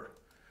 Whisper.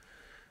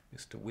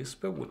 Mr.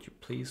 Whisper, would you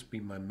please be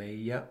my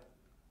mayor?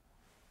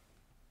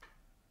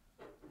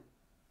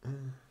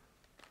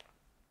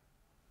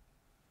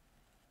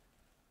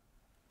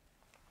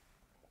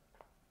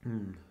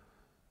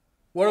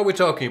 What are we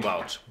talking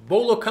about?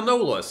 Bolo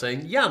Canola is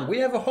saying, Jan, we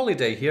have a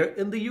holiday here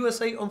in the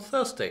USA on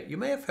Thursday. You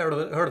may have heard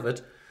of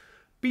it.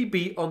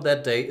 BB on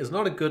that day is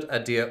not a good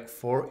idea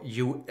for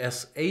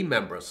USA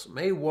members.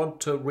 May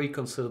want to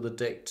reconsider the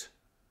date.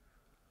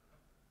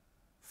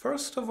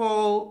 First of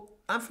all,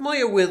 I'm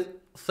familiar with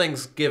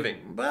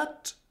Thanksgiving,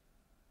 but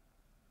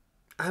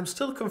I'm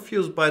still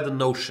confused by the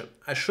notion.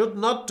 I should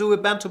not do a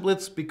Banter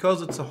Blitz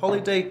because it's a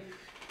holiday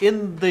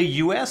in the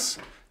US.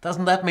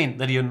 Doesn't that mean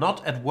that you're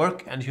not at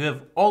work and you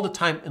have all the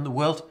time in the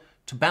world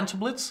to Banter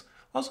Blitz?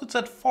 Also, it's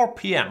at 4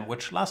 p.m.,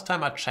 which last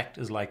time I checked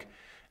is like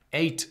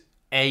 8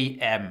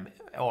 a.m.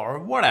 or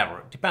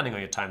whatever, depending on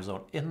your time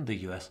zone in the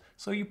US.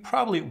 So you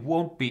probably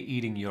won't be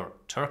eating your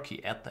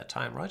turkey at that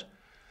time, right?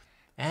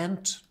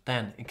 And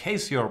then, in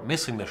case you're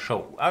missing the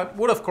show, I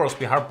would of course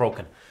be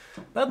heartbroken.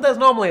 But there's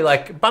normally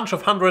like a bunch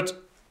of 100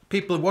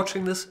 people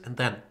watching this and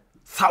then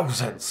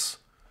thousands.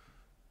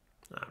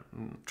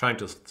 I'm trying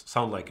to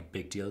sound like a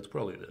big deal. It's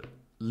probably the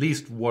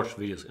least watched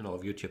videos in all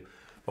of YouTube.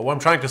 But what I'm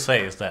trying to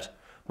say is that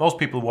most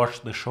people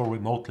watch the show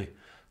remotely,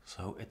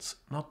 so it's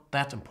not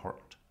that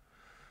important.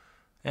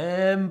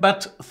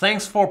 But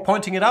thanks for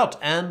pointing it out.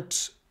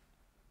 And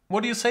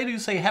what do you say? Do you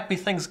say Happy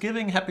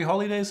Thanksgiving, Happy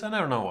Holidays? I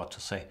don't know what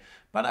to say.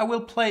 But I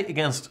will play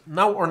against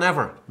Now or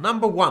Never,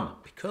 number 1.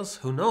 Because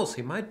who knows,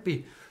 he might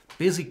be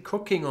busy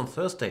cooking on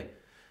Thursday.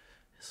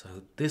 So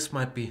this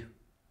might be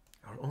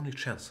our only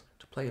chance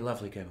to play a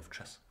lovely game of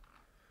chess.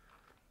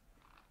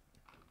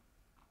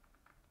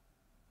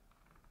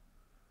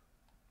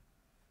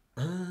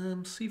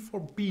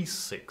 C4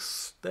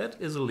 B6. That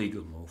is a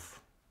legal move.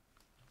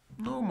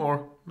 No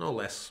more, no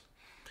less.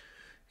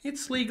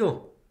 It's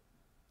legal.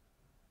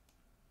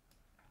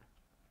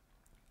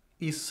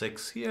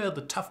 E6. Here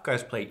the tough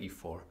guys play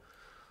E4.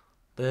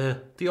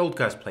 The old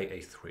guys play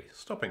A3,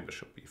 stopping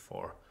bishop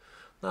B4.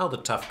 Now the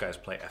tough guys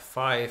play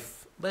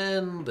F5.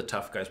 Then the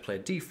tough guys play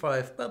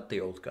D5, but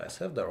the old guys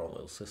have their own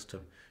little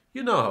system.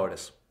 You know how it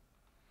is.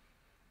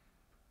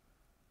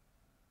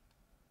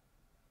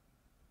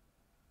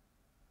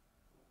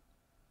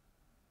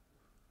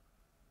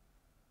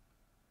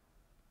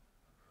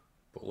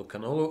 Bolo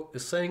Canolo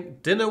is saying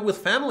dinner with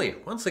family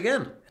once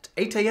again at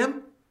 8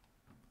 a.m.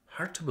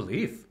 Hard to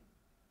believe.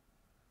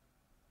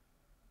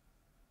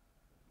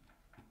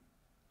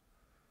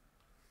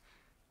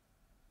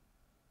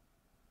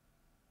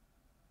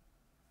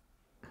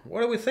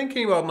 What are we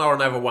thinking about Now or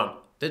Never 1?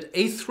 Did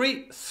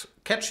A3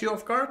 catch you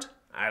off guard?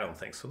 I don't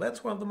think so.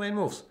 That's one of the main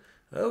moves.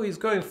 Oh, he's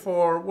going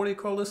for, what do you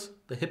call this?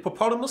 The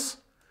hippopotamus?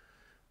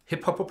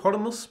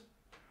 Hippopotamus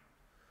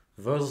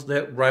versus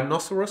the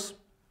rhinoceros.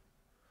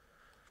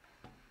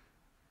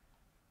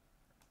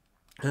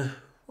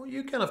 Well,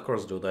 you can of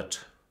course do that.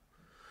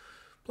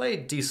 Play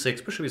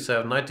D6, bishop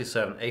E7, knight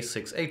D7,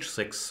 A6,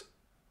 H6,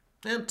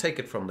 and take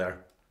it from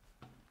there.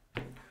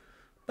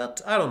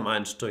 But I don't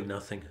mind doing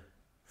nothing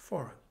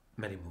for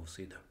many moves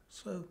either,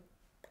 so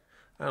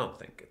I don't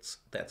think it's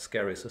that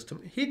scary a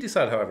system. He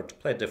decided, however, to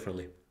play it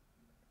differently.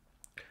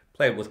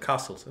 Play it with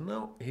castles, and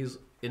now he's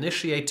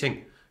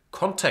initiating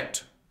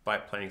contact by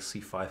playing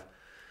C5.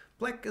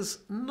 Black is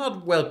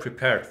not well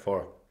prepared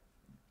for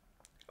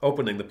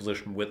opening the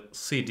position with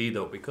CD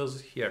though,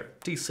 because here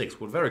D6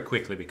 would very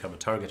quickly become a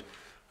target.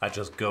 I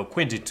just go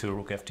Queen D2,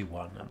 Rook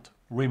FD1 and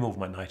remove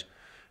my knight.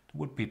 It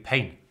would be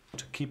pain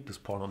to keep this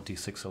pawn on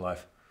D6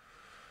 alive.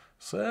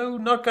 So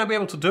not gonna be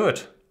able to do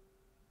it.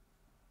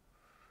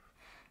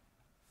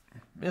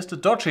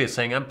 Mr. Dodgy is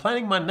saying, I'm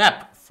planning my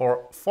nap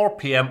for 4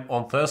 p.m.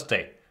 on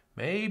Thursday.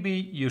 Maybe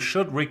you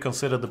should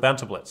reconsider the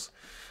Banter Blitz.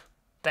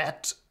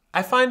 That,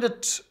 I find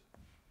it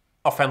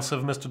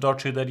offensive, Mr.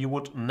 Dodgy, that you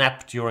would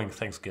nap during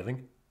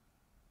Thanksgiving.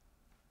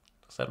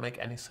 Does that make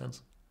any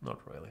sense?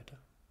 Not really.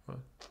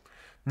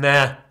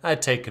 Nah, I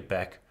take it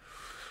back.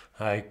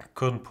 I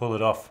couldn't pull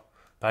it off.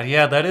 But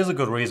yeah, that is a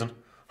good reason.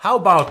 How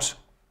about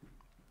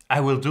I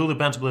will do the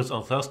Banter Blitz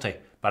on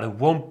Thursday, but it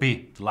won't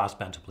be the last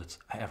Banter Blitz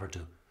I ever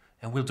do.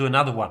 And we'll do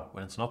another one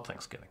when it's not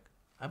Thanksgiving.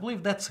 I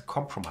believe that's a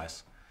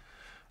compromise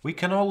we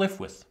can all live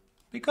with.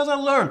 Because I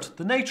learned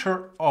the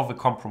nature of a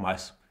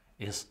compromise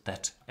is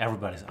that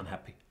everybody's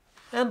unhappy.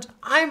 And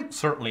I'm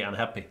certainly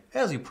unhappy,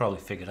 as you probably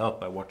figured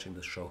out by watching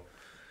this show.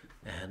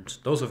 And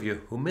those of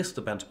you who missed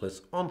the Banter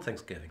Blitz on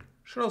Thanksgiving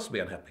should also be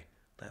unhappy.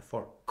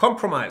 Therefore,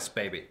 compromise,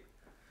 baby.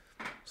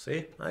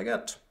 See, I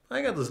got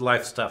this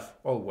life stuff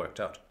all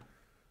worked out.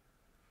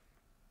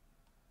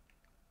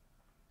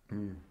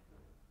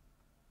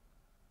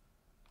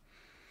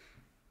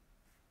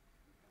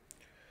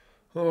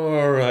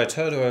 Alright,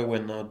 how do I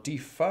win now?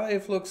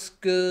 D5 looks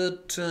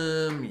good.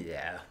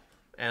 Yeah,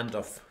 end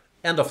of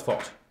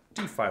thought.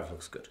 D5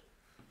 looks good.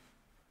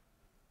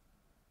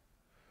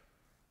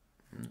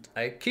 And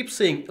I keep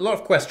seeing a lot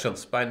of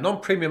questions by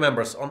non-premium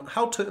members on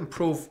how to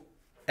improve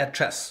at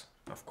chess.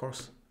 Of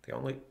course, the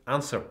only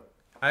answer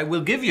I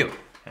will give you,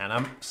 and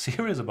I'm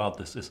serious about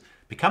this, is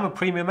become a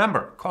premium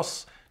member. It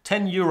costs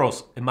 10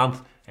 euros a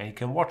month and you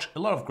can watch a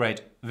lot of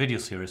great video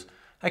series.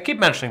 I keep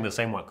mentioning the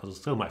same one because it's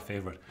still my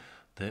favorite.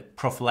 The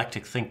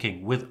prophylactic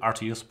thinking with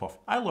Artur Yusupov.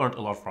 I learned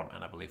a lot from,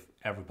 and I believe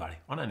everybody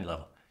on any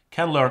level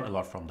Can learn a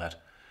lot from that.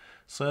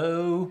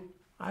 So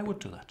I would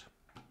do that.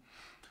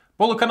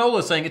 Bolo Canola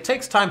is saying, it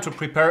takes time to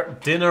prepare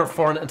dinner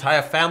for an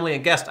entire family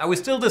and guest. Are we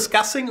still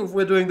discussing if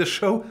we're doing the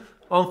show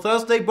on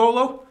Thursday,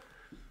 Bolo?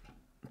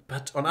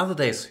 But on other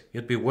days,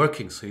 you'd be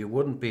working, so you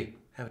wouldn't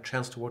have a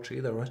chance to watch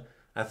either, right?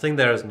 I think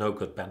there is no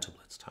good Banter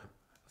Blitz time.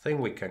 I think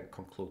we can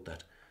conclude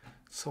that.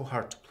 It's so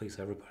hard to please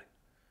everybody.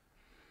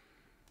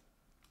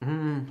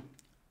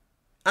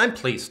 I'm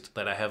pleased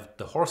that I have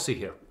the horsey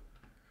here.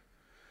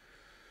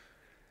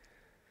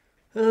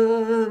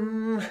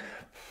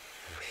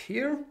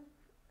 Here?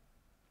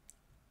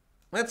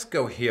 Let's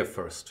go here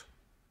first.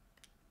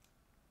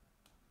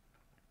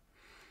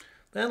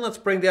 Then let's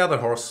bring the other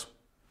horse.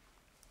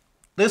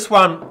 This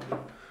one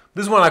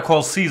I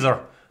call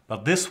Caesar,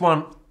 but this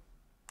one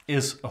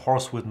is a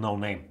horse with no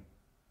name.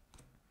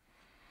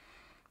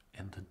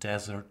 In the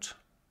desert,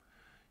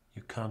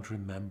 you can't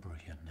remember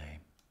your name.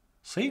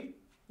 See?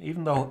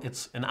 Even though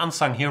it's an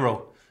unsung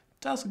hero,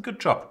 it does a good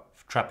job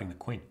of trapping the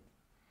queen.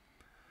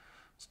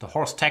 It's the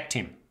horse tag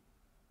team,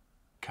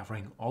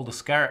 covering all the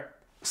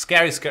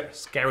scary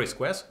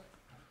squares.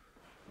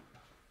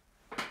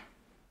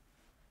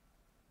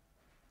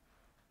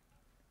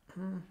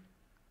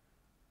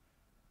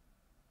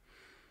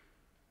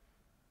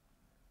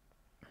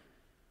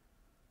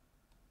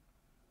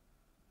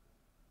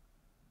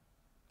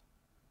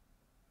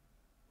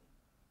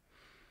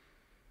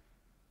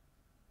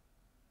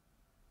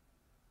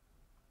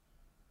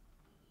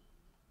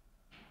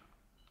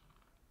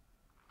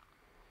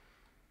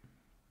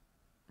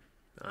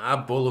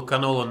 Bolo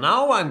Canola.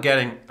 Now I'm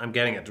getting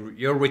it.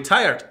 You're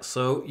retired,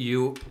 so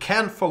you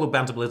can follow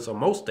Banter Blitz on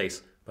most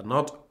days, but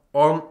not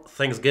on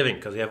Thanksgiving,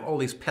 because you have all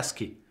these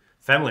pesky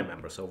family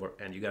members over,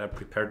 and you gotta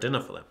prepare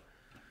dinner for them.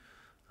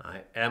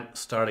 I am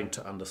starting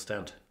to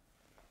understand.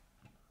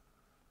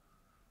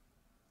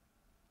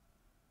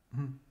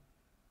 And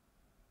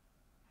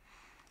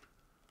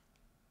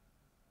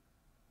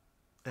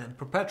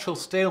Perpetual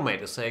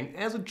Stalemate is saying,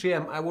 as a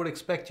GM, I would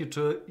expect you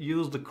to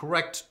use the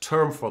correct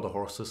term for the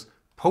horses.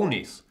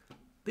 Ponies.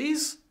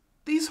 These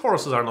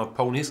horses are not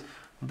ponies.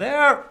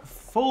 They're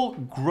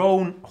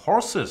full-grown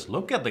horses.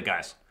 Look at the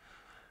guys.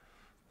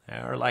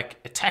 They're like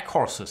attack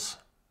horses,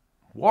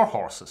 war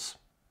horses.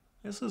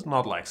 This is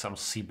not like some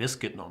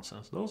Seabiscuit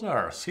nonsense. Those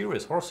are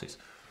serious horses.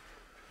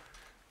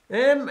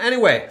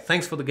 Anyway,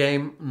 thanks for the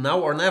game. Now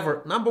or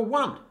never, number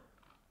 1.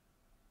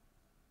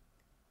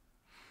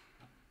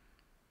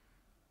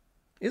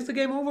 Is the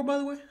game over, by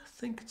the way? I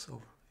think it's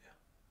over.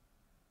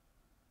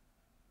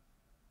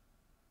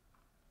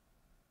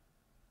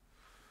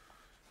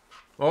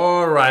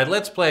 Alright,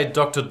 let's play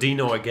Dr.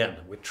 Dino again.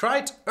 We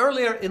tried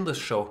earlier in the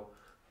show,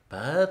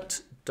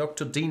 but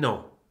Dr.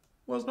 Dino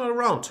was not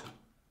around.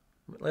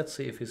 Let's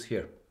see if he's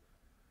here.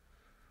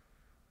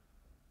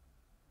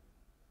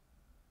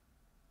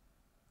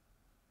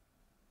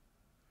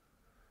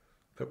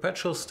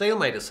 Perpetual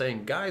Stalemate is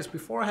saying, guys,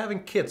 before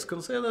having kids,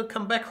 consider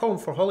come back home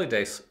for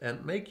holidays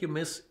and make you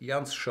miss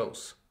Jan's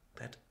shows.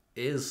 That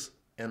is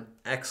an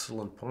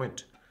excellent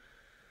point.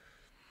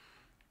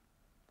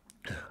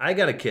 I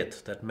got a kid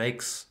that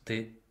makes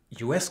the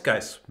US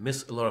guys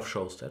miss a lot of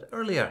shows that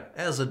earlier,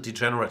 as a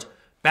degenerate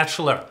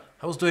bachelor,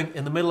 I was doing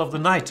in the middle of the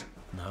night.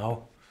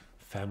 Now,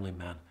 family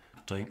man,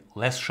 doing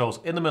less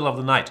shows in the middle of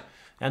the night.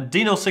 And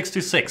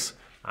Dino66,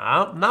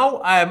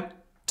 now I'm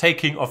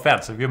taking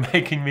offense if you're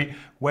making me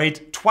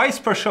wait twice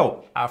per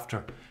show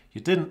after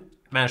you didn't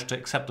manage to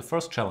accept the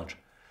first challenge.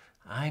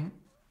 I'm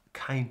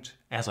kind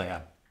as I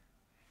am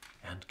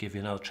and give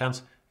you another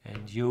chance,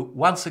 and you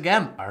once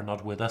again are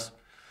not with us.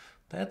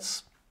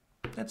 That's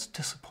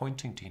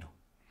disappointing, Dino.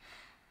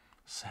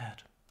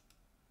 Sad.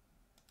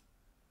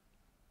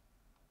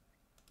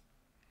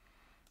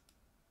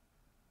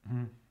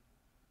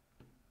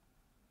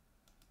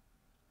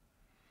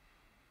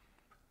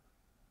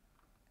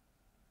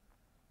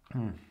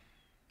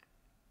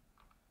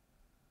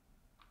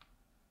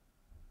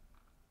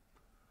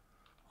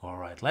 All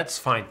right, let's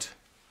find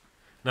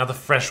another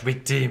fresh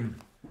victim.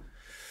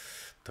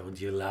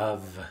 Don't you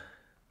love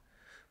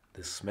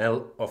the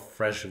smell of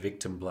fresh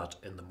victim blood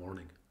in the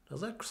morning?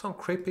 Does that sound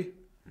creepy?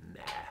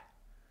 Nah.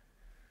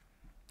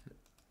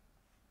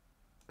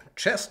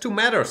 Chess 2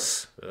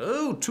 matters.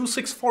 Oh,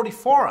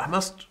 2644. I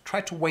must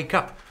try to wake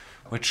up,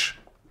 which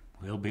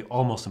will be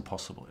almost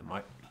impossible in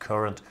my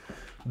current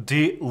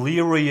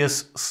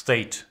delirious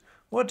state.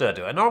 What do I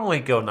do? I normally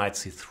go knight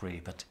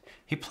c3, but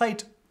he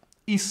played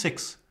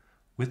e6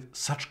 with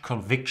such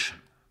conviction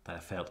that I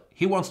felt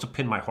he wants to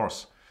pin my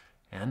horse.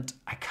 And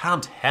I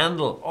can't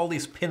handle all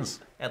these pins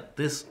at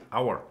this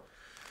hour.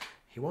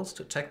 He wants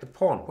to attack the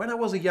pawn. When I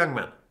was a young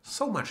man,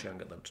 so much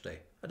younger than today,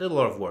 I did a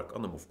lot of work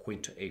on the move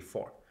queen to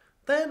a4.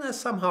 Then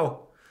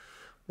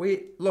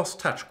we lost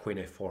touch, queen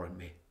a4 and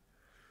me.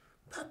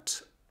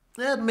 But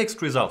I had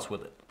mixed results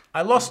with it.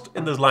 I lost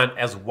in this line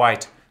as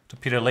white to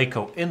Peter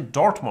Leko in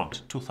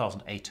Dortmund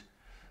 2008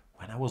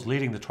 when I was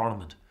leading the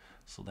tournament.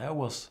 So that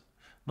was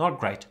not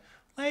great.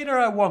 Later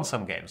I won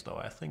some games though.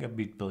 I think I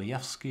beat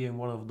Bilyevsky in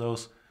one of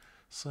those.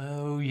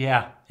 So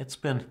yeah, it's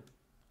been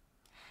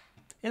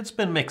It's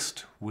been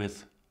mixed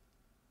with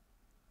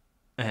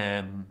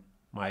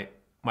my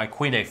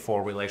queen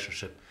a4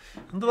 relationship.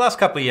 In the last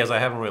couple of years I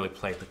haven't really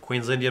played the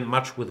Queen's Indian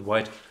much with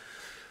white.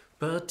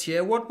 But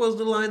yeah, what was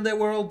the line they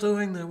were all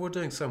doing? They were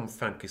doing some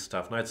funky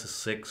stuff. Knight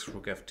c6,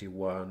 rook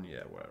ft1,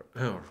 yeah, where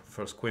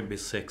first queen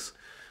b6,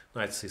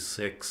 knight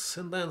c6,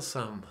 and then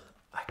some,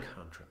 I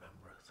can't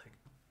remember, I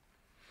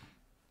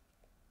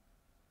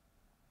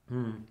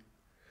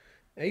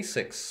think.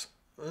 A6,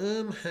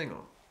 hang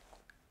on.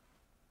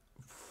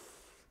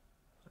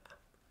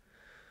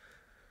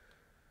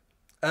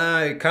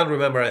 I can't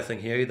remember anything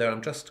here either.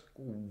 I'm just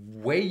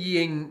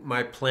weighing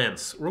my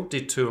plans. Rook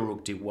d2,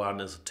 rook d1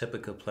 is a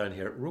typical plan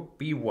here. Rook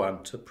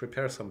b1 to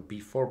prepare some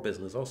b4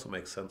 business also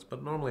makes sense,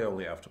 but normally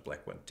only after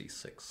black went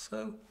d6.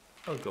 So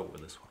I'll go with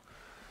this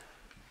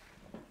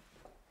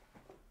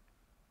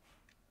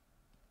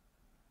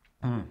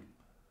one.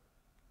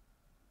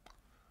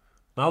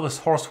 Now this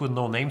horse with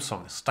no name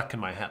song is stuck in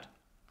my head.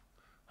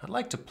 I'd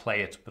like to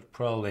play it, but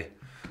probably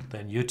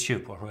then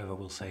YouTube or whoever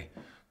will say,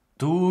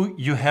 do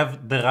you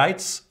have the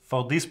rights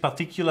for this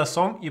particular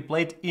song you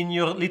played in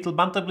your little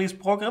Banter Blitz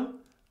program?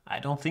 I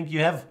don't think you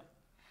have.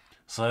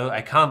 So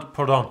I can't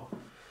put on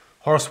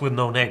Horse with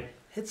No Name.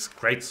 It's a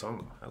great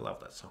song. I love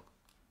that song.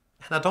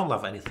 And I don't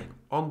love anything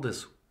on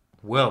this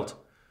world.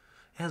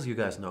 As you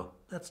guys know,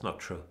 that's not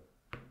true.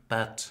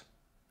 But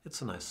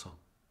it's a nice song.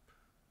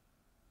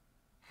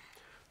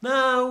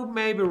 Now,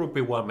 maybe Rook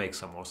b1 makes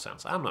some more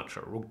sense. I'm not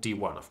sure. Rook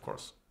d1, of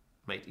course,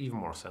 made even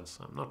more sense.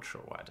 I'm not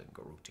sure why I didn't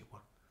go Rook d1.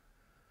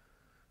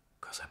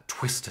 Because I'm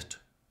twisted.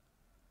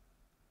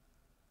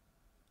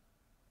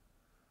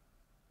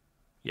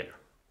 Yeah.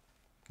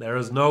 There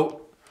is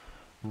no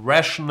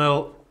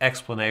rational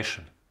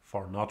explanation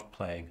for not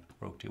playing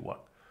Rook d1.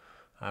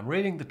 I'm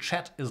reading the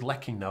chat is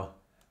lacking now.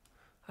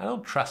 I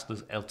don't trust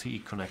this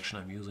LTE connection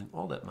I'm using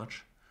all that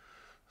much.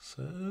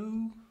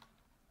 So,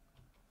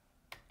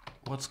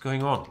 what's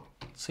going on?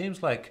 It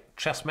seems like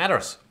Chess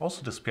Matters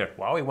also disappeared.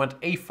 Wow, he went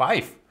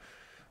a5.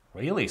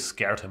 Really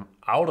scared him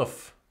out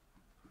of...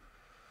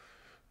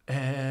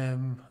 I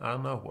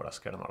don't know what I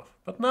scared him out of.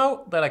 But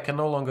now that I can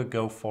no longer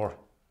go for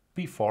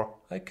b4,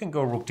 I can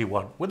go rook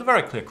d1 with a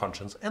very clear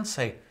conscience and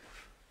say,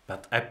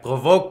 but I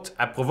provoked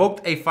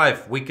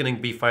a5,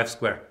 weakening b5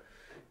 square.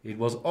 It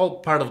was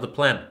all part of the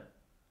plan.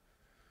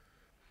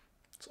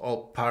 It's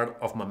all part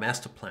of my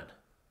master plan.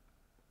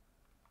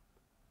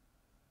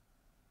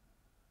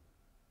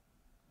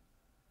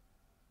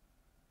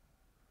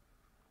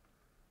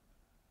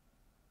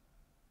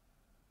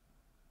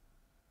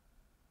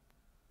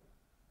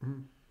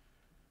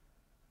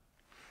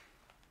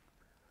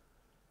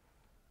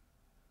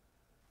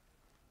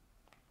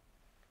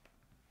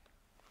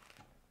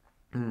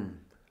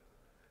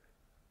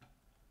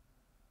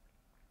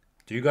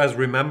 Do you guys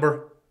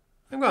remember?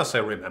 I'm gonna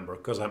say remember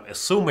because I'm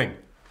assuming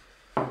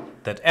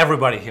that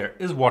everybody here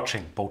is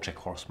watching BoJack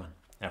Horseman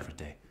every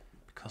day.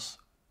 Because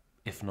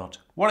if not,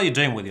 what are you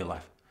doing with your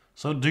life?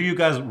 So do you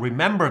guys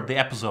remember the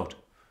episode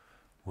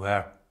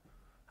where,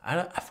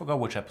 I forgot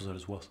which episode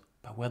it was,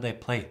 but where they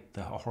play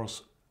the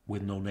Horse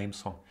with No Name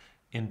song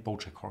in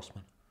BoJack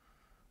Horseman?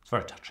 It's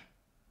very touching.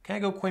 Can I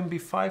go queen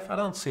b5? I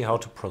don't see how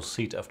to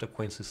proceed after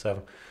queen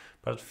c7,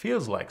 but it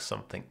feels like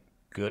something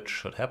good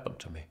should happen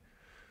to me.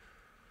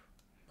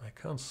 I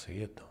can't see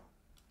it though.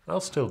 I'll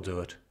still do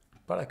it,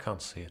 but I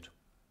can't see it.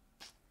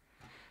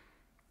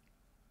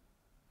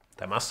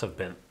 There must have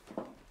been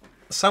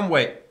some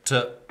way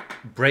to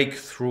break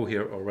through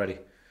here already.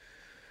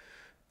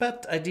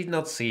 But I did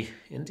not see,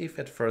 and if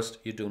at first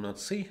you do not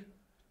see,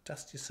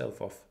 dust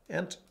yourself off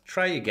and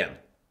try again.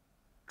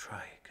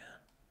 Try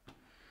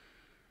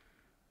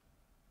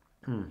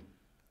again.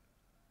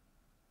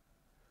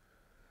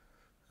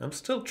 I'm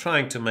still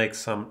trying to make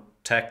some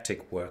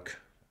tactic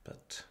work,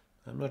 but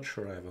I'm not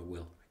sure I ever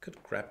will. I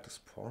could grab this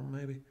pawn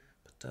maybe,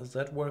 but does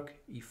that work?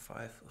 e5,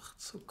 ugh,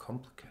 it's so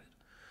complicated.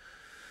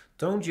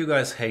 Don't you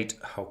guys hate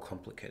how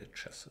complicated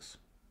chess is?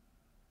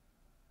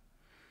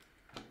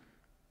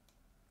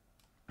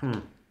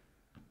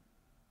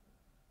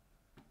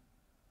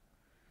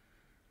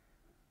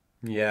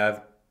 Yeah,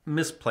 I've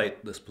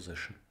misplayed this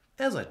position,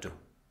 as I do.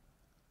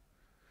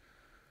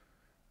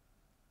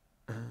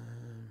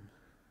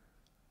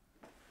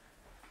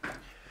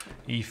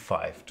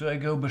 e5. Do I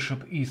go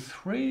bishop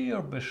e3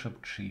 or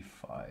bishop g5?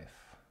 I'm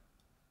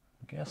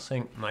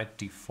guessing knight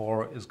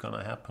d4 is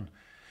gonna happen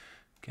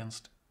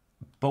against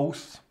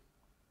both.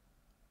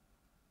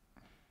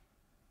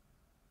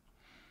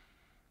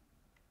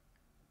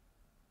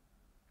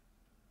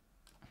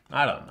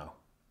 I don't know.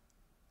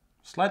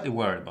 Slightly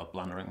worried about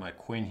blundering my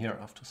queen here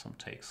after some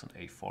takes on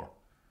a4.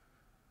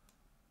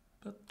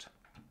 But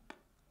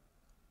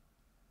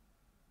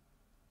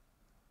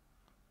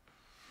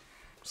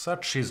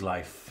such is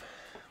life.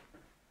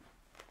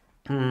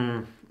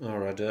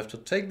 Alright, do I have to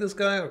take this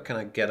guy or can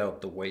I get out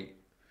the way?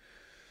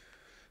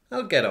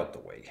 I'll get out the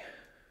way.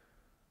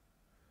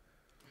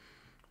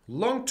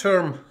 Long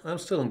term, I'm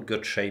still in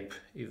good shape,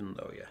 even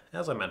though, yeah,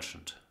 as I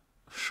mentioned,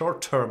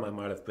 short term I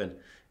might have been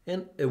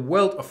in a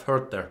world of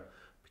hurt there.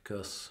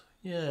 Because,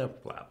 yeah,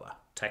 blah blah.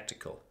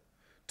 tactical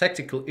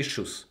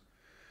issues.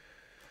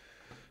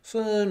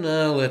 So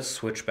now let's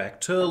switch back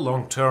to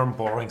long-term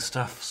boring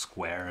stuff,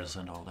 squares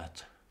and all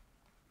that.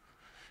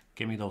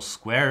 Give me those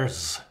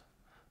squares,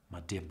 my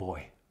dear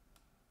boy.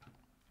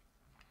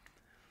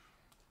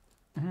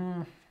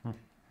 In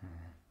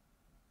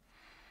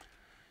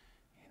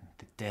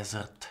the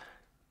desert,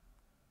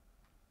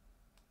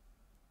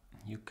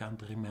 you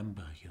can't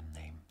remember your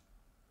name.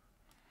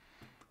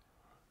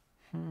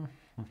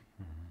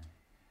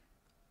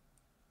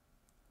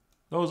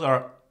 Those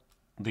are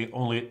the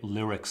only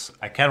lyrics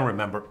I can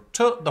remember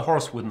to The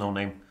Horse with No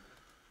Name.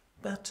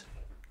 But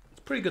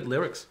it's pretty good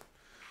lyrics.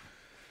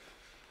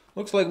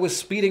 Looks like we're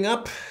speeding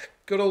up.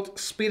 Good old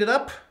speed it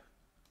up.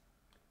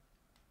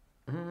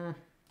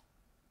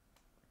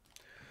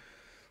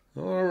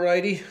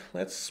 Alrighty,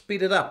 let's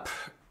speed it up.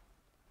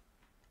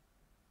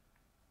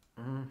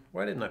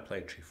 Why didn't I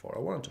play G4? I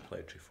wanted to play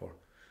G4,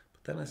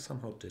 but then I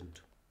somehow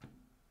didn't.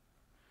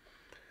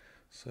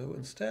 So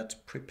instead,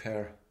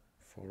 prepare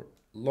for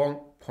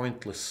long,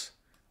 pointless,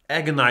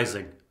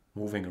 agonizing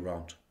moving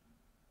around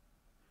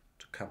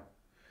to come.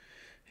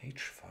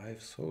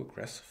 H5, so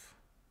aggressive.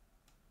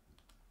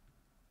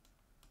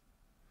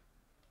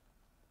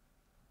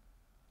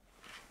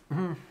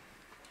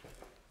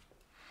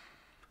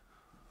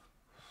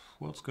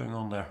 What's going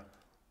on there?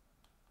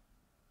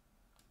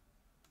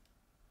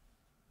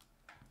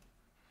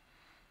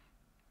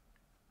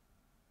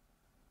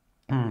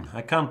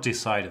 I can't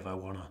decide if I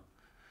want to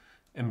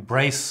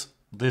embrace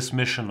this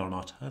mission or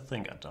not. I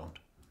think I don't.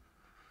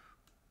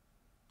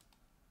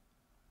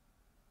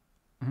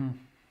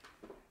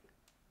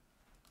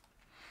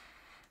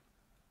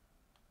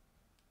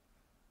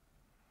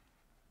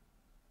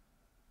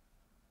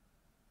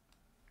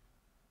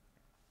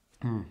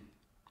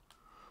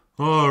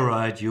 All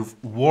right,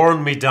 you've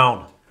worn me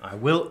down. I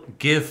will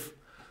give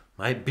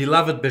my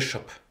beloved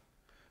bishop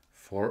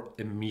for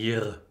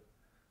Emir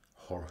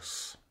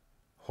horse.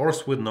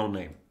 Horse with no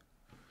name.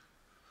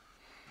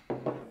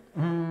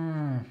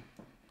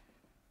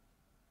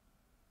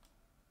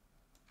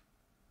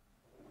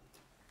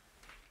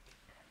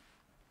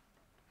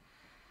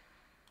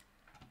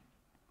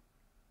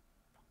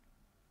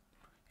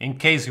 In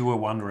case you were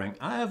wondering,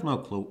 I have no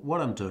clue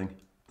what I'm doing,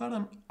 but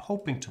I'm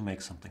hoping to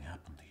make something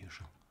happen, the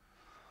usual.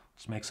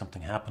 Let's make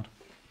something happen.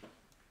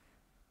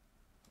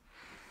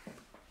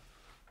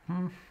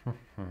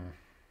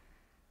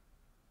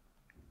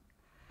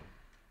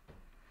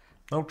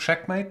 No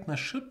checkmate? There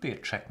should be a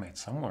checkmate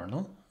somewhere,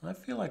 no? I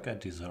feel like I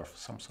deserve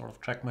some sort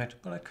of checkmate,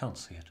 but I can't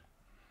see it.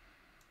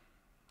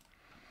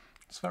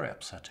 It's very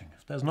upsetting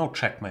if there's no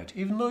checkmate,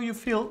 even though you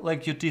feel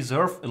like you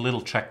deserve a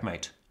little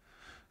checkmate.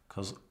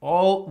 Because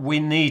all we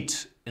need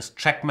is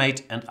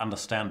checkmate and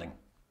understanding.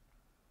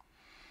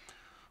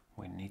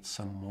 We need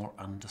some more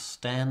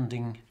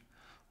understanding.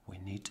 We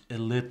need a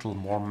little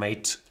more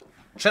mate.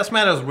 Chess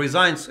Matters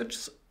resigns.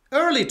 It's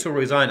early to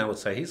resign, I would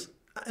say. He's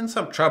in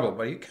some trouble,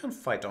 but you can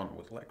fight on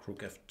with like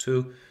Rook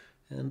F2.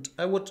 And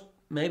I would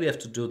maybe have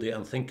to do the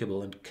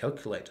unthinkable and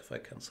calculate if I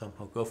can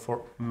somehow go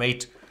for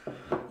mate.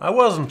 I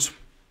wasn't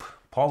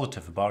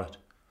positive about it.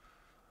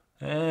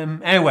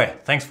 Anyway,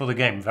 thanks for the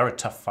game. Very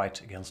tough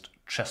fight against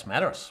Chess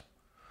Matters.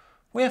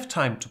 We have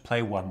time to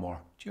play one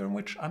more, during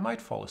which I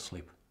might fall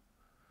asleep.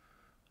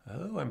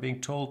 Oh, I'm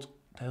being told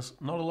there's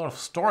not a lot of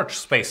storage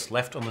space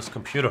left on this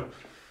computer.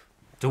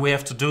 Do we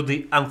have to do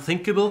the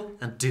unthinkable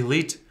and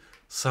delete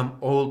some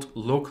old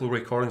local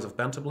recordings of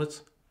Banter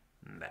Blitz?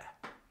 Nah.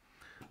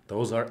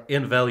 Those are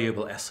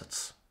invaluable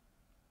assets.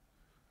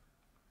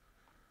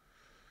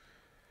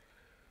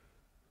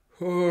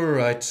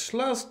 Alright,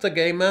 last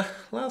gamer.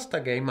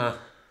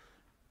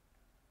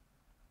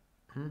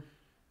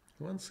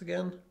 Once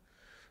again,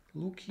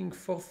 looking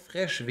for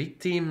fresh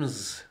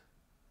victims.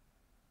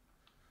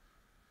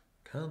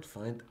 Can't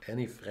find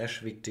any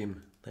fresh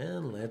victim.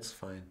 Then let's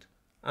find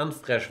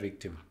unfresh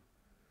victim.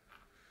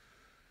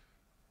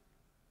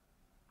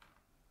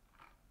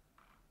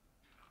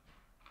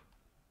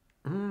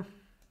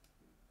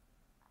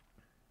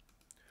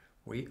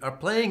 We are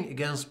playing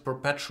against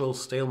perpetual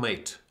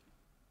stalemate.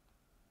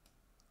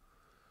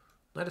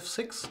 Knight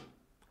f6.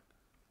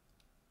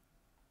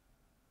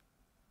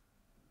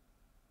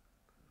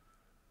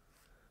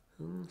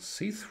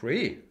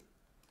 C3.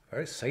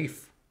 Very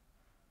safe.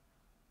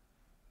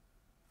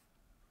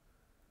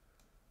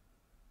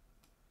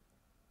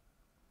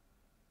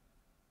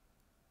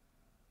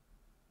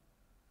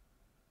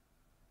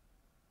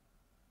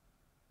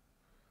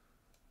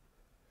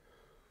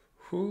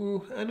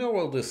 I know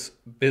all this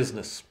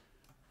business.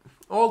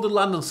 All the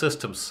London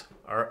systems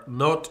are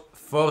not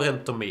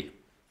foreign to me.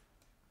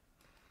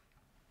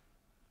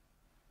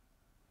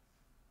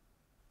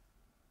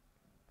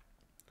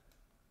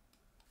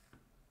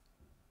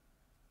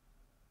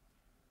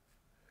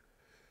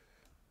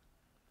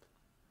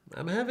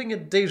 I'm having a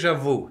déjà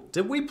vu.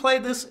 Did we play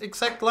this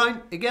exact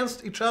line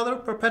against each other,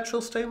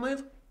 perpetual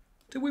stalemate?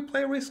 Did we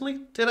play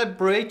recently? Did I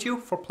berate you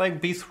for playing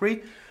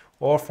b3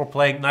 or for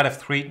playing knight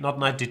f3, not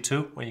knight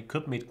d2, when you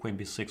could meet queen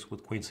b6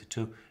 with queen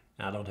c2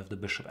 and I don't have the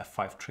bishop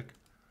f5 trick?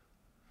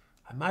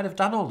 I might have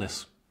done all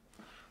this.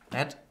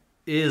 That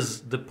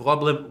is the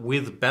problem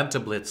with Banter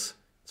Blitz.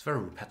 It's very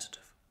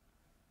repetitive.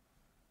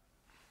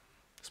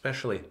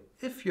 Especially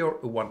if you're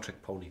a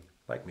one-trick pony,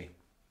 like me.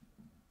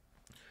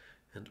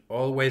 And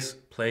always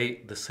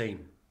play the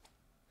same.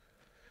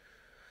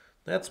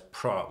 That's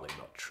probably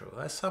not true.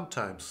 I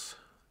sometimes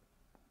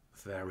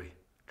vary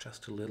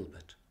just a little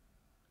bit.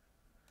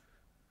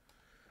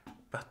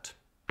 But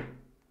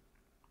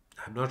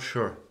I'm not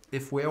sure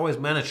if we always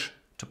manage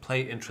to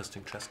play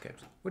interesting chess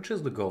games, which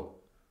is the goal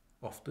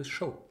of this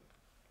show.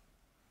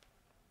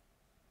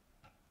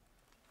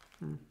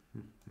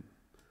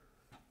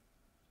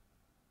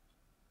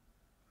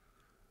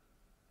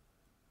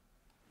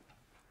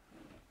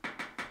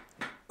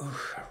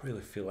 I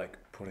really feel like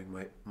putting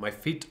my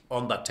feet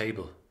on that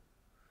table.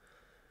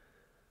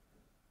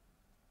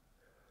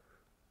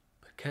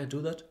 I can't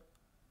do that.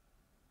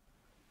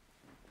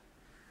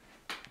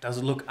 Does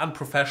it look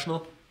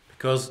unprofessional?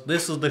 Because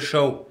this is the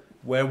show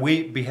where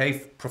we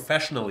behave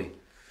professionally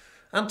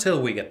until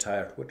we get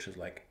tired, which is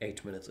like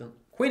 8 minutes in.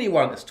 Queen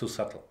e1 is too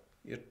subtle.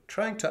 You're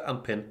trying to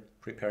unpin,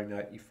 preparing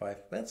knight e5.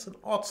 That's an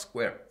odd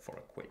square for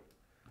a queen.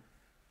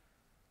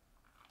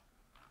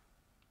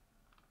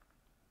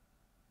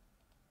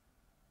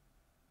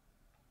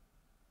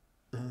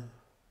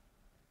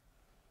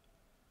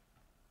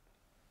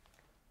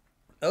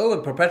 Oh,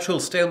 and Perpetual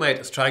Stalemate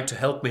is trying to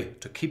help me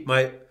to keep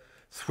my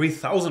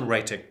 3000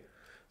 rating.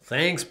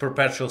 Thanks,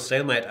 Perpetual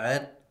Stalemate.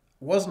 I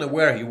wasn't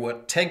aware you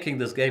were tanking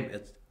this game.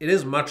 It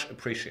is much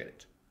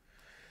appreciated.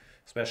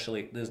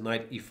 Especially this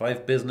knight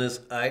e5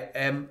 business. I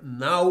am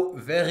now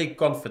very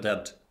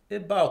confident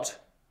about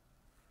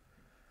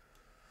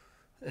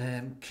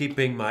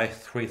keeping my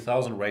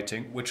 3000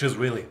 rating, which is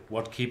really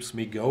what keeps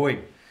me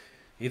going.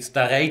 It's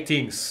the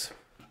ratings.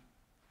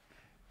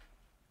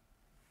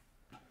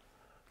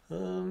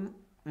 Am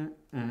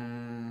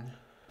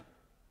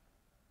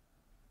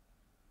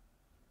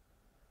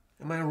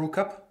I a rook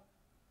up?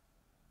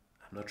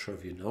 I'm not sure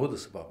if you know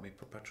this about me,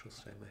 Perpetual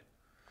Stalemate.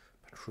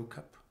 But rook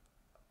up?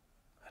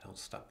 I don't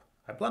stop.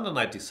 I blunder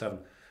knight d7,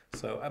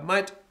 so I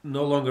might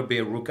no longer be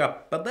a rook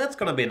up, but that's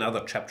going to be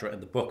another chapter in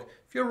the book.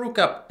 If you're a rook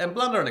up and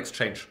blunder an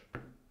exchange,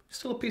 you're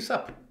still a piece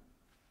up.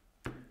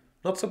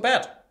 Not so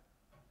bad.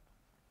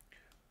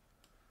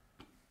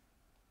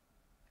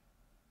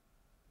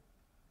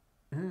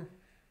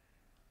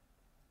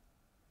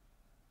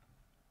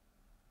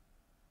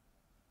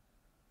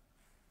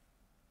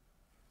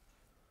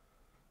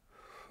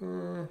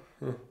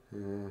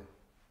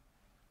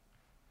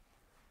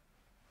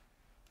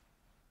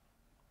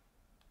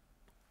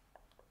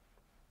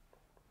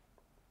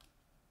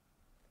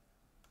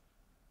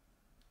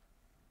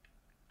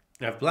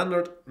 I've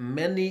blundered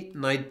many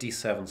knight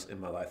d7s in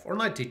my life, or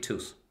knight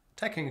d2s,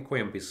 attacking a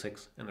queen on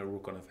b6 and a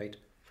rook on f8.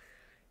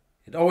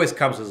 It always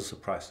comes as a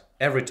surprise,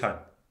 every time.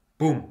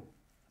 Boom.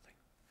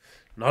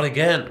 Not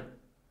again.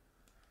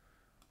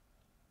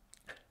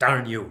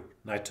 Darn you,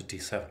 knight to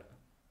d7.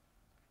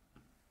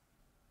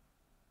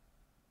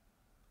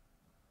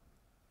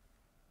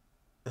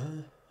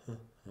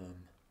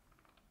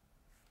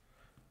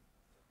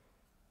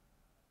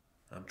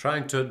 I'm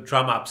trying to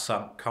drum up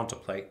some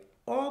counterplay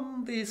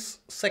on this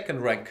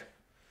second rank,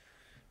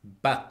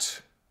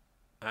 but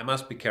I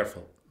must be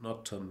careful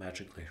not to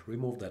magically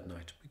remove that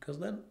knight, because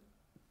then,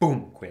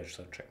 boom, queen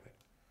h7 checkmate.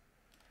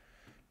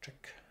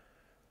 Check.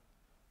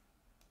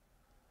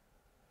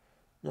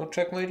 No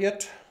checkmate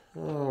yet?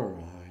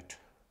 Alright.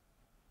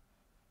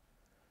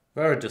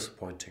 Very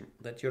disappointing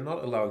that you're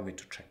not allowing me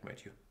to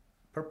checkmate you.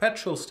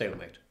 Perpetual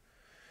stalemate.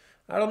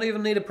 I don't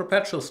even need a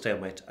perpetual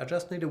stalemate. I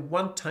just need a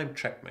one-time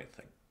checkmate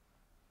thing.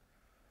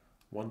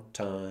 One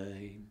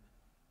time.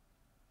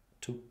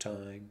 Two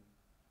time.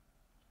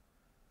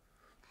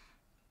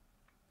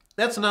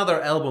 That's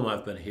another album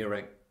I've been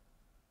hearing,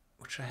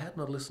 which I had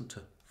not listened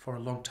to for a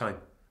long time.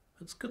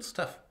 It's good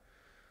stuff.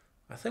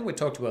 I think we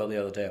talked about it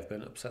the other day. I've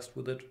been obsessed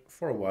with it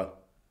for a while.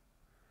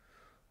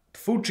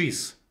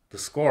 Fuji's The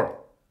Score.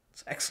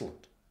 It's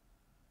excellent.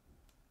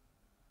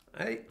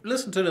 I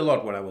listened to it a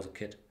lot when I was a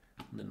kid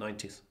in the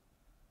 90s,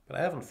 but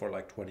I haven't for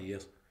like 20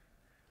 years.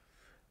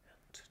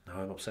 And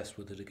now I'm obsessed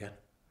with it again.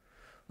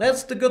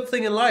 That's the good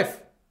thing in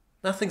life.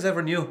 Nothing's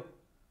ever new.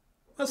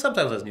 Well,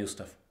 sometimes there's new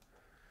stuff.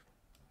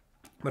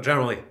 But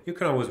generally, you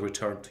can always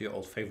return to your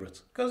old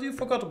favorites, because you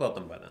forgot about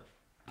them by then.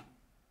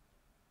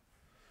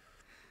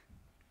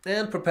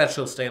 And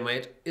Perpetual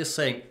Stalemate is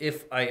saying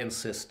if I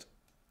insist,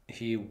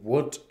 he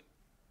would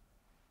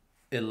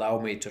allow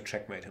me to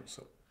checkmate him.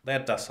 So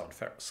that does sound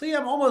fair. See,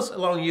 I'm almost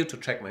allowing you to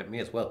checkmate me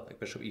as well, like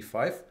bishop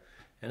e5.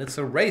 And it's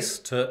a race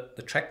to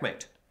the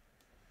checkmate.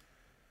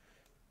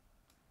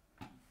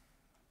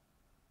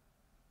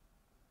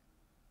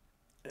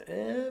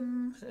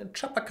 And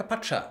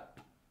Chapakapacha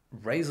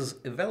raises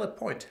a valid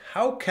point.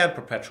 How can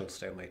Perpetual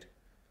Stalemate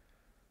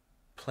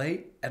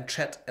play and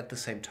chat at the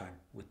same time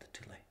with the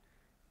delay?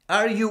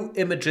 Are you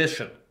a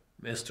magician,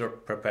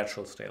 Mr.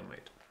 Perpetual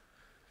Stalemate?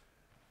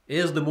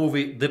 Is the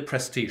movie The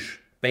Prestige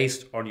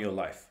based on your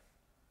life?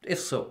 If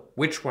so,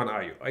 which one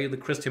are you? Are you the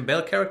Christian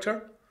Bale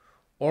character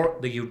or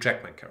the Hugh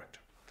Jackman character?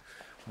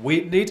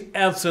 We need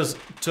answers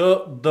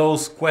to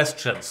those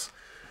questions.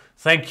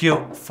 Thank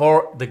you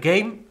for the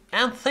game,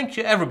 and thank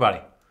you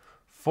everybody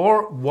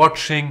for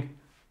watching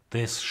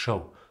this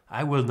show.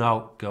 I will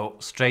now go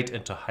straight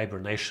into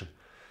hibernation.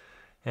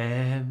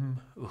 Very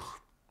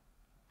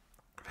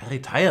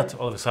tired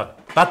all of a sudden,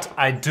 but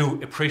I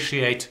do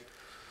appreciate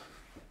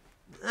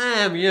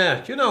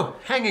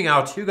hanging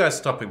out, you guys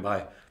stopping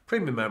by,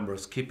 premium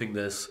members keeping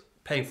this,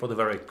 paying for the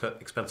very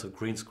expensive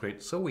green screen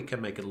so we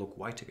can make it look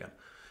white again.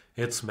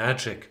 It's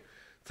magic.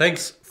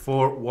 Thanks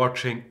for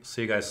watching.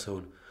 See you guys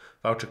soon.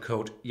 Voucher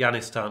code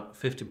Yanistan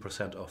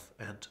 15% off,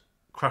 and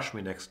crush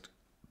me next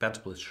Banter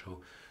Blitz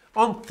show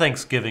on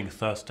Thanksgiving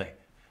Thursday,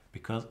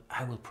 because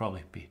I will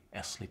probably be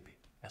as sleepy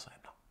as I am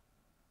now.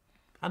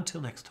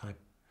 Until next time,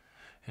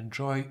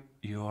 enjoy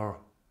your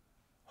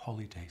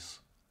holidays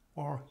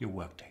or your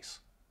work days.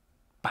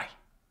 Bye.